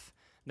FF,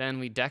 then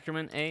we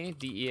decrement A,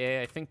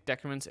 DEA. I think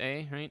decrements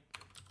A, right?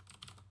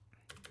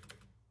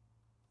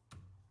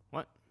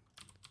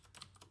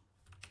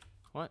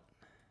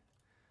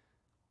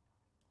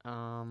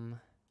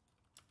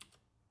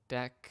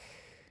 Dec,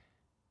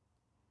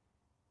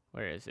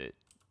 where is it?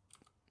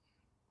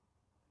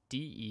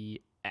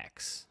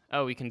 DEX.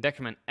 Oh, we can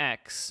decrement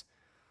X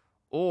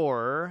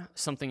or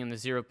something in the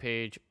 0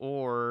 page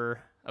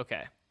or,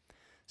 okay.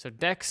 So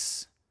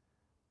dex,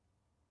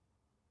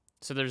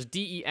 so there's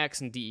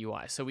DEX and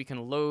DEY. So we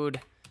can load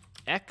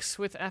X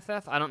with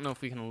FF. I don't know if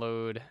we can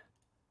load,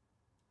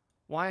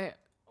 why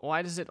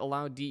does it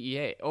allow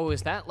DEA? Oh,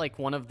 is that like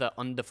one of the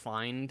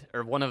undefined,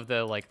 or one of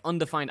the like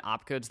undefined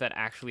opcodes that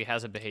actually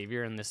has a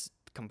behavior and this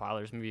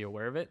compiler's maybe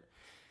aware of it?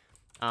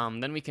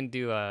 Then we can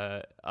do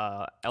a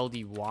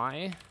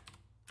LDY.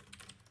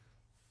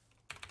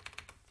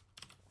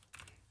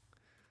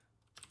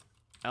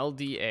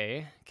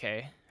 LDA,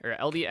 okay, or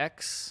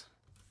LDX,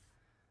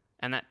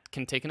 and that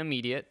can take an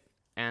immediate,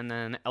 and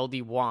then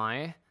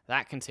LDY,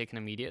 that can take an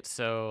immediate.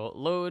 So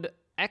load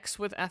X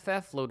with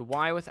FF, load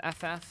Y with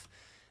FF.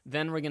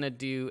 Then we're gonna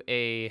do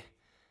a,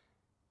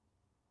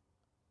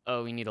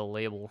 oh, we need a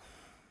label.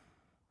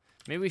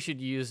 Maybe we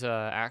should use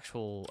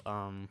actual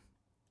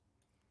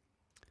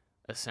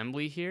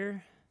assembly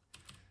here.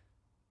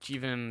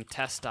 Gvim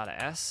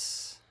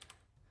test.s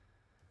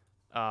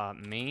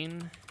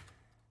main.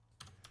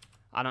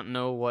 I don't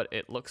know what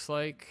it looks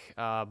like,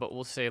 but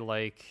we'll say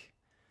like,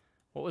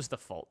 what was the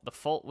fault? The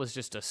fault was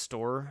just a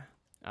store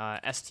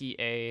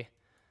STA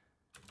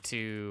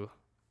to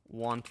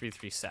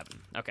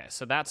 1337. Okay,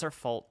 so that's our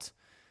fault.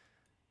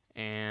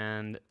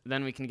 And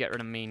then we can get rid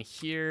of main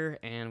here,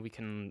 and we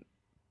can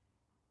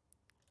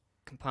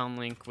compound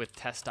link with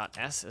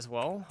test.s as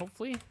well,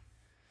 hopefully.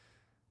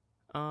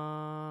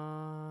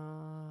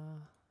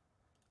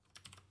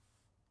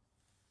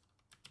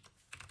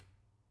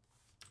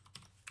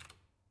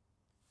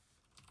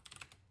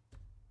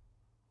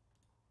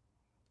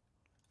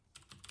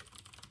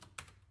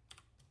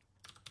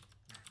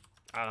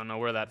 I don't know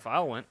where that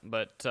file went,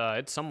 but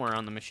it's somewhere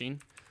on the machine.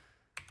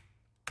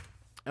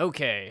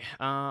 Okay.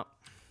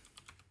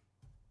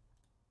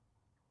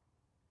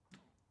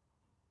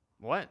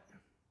 What?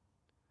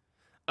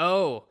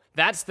 Oh,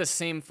 that's the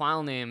same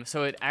file name,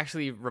 so it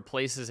actually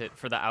replaces it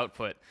for the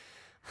output.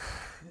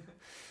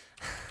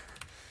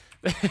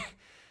 We're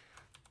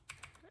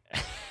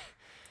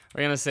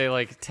gonna say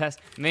like test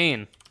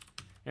main.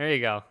 There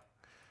you go.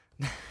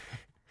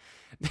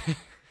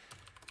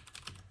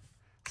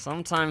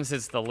 Sometimes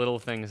it's the little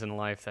things in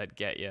life that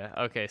get you.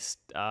 Okay,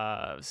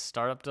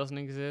 startup doesn't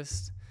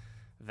exist.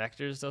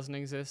 Vectors doesn't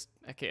exist.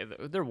 Okay,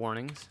 they're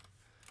warnings.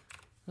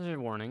 Those are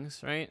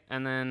warnings, right?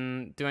 And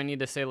then, do I need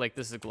to say like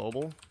this is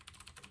global?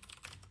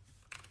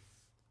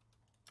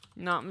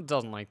 No, it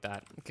doesn't like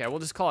that. Okay, we'll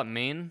just call it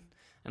main,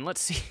 and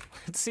let's see.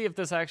 Let's see if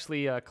this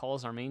actually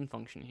calls our main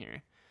function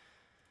here.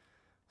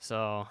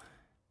 So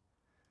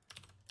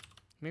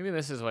maybe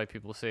this is why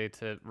people say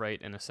to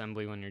write an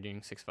assembly when you're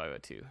doing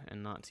 6502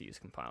 and not to use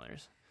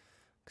compilers,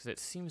 because it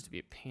seems to be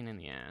a pain in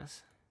the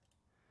ass.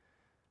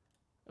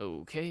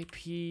 Okay,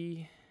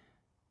 P.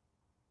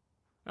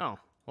 Oh,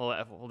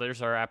 well,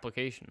 there's our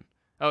application.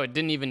 Oh, it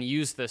didn't even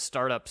use the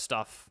startup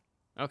stuff.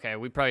 Okay,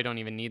 we probably don't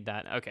even need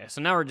that. Okay,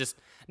 so now we're just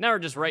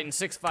writing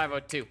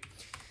 6502.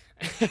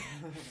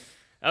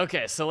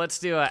 Okay, so let's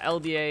do a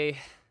LDA.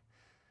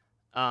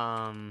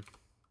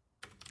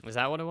 Was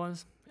that what it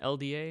was?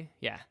 LDA?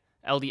 Yeah.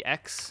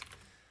 LDX,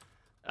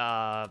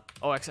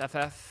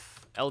 OXFF,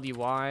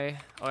 LDY,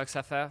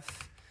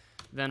 OXFF.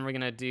 Then we're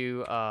gonna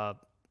do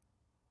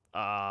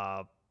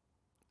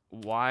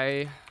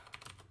Y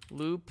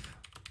loop,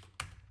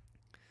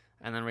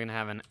 and then we're gonna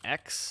have an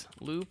X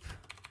loop.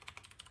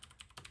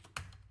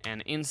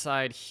 And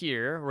inside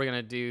here, we're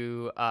gonna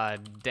do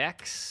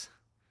dex.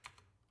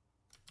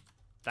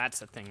 That's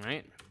the thing,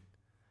 right?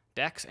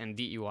 Dex and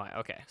DEY.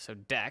 Okay, so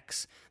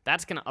dex,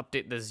 that's going to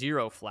update the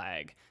 0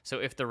 flag. So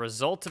if the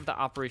result of the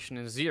operation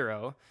is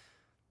 0,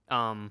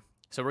 so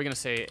we're going to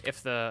say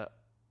if the,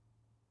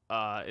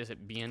 is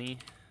it BNE?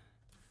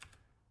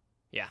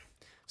 Yeah.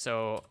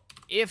 So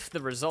if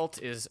the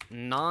result is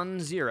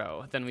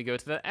non-zero, then we go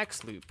to the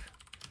X loop.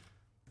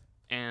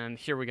 And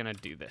here we're going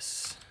to do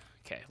this.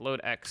 Okay, load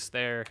X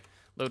there,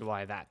 load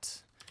Y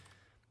that.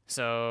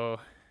 So,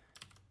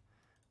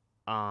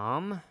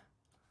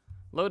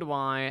 load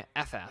Y,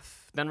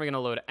 FF. Then we're going to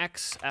load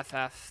X,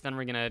 FF. Then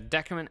we're going to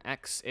decrement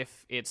X.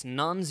 If it's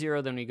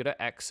non-zero, then we go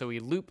to X. So we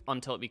loop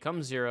until it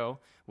becomes 0,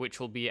 which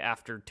will be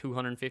after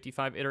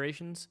 255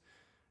 iterations.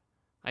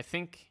 I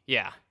think,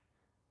 yeah.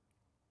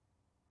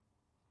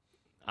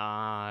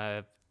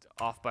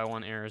 Off by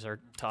 1 errors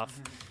are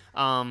tough.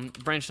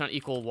 Branch not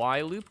equal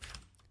Y loop.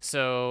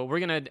 So we're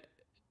going to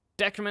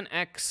decrement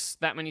X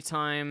that many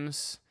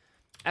times.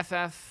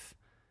 FF.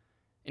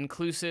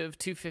 Inclusive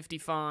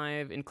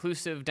 255,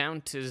 inclusive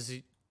down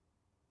to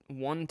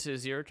 1 to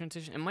 0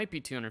 transition. It might be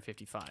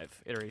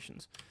 255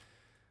 iterations.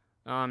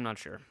 I'm not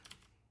sure.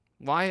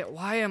 Why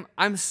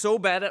I'm so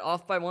bad at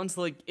off by ones?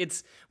 Like,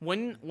 it's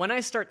when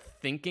I start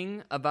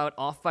thinking about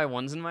off by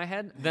ones in my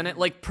head, then it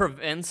like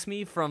prevents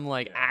me from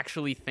like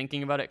actually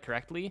thinking about it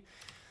correctly.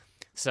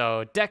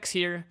 So dex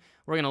here,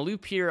 we're gonna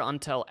loop here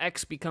until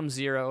X becomes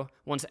 0.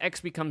 Once X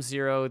becomes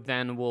 0,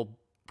 then we'll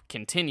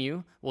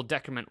continue. We'll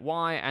decrement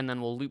Y, and then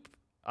we'll loop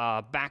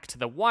back to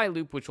the Y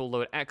loop, which will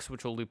load X,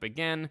 which will loop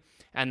again,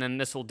 and then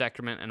this will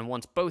decrement, and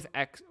once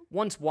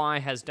Y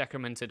has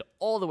decremented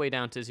all the way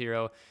down to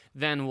 0,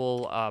 then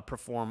we'll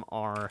perform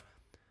our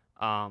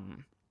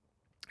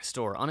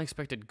store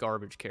unexpected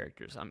garbage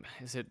characters.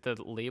 Is it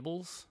the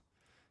labels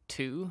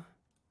 2?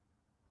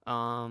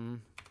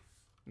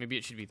 Maybe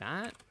it should be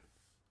that.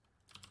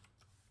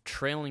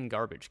 Trailing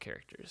garbage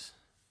characters.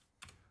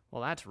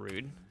 Well, that's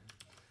rude.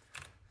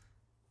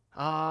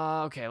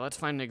 Okay, let's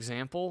find an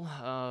example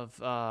of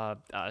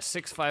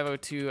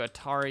 6502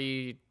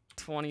 Atari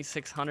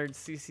 2600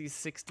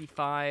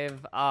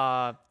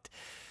 CC65.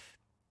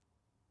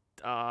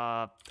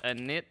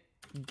 init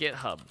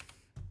GitHub.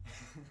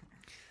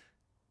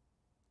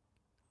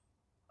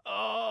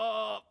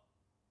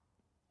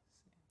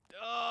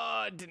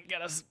 It didn't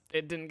get us.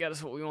 It didn't get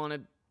us what we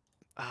wanted.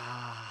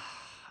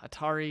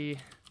 Atari.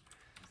 It's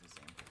the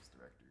samples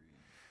directory.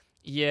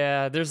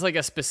 Yeah, there's like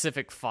a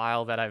specific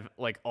file that I've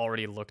like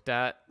already looked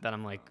at that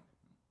I'm like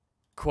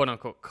quote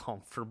unquote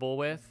comfortable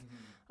with.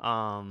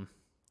 Son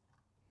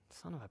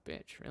of a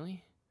bitch,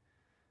 really?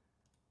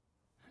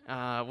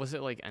 Was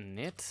it like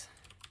init?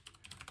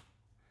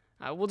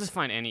 We'll just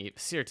find any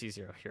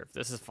CRT0 here.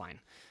 This is fine.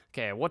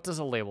 Okay, what does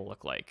a label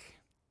look like?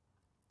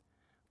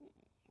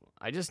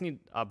 I just need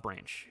a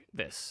branch.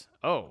 This.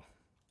 Oh.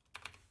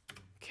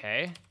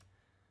 Okay.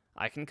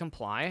 I can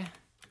comply.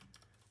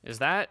 Is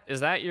that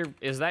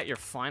your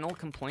final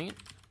complaint?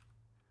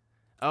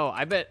 Oh,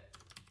 I bet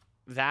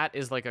that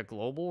is like a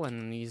global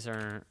and these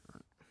are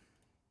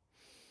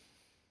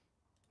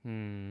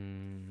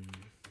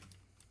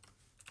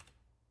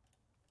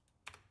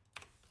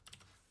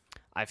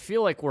I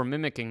feel like we're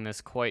mimicking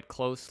this quite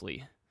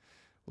closely.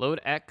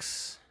 Load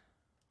X.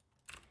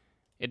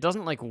 It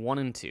doesn't like 1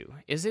 and 2.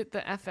 Is it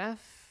the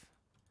FF?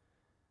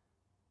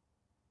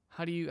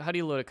 How do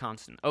you load a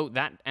constant? Oh,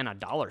 that and a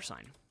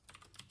 $sign.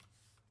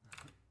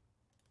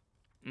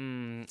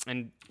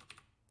 And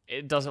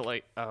it does it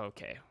like, oh,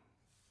 okay.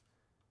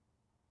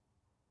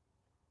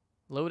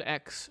 Load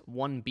X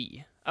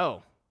 1B.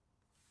 Oh.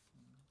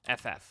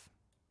 FF.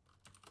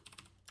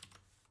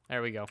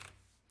 There we go.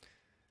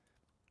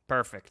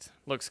 Perfect.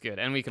 Looks good.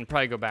 And we can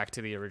probably go back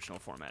to the original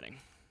formatting.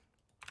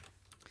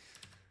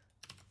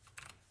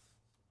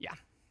 Yeah.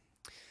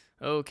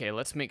 Okay,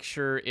 let's make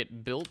sure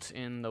it built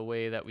in the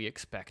way that we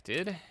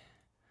expected.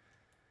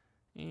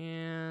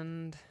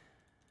 And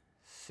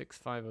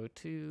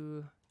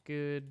 6502.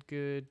 Good.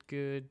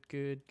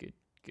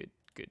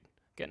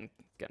 Getting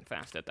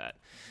fast at that.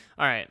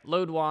 All right,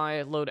 load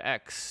Y, load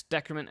X,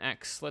 decrement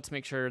X. Let's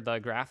make sure the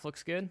graph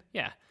looks good.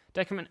 Yeah,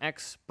 decrement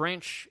X,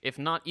 branch, if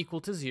not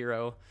equal to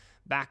 0,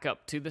 back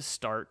up to the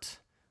start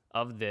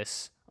of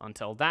this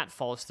until that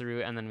falls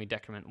through, and then we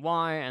decrement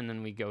Y, and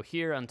then we go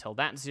here until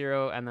that's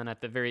 0, and then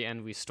at the very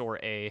end we store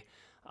a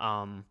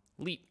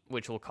leap,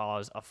 which will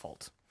cause a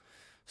fault.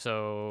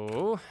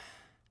 So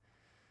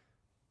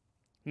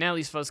now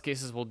these fuzz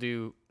cases will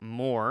do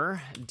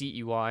more.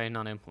 DEY,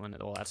 not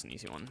implemented. Well, that's an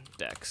easy one.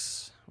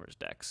 Dex. Where's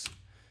Dex?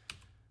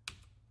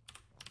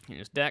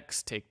 Here's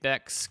Dex. Take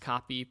Dex,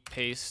 copy,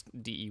 paste,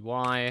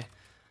 DEY.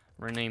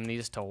 Rename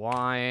these to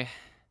Y.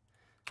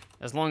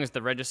 As long as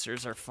the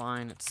registers are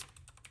fine, it's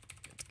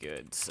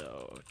good.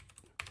 So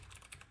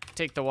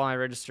take the Y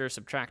register,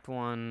 subtract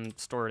 1,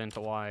 store it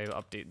into Y,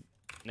 update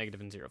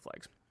negative and 0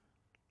 flags.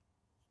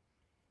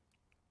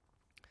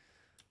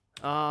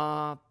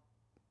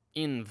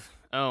 Inv.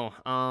 Oh,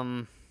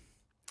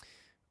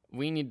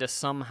 we need to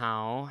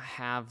somehow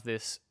have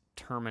this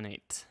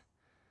terminate.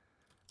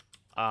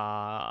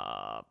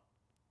 How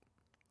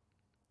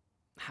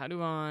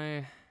do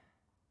I...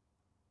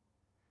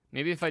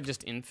 Maybe if I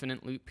just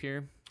infinite loop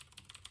here.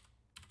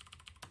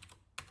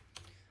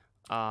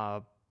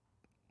 How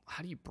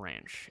do you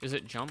branch? Is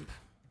it jump? Or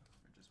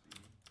just B.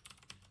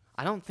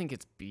 I don't think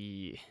it's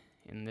B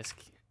in this.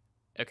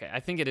 Okay, I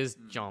think it is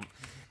jump.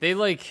 They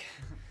like...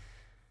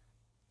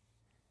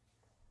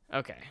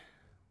 Okay.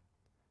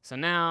 So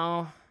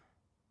now...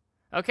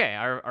 Okay,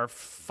 our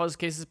fuzz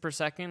cases per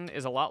second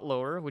is a lot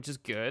lower, which is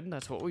good.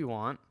 That's what we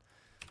want.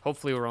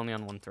 Hopefully we're only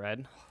on one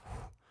thread.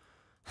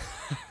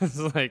 It's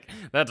like,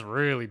 that's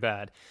really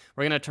bad.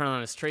 We're going to turn on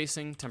this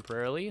tracing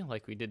temporarily,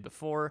 like we did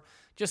before,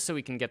 just so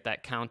we can get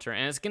that counter.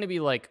 And it's going to be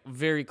like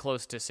very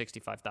close to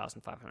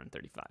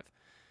 65,535.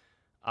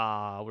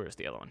 Where's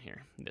the other one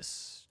here?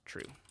 This,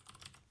 true.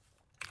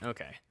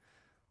 Okay.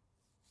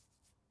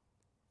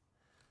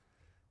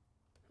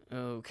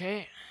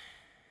 Okay.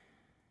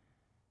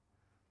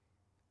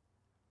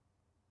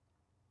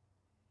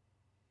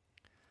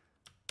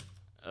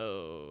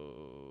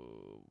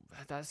 Oh,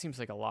 that seems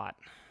like a lot.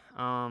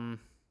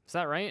 Is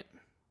that right?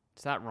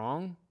 Is that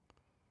wrong?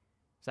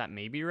 Is that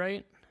maybe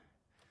right?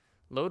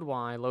 Load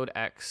Y, load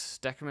X,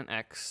 decrement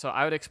X. So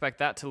I would expect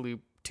that to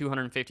loop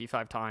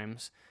 255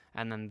 times,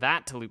 and then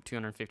that to loop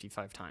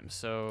 255 times.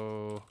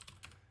 So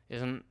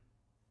isn't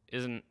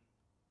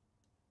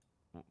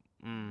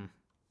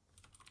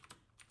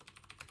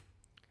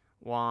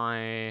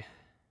Y?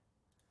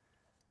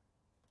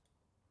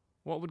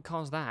 What would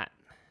cause that?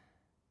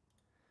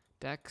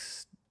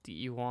 Dex,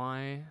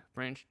 DEY,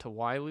 branch to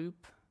Y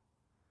loop.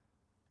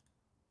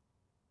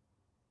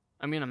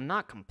 I mean, I'm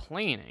not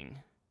complaining,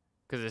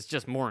 because it's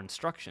just more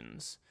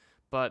instructions,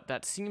 but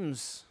that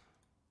seems...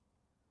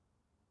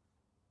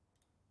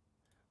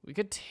 We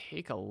could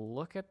take a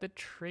look at the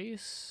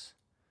trace.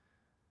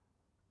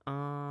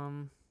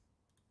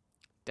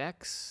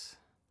 Dex,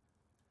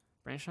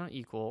 branch not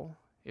equal.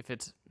 If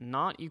it's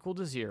not equal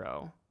to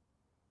 0,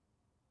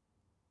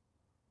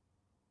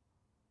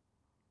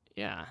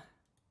 yeah.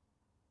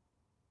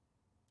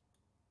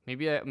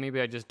 Maybe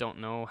I just don't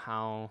know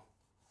how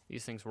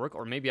these things work,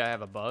 or maybe I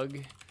have a bug.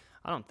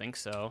 I don't think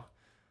so.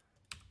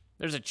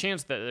 There's a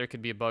chance that there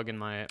could be a bug in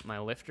my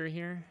lifter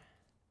here.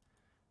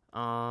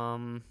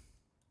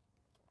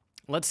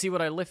 Let's see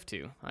what I lift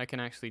to. I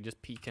can actually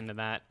just peek into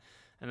that,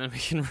 and then we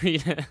can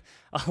read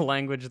a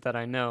language that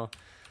I know.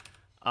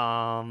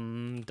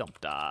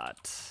 Dump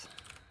dot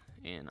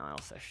in IL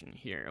session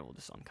here. We'll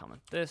just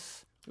uncomment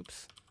this.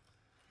 Oops.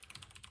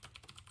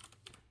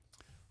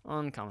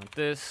 Uncomment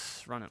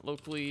this. Run it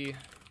locally.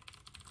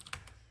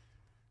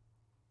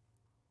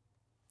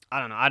 I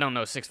don't know. I don't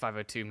know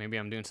 6502. Maybe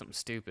I'm doing something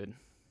stupid,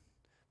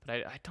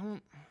 but I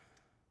don't.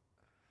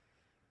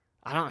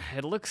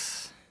 It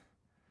looks.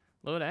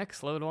 Load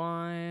X, load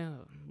Y,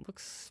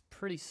 looks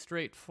pretty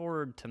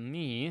straightforward to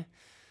me.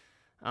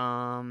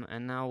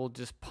 And now we'll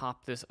just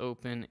pop this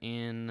open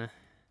in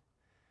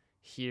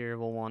here.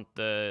 We'll want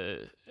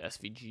the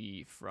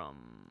SVG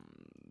from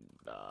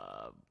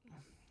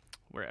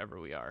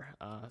wherever we are.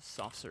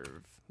 Soft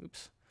serve,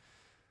 oops.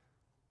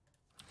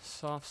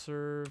 Soft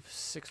serve,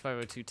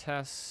 6502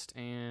 test,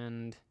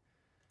 and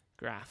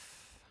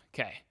graph.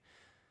 Okay.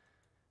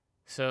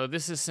 So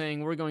this is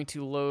saying we're going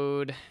to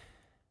load...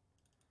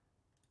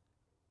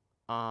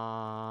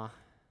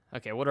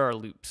 okay, what are our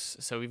loops?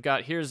 So we've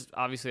got, here's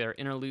obviously our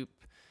inner loop.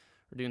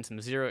 We're doing some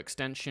zero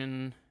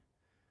extension.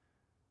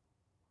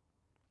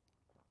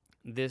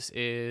 That's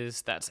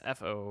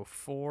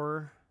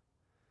FO4.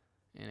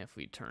 And if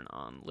we turn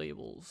on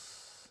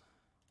labels,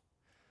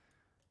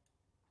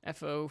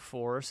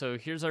 FO4, so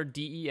here's our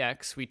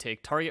DEX. We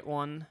take target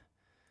 1,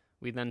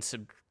 we then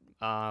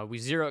we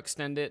zero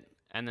extend it,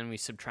 and then we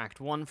subtract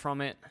 1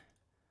 from it.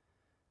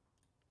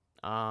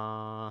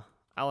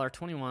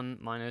 LR21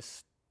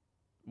 minus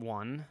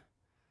 1.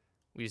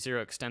 We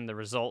zero extend the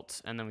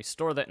result, and then we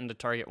store that into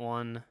target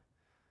 1.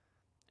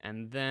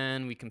 And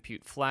then we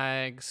compute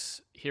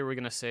flags. Here we're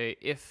going to say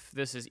if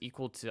this is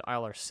equal to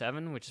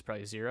ILR7, which is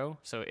probably 0.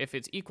 So if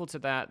it's equal to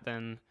that,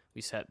 then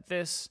we set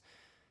this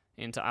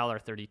into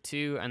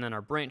ILR32. And then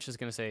our branch is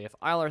going to say if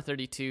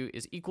ILR32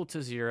 is equal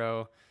to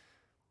 0,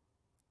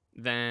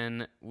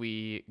 then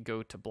we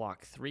go to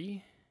block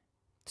 3.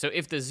 So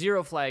if the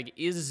 0 flag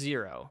is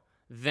 0,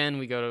 then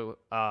we go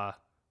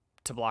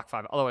to block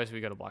 5. Otherwise, we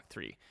go to block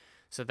 3.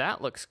 So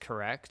that looks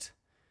correct.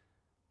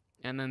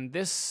 And then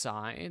this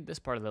side, this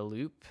part of the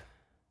loop,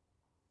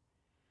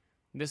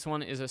 this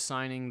one is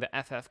assigning the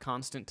FF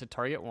constant to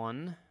target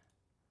 1.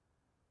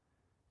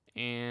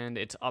 And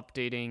it's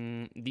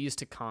updating these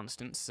to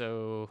constants.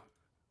 So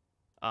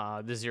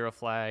the 0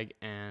 flag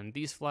and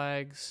these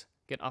flags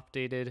get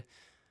updated.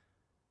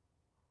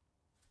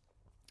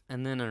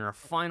 And then in our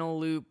final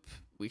loop,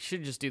 we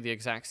should just do the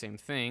exact same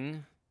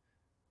thing.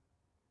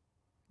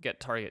 Get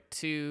target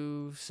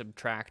 2,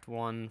 subtract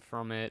 1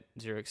 from it,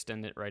 0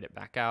 extend it, write it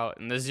back out.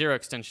 And the 0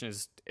 extension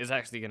is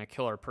actually going to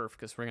kill our perf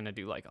because we're going to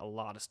do like a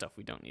lot of stuff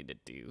we don't need to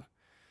do.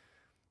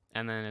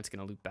 And then it's going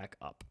to loop back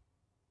up.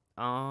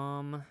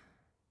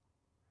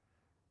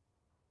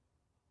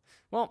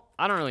 Well,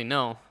 I don't really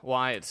know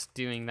why it's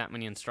doing that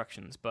many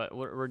instructions, but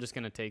we're just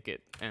going to take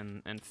it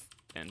and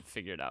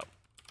figure it out.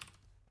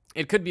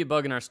 It could be a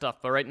bug in our stuff,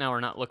 but right now we're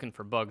not looking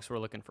for bugs. We're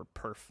looking for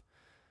perf.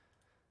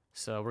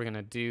 So we're going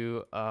to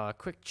do a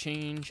quick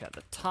change at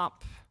the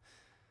top.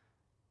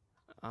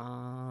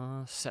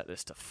 Set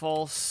this to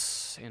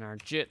false in our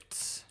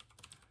JIT.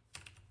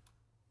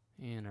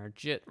 We're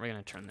going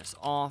to turn this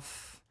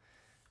off.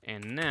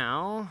 And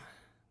now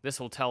this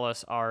will tell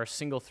us our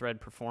single thread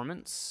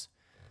performance.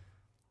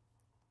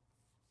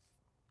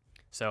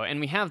 So, and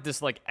we have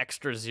this like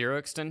extra 0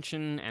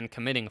 extension and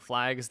committing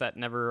flags that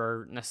never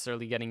are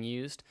necessarily getting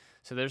used.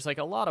 So there's like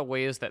a lot of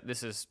ways that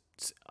this is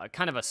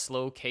kind of a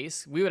slow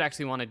case. We would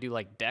actually want to do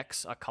like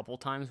DEX a couple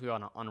times. We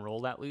want to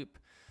unroll that loop.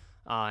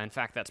 In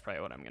fact, that's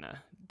probably what I'm going to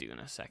do in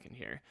a second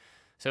here.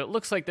 So it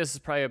looks like this is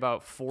probably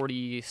about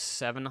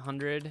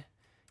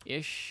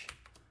 4,700-ish,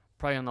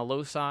 probably on the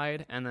low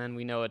side. And then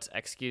we know it's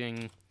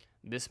executing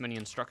this many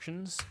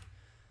instructions.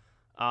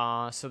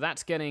 So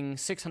that's getting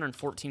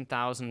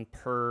 614,000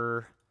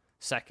 per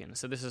second.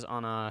 So this is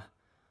on a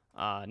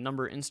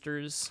number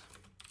insters.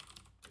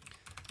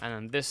 And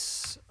then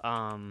this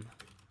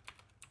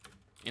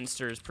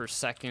insters per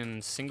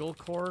second single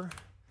core.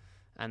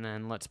 And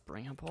then let's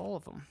bring up all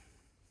of them.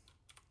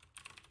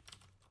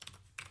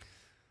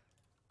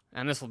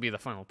 And this will be the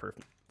final perf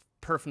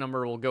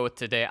number we'll go with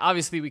today.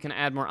 Obviously, we can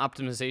add more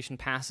optimization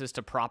passes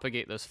to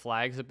propagate those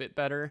flags a bit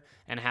better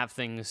and have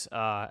things,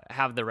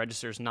 have the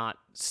registers not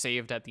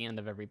saved at the end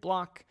of every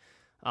block.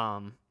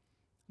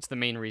 It's the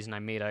main reason I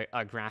made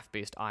a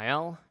graph-based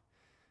IL.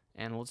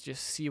 And we'll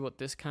just see what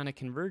this kind of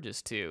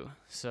converges to.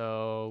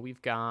 So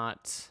we've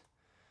got,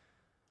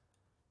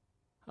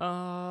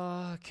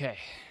 okay,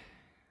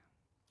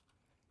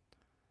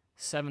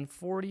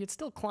 740. It's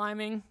still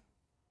climbing.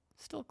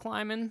 Still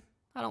climbing.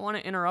 I don't want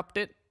to interrupt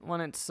it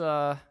when it's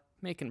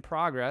making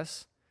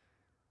progress.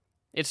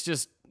 It's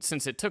just,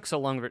 since it took so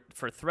long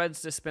for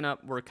threads to spin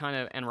up, we're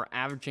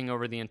averaging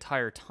over the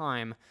entire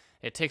time.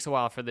 It takes a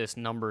while for this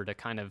number to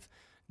kind of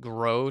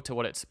grow to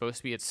what it's supposed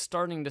to be. It's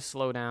starting to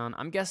slow down.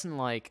 I'm guessing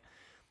like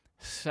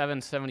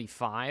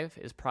 775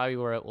 is probably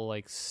where it will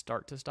like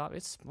start to stop.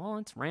 It's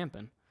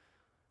ramping.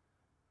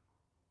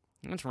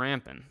 It's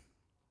ramping.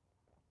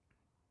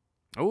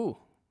 Oh,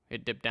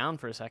 it dipped down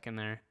for a second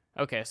there.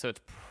 Okay, so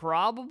it's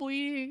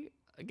probably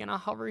gonna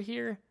hover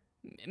here.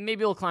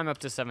 Maybe it'll climb up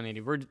to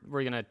 780.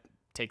 We're gonna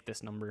take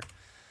this number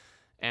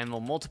and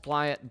we'll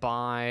multiply it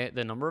by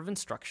the number of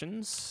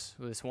instructions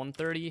with this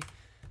 130,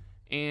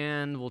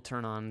 and we'll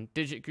turn on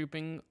digit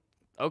grouping.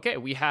 Okay,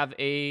 we have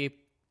a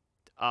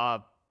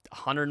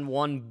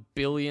 101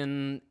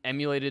 billion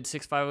emulated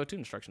 6502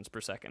 instructions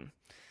per second.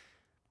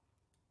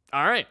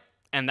 All right,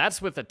 and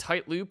that's with a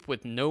tight loop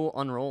with no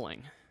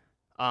unrolling.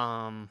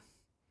 Wow,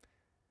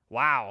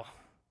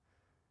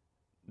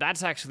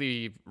 that's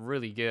actually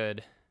really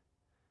good.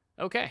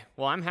 Okay,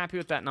 well, I'm happy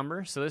with that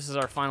number. So this is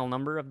our final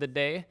number of the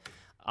day,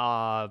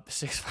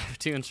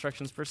 652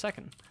 instructions per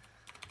second.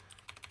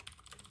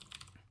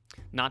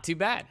 Not too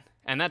bad.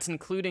 And that's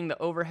including the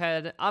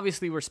overhead.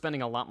 Obviously, we're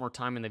spending a lot more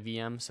time in the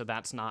VM, so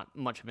that's not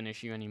much of an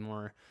issue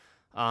anymore.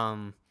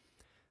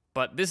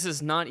 But this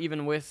is not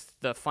even with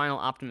the final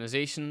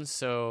optimizations.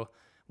 So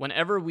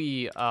whenever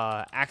we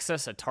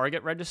access a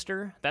target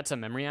register, that's a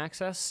memory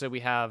access. So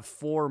we have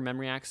 4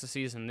 memory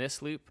accesses in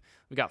this loop.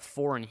 We've got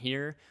 4 in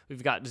here.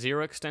 We've got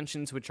 0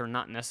 extensions, which are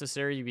not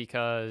necessary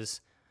because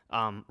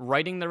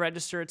writing the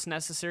register, it's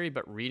necessary,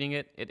 but reading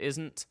it, it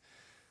isn't.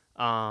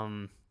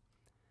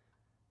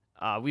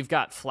 We've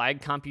got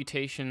flag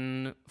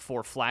computation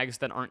for flags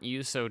that aren't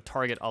used. So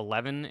target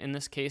 11 in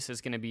this case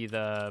is going to be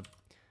the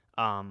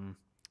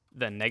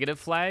negative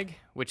flag,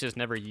 which is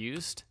never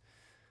used.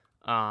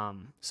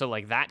 So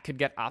like that could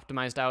get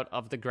optimized out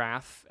of the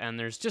graph, and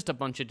there's just a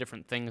bunch of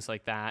different things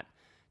like that.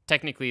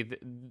 Technically,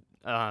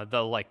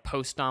 the like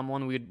post-dom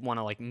one, we'd want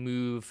to like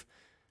move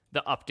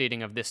the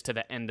updating of this to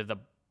the end of the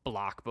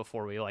block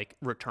before we like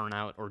return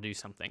out or do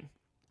something.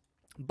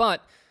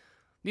 But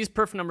these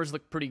perf numbers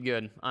look pretty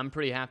good. I'm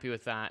pretty happy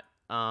with that.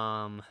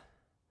 I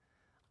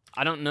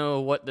don't know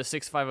what the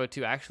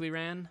 6502 actually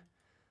ran.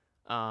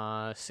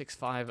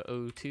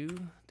 6502,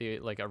 the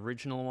like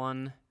original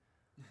one.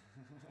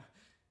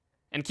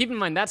 And keep in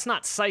mind, that's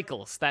not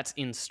cycles, that's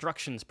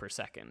instructions per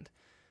second.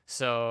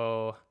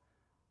 So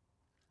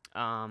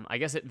I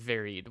guess it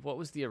varied. What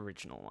was the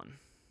original one?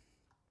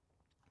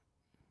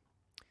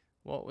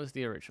 What was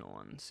the original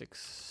one?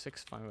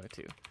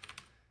 6502.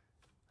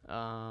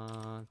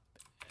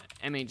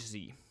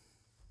 MHZ.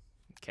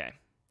 Okay.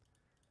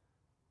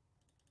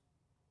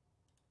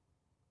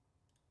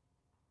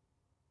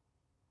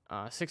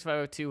 Uh,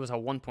 6502 was a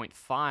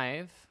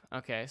 1.5.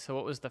 Okay, so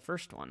what was the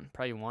first one?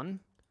 Probably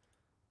 1?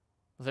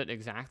 Was it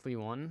exactly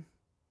 1?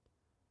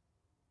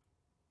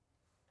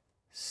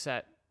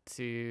 Set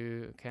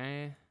to,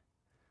 okay.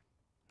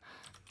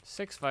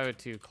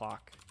 6502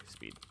 clock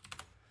speed.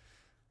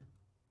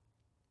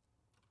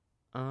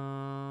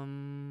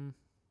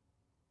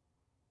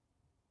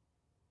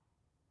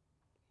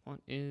 What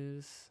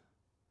is,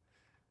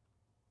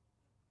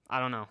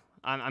 I don't know.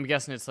 I'm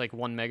guessing it's like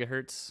 1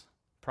 megahertz,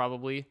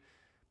 probably.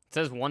 It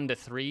says 1 to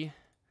 3.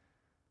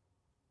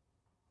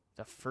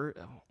 The first,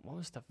 what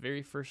was the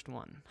very first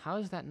one? How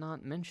is that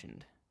not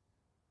mentioned?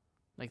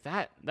 Like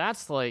that's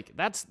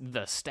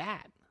the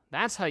stat.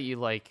 That's how you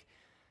like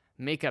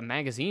make a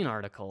magazine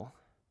article.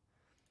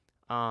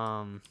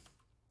 Low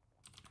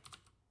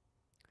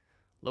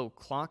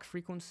clock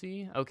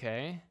frequency.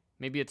 Okay.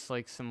 Maybe it's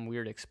like some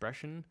weird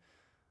expression.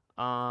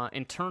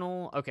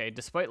 Internal, okay,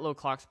 despite low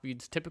clock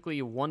speeds, typically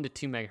 1 to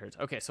 2 megahertz.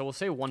 Okay, so we'll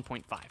say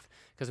 1.5,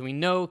 because we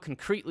know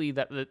concretely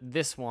that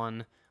this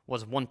one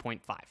was 1.5.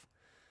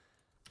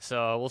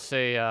 So we'll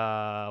say,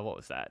 what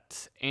was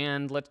that?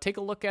 And let's take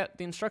a look at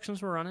the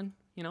instructions we're running.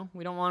 You know,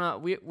 we don't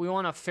want to, we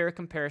want a fair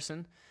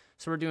comparison.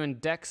 So we're doing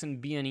DEX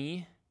and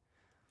BNE.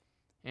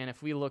 And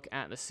if we look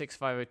at the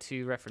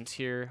 6502 reference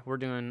here, we're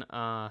doing,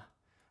 we're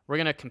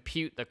going to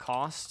compute the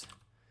cost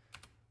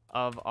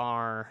of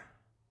our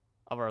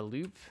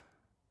loop.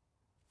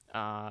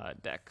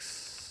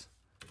 DEX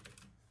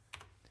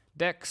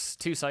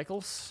 2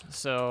 cycles.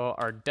 So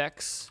our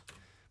DEX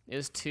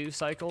is 2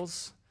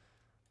 cycles.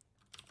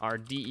 Our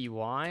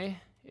DEY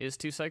is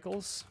 2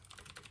 cycles.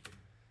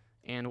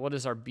 And what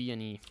is our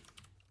BNE?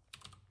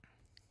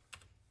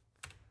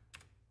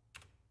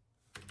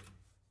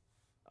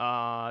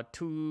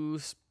 Two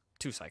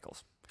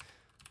cycles.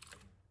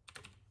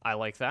 I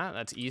like that.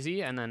 That's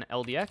easy. And then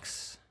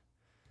LDX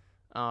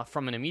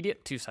from an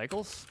immediate 2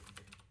 cycles.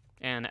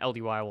 And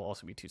LDY will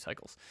also be 2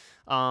 cycles.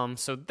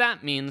 So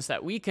that means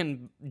that we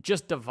can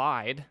just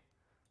divide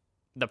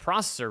the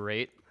processor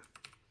rate,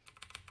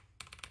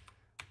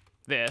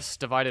 this,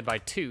 divided by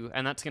 2,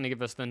 and that's going to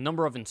give us the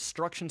number of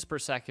instructions per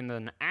second that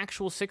an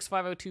actual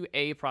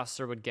 6502A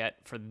processor would get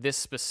for this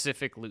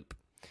specific loop.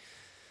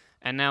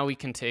 And now we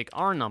can take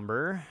our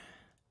number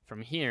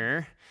from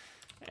here,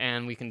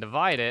 and we can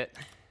divide it,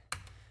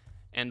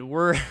 and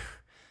we're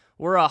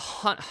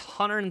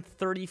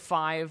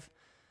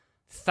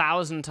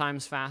 135,000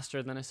 times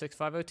faster than a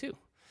 6502.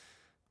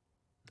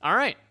 All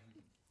right.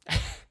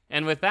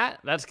 And with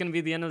that, that's going to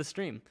be the end of the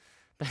stream.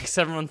 Thanks,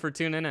 everyone, for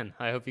tuning in.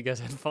 I hope you guys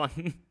had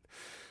fun.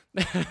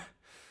 1.19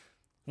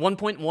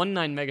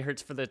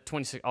 megahertz for the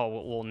 26. Oh,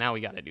 well, now we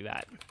got to do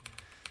that.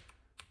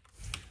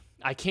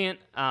 I can't,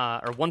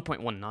 or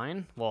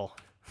 1.19, well,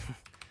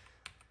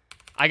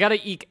 I gotta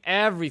eke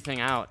everything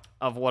out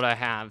of what I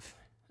have.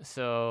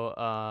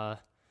 So,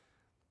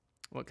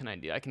 what can I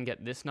do? I can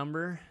get this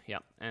number,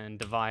 yep, and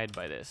divide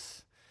by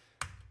this.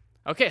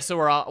 Okay, so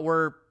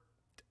we're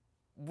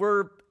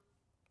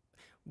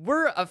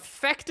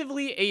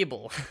effectively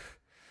able,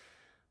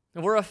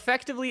 we're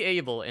effectively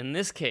able, in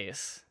this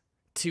case,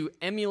 to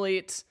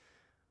emulate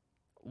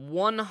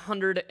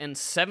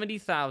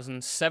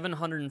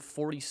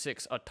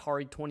 170,746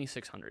 Atari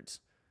 2600s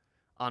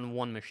on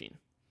one machine.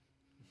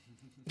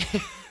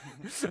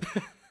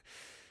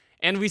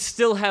 And we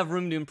still have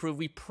room to improve.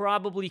 We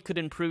probably could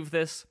improve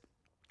this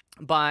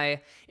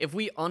by, if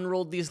we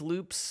unrolled these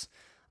loops,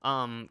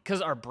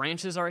 because our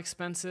branches are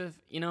expensive,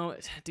 you know,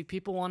 do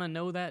people want to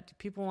know that? Do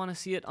people want to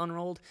see it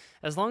unrolled?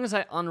 As long as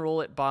I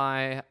unroll it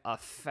by a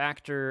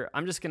factor,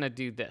 I'm just going to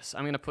do this.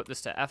 I'm going to put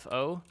this to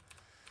FO,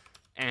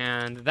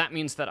 and that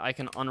means that I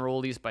can unroll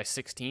these by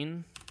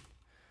 16.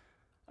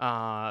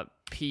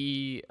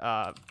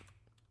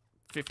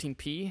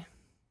 15P.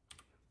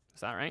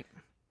 Is that right?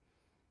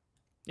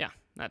 Yeah,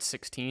 that's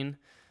 16.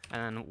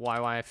 And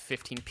YY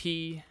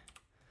 15P.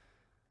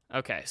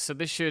 Okay, so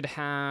this should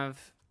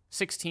have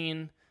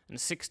 16 and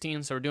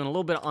 16, so we're doing a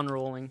little bit of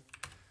unrolling.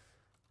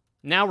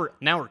 Now we're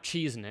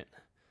cheesing it.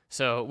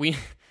 So we're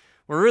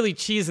really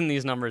cheesing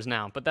these numbers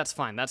now, but that's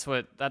fine. That's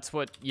what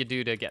you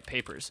do to get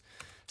papers.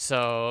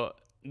 So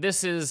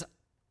this is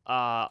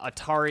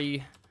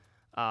Atari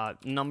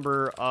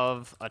number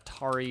of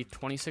Atari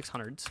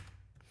 2600s,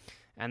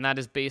 and that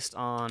is based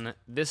on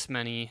this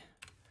many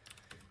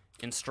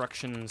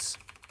instructions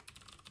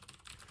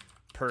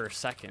per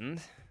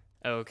second.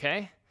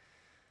 Okay.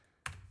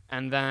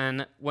 And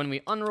then when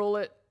we unroll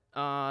it,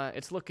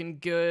 it's looking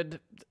good.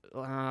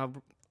 I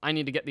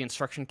need to get the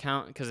instruction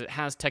count because it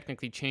has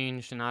technically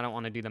changed, and I don't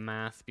want to do the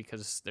math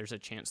because there's a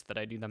chance that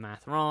I do the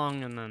math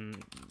wrong and then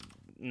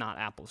not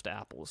apples to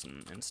apples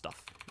and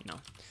stuff, you know.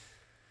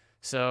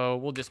 So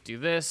we'll just do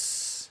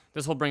this.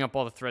 This will bring up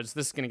all the threads.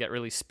 This is going to get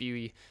really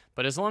spewy,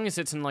 but as long as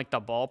it's in like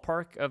the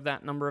ballpark of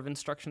that number of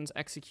instructions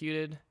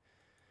executed,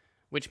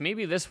 which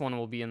maybe this one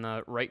will be in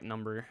the right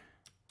number.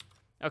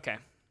 Okay.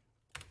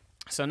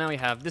 So now we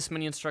have this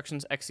many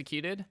instructions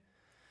executed,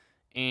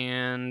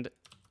 and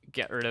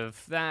get rid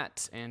of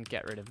that, and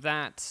get rid of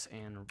that,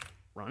 and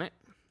run it.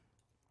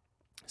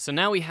 So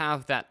now we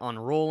have that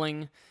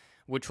unrolling,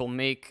 which will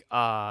make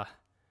our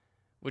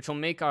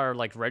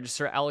like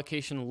register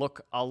allocation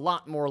look a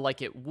lot more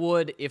like it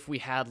would if we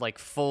had like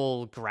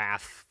full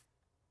graph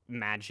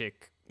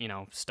magic, you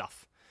know,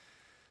 stuff.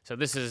 So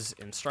this is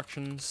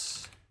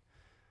instructions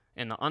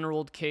in the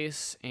unrolled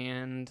case,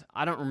 and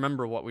I don't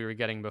remember what we were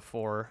getting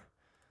before.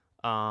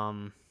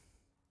 I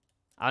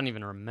don't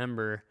even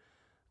remember.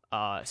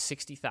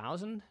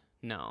 60,000?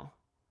 No.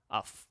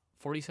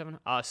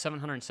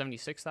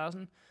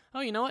 776,000?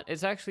 Oh, you know what?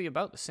 It's actually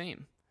about the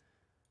same.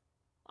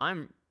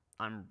 I'm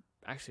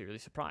actually really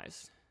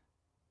surprised.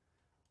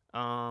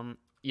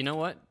 You know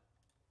what?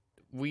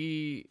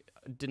 We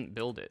didn't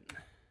build it.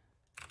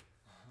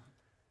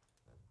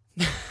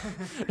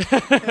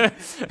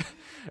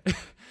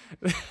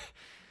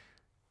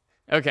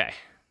 Okay.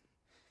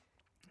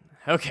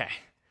 Okay.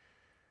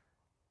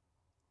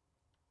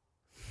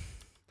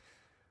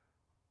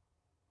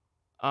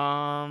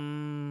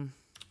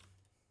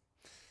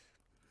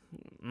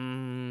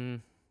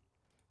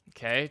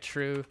 Okay,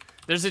 true.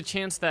 There's a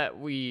chance that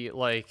we,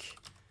 like,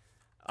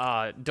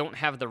 don't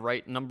have the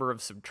right number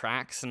of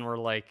subtracts and we're,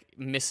 like,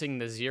 missing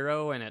the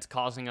 0 and it's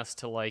causing us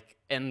to, like,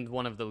 end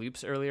one of the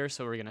loops earlier,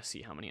 so we're gonna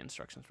see how many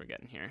instructions we're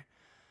getting here.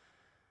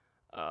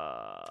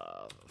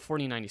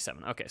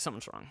 4097. Okay,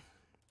 something's wrong.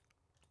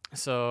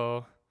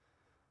 So,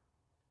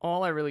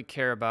 all I really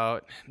care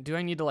about... Do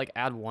I need to, like,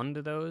 add 1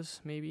 to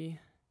those, maybe?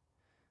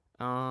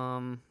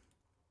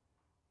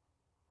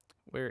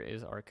 Where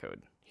is our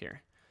code?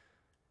 Here.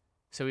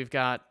 So we've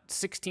got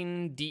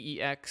 16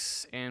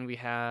 DEX and we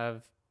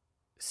have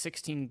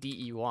 16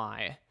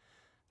 DEY.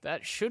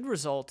 That should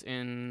result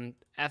in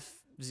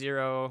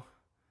F0.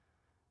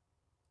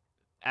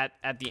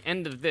 At the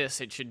end of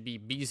this, it should be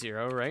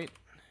B0, right?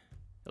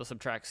 It'll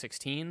subtract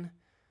 16.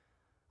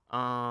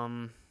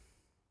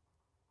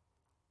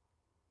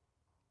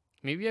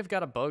 Maybe I've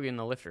got a bug in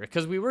the lifter,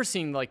 because we were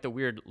seeing like the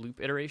weird loop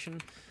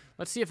iteration.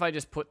 Let's see if I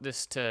just put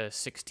this to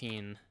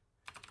 16,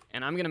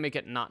 and I'm gonna make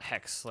it not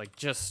hex, like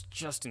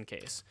just in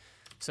case.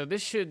 So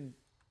this should,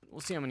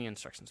 we'll see how many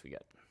instructions we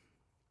get.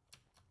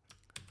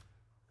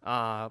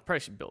 Probably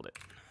should build it.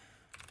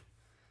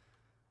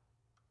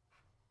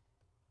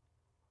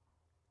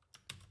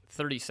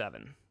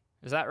 37,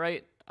 is that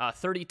right?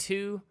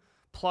 32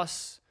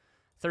 plus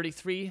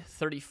 33,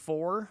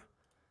 34,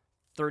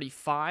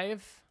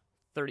 35,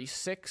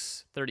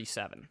 36,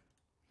 37.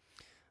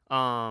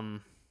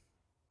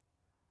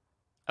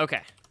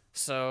 Okay,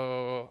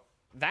 so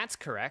that's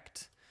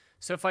correct.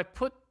 So if I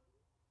put,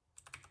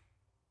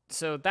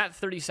 so that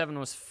 37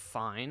 was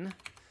fine.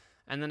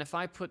 And then if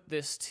I put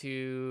this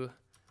to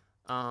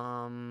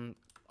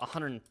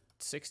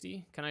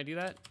 160, can I do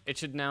that? It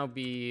should now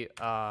be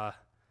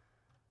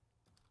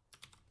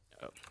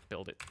Oh,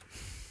 build it.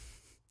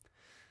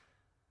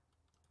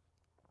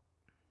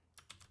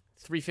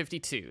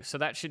 352. So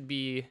that should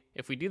be,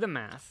 if we do the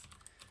math,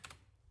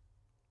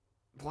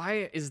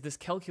 why is this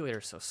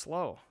calculator so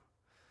slow?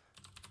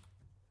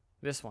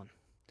 This one.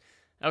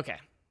 Okay.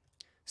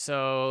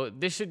 So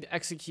this should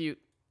execute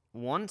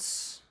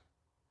once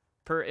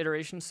per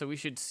iteration. So we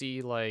should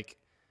see like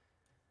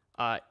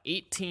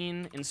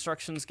 18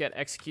 instructions get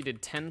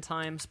executed 10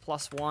 times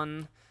plus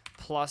 1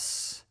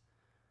 plus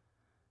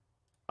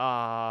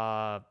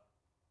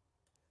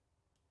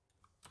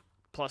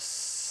plus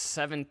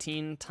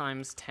 17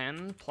 times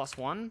 10 plus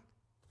 1.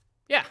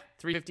 Yeah,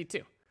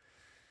 352.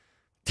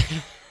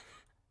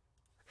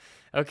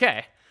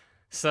 Okay.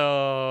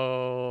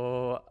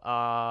 So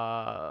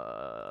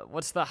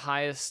what's the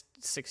highest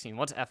 16?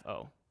 What's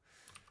FO?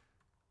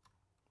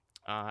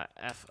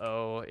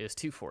 FO is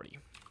 240.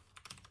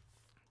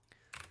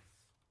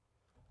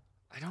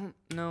 I don't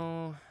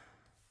know.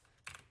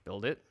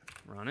 Build it,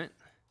 run it.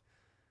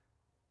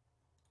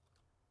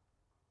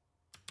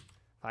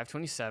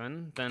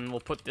 527. Then we'll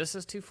put this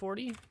as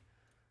 240.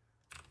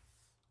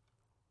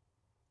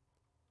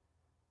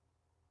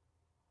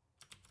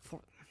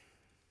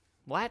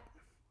 What?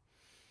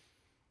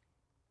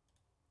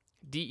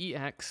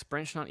 DEX,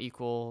 branch not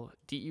equal,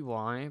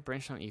 DEY,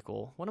 branch not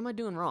equal. What am I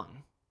doing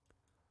wrong?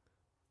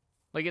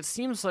 Like, it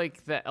seems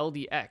like the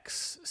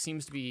LDX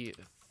seems to be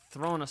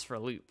throwing us for a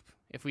loop.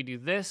 If we do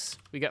this,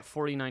 we get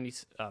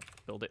 4090,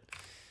 build it.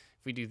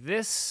 If we do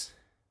this,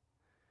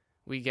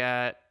 we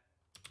get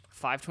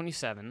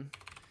 527.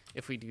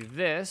 If we do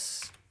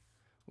this,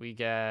 we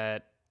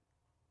get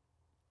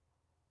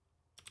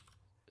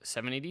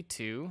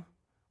 782,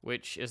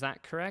 which, is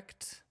that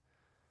correct?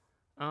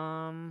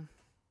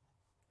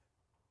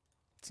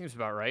 Seems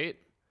about right.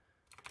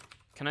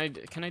 Can I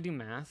do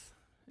math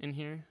in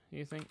here, do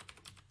you think?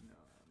 No.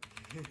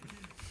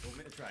 We'll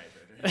try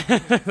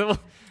it better. All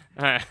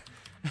right.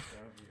 That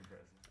would be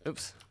impressive.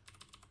 Oops.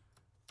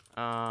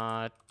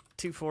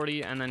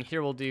 240, and then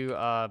here we'll do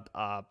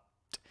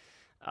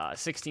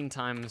 16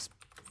 times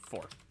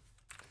 4.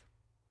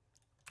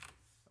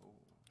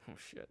 Oh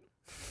shit.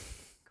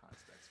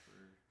 Const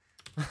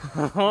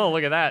expert. Oh,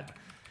 look at that.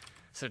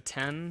 So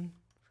 10.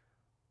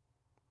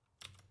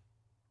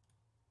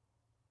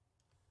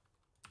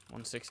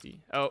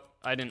 160. Oh,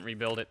 I didn't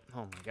rebuild it.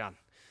 Oh my god.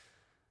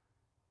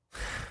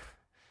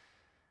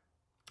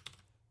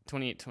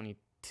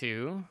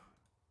 2822.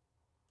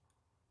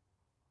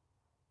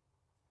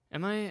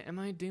 Am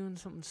I doing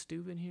something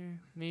stupid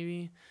here?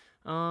 Maybe.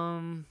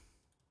 Like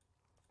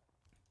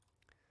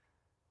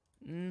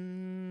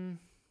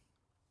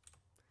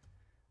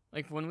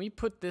when we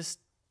put this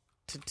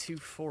to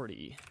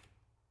 240.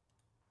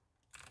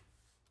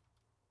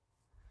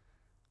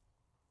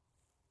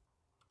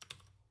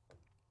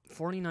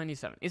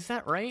 $40.97. Is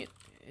that right?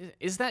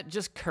 Is that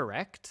just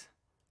correct?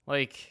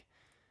 Like,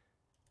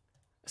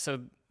 so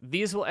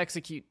these will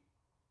execute.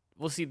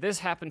 We'll see this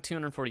happen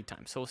 240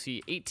 times. So we'll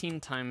see 18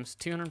 times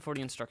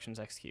 240 instructions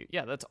execute.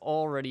 Yeah, that's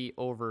already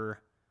over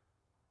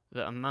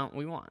the amount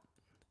we want.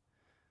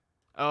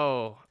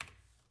 Oh,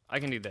 I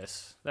can do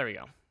this. There we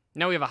go.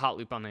 Now we have a hot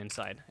loop on the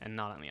inside and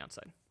not on the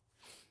outside.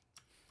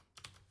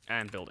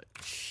 And build it.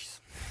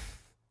 Jeez.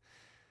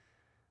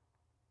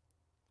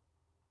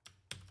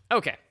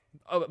 Okay.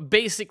 Oh,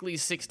 basically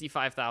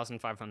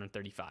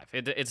 65,535.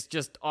 It's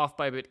just off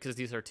by a bit because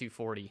these are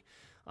 240.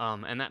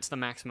 And that's the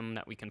maximum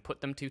that we can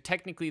put them to.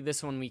 Technically,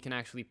 this one we can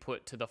actually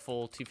put to the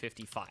full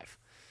 255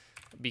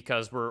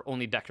 because we're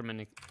only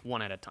decrementing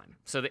one at a time.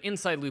 So the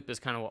inside loop is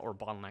kind of what we're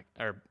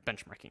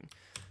benchmarking.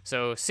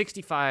 So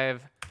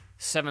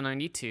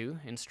 65,792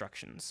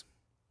 instructions.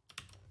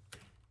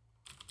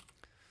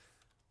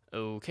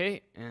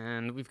 Okay,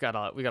 and we've got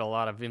a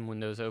lot of Vim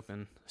windows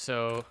open.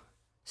 So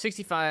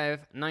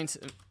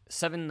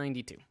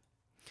 65,792,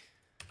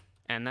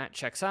 and that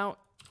checks out.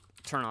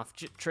 Turn off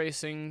JIT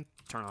tracing.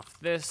 Turn off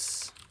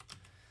this.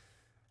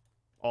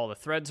 All the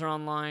threads are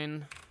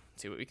online.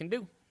 See what we can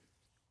do.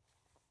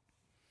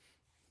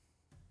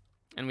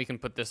 And we can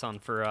put this on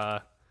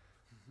for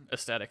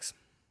aesthetics.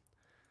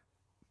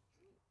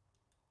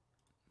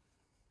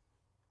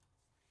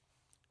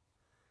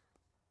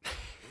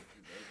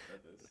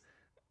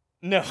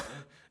 No,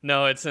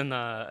 no, it's in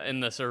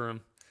the server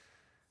room.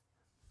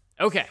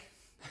 Okay.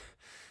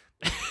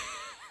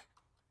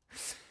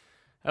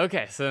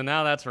 Okay, so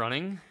now that's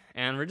running.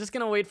 And we're just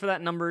going to wait for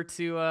that number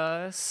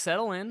to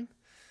settle in.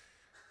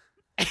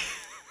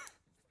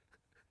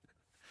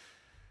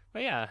 But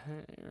yeah,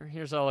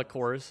 here's all the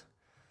cores.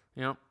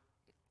 You know.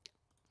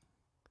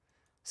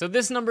 So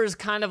this number is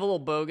kind of a little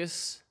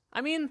bogus.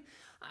 I mean,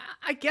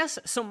 I guess,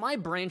 so my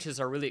branches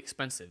are really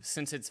expensive.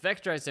 Since it's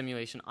vectorized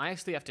emulation, I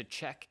actually have to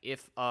check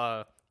if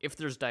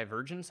there's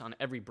divergence on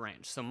every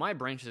branch. So my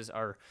branches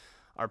are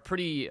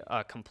pretty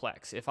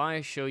complex. If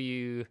I show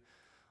you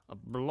a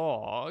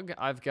blog,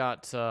 I've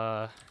got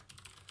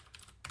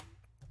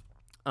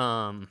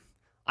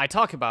I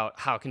talk about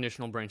how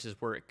conditional branches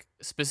work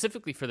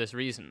specifically for this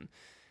reason,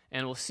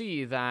 and we'll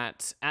see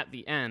that at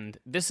the end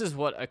this is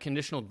what a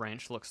conditional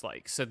branch looks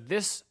like. So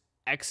this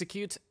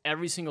execute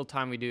every single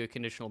time we do a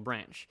conditional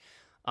branch.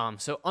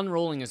 So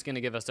unrolling is going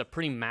to give us a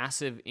pretty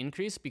massive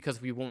increase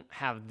because we won't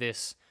have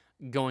this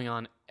going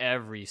on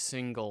every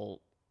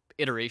single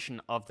iteration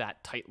of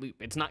that tight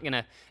loop. It's not going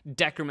to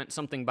decrement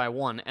something by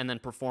 1 and then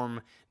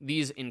perform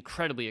these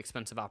incredibly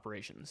expensive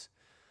operations.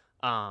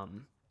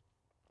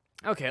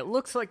 Okay, it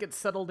looks like it's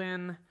settled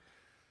in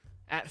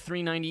at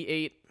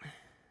 398.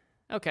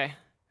 Okay,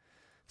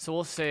 so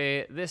we'll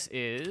say this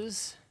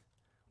is,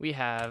 we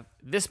have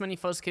this many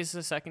fuzz cases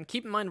a second.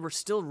 Keep in mind, we're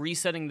still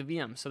resetting the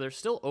VM, so there's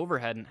still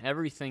overhead and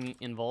everything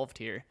involved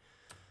here.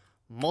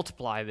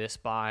 Multiply this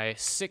by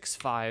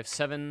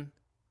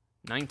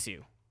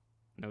 65792.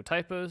 No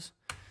typos.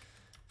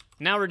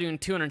 Now we're doing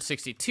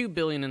 262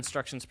 billion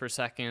instructions per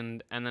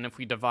second, and then if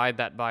we divide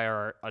that by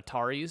our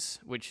Ataris,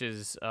 which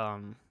is,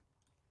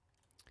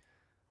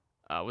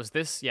 was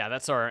this? Yeah,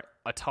 that's our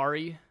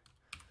Atari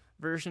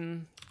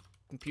version.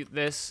 Compute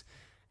this,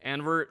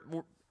 and we're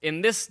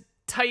in this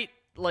tight,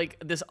 like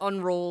this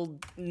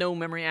unrolled, no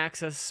memory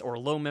access or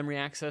low memory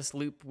access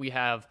loop. We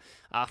have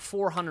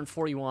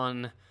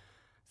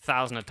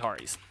 441,000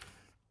 Ataris.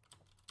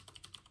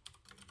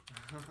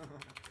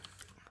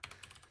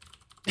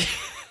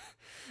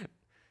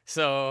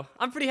 So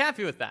I'm pretty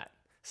happy with that.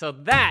 So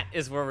that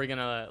is where we're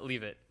gonna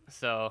leave it.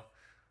 So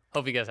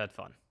hope you guys had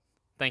fun.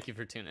 Thank you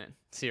for tuning in.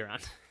 See you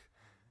around.